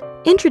old.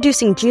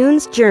 Introducing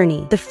June's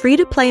Journey, the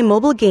free-to-play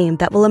mobile game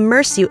that will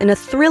immerse you in a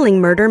thrilling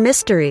murder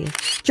mystery.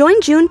 Join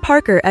June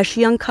Parker as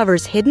she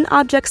uncovers hidden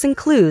objects and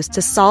clues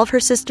to solve her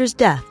sister's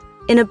death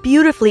in a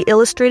beautifully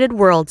illustrated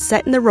world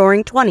set in the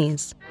Roaring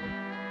 '20s.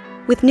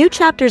 With new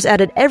chapters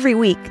added every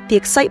week, the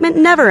excitement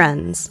never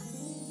ends.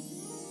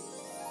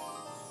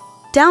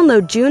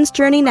 Download June's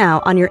Journey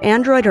now on your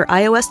Android or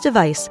iOS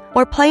device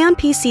or play on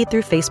PC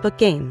through Facebook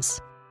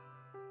Games.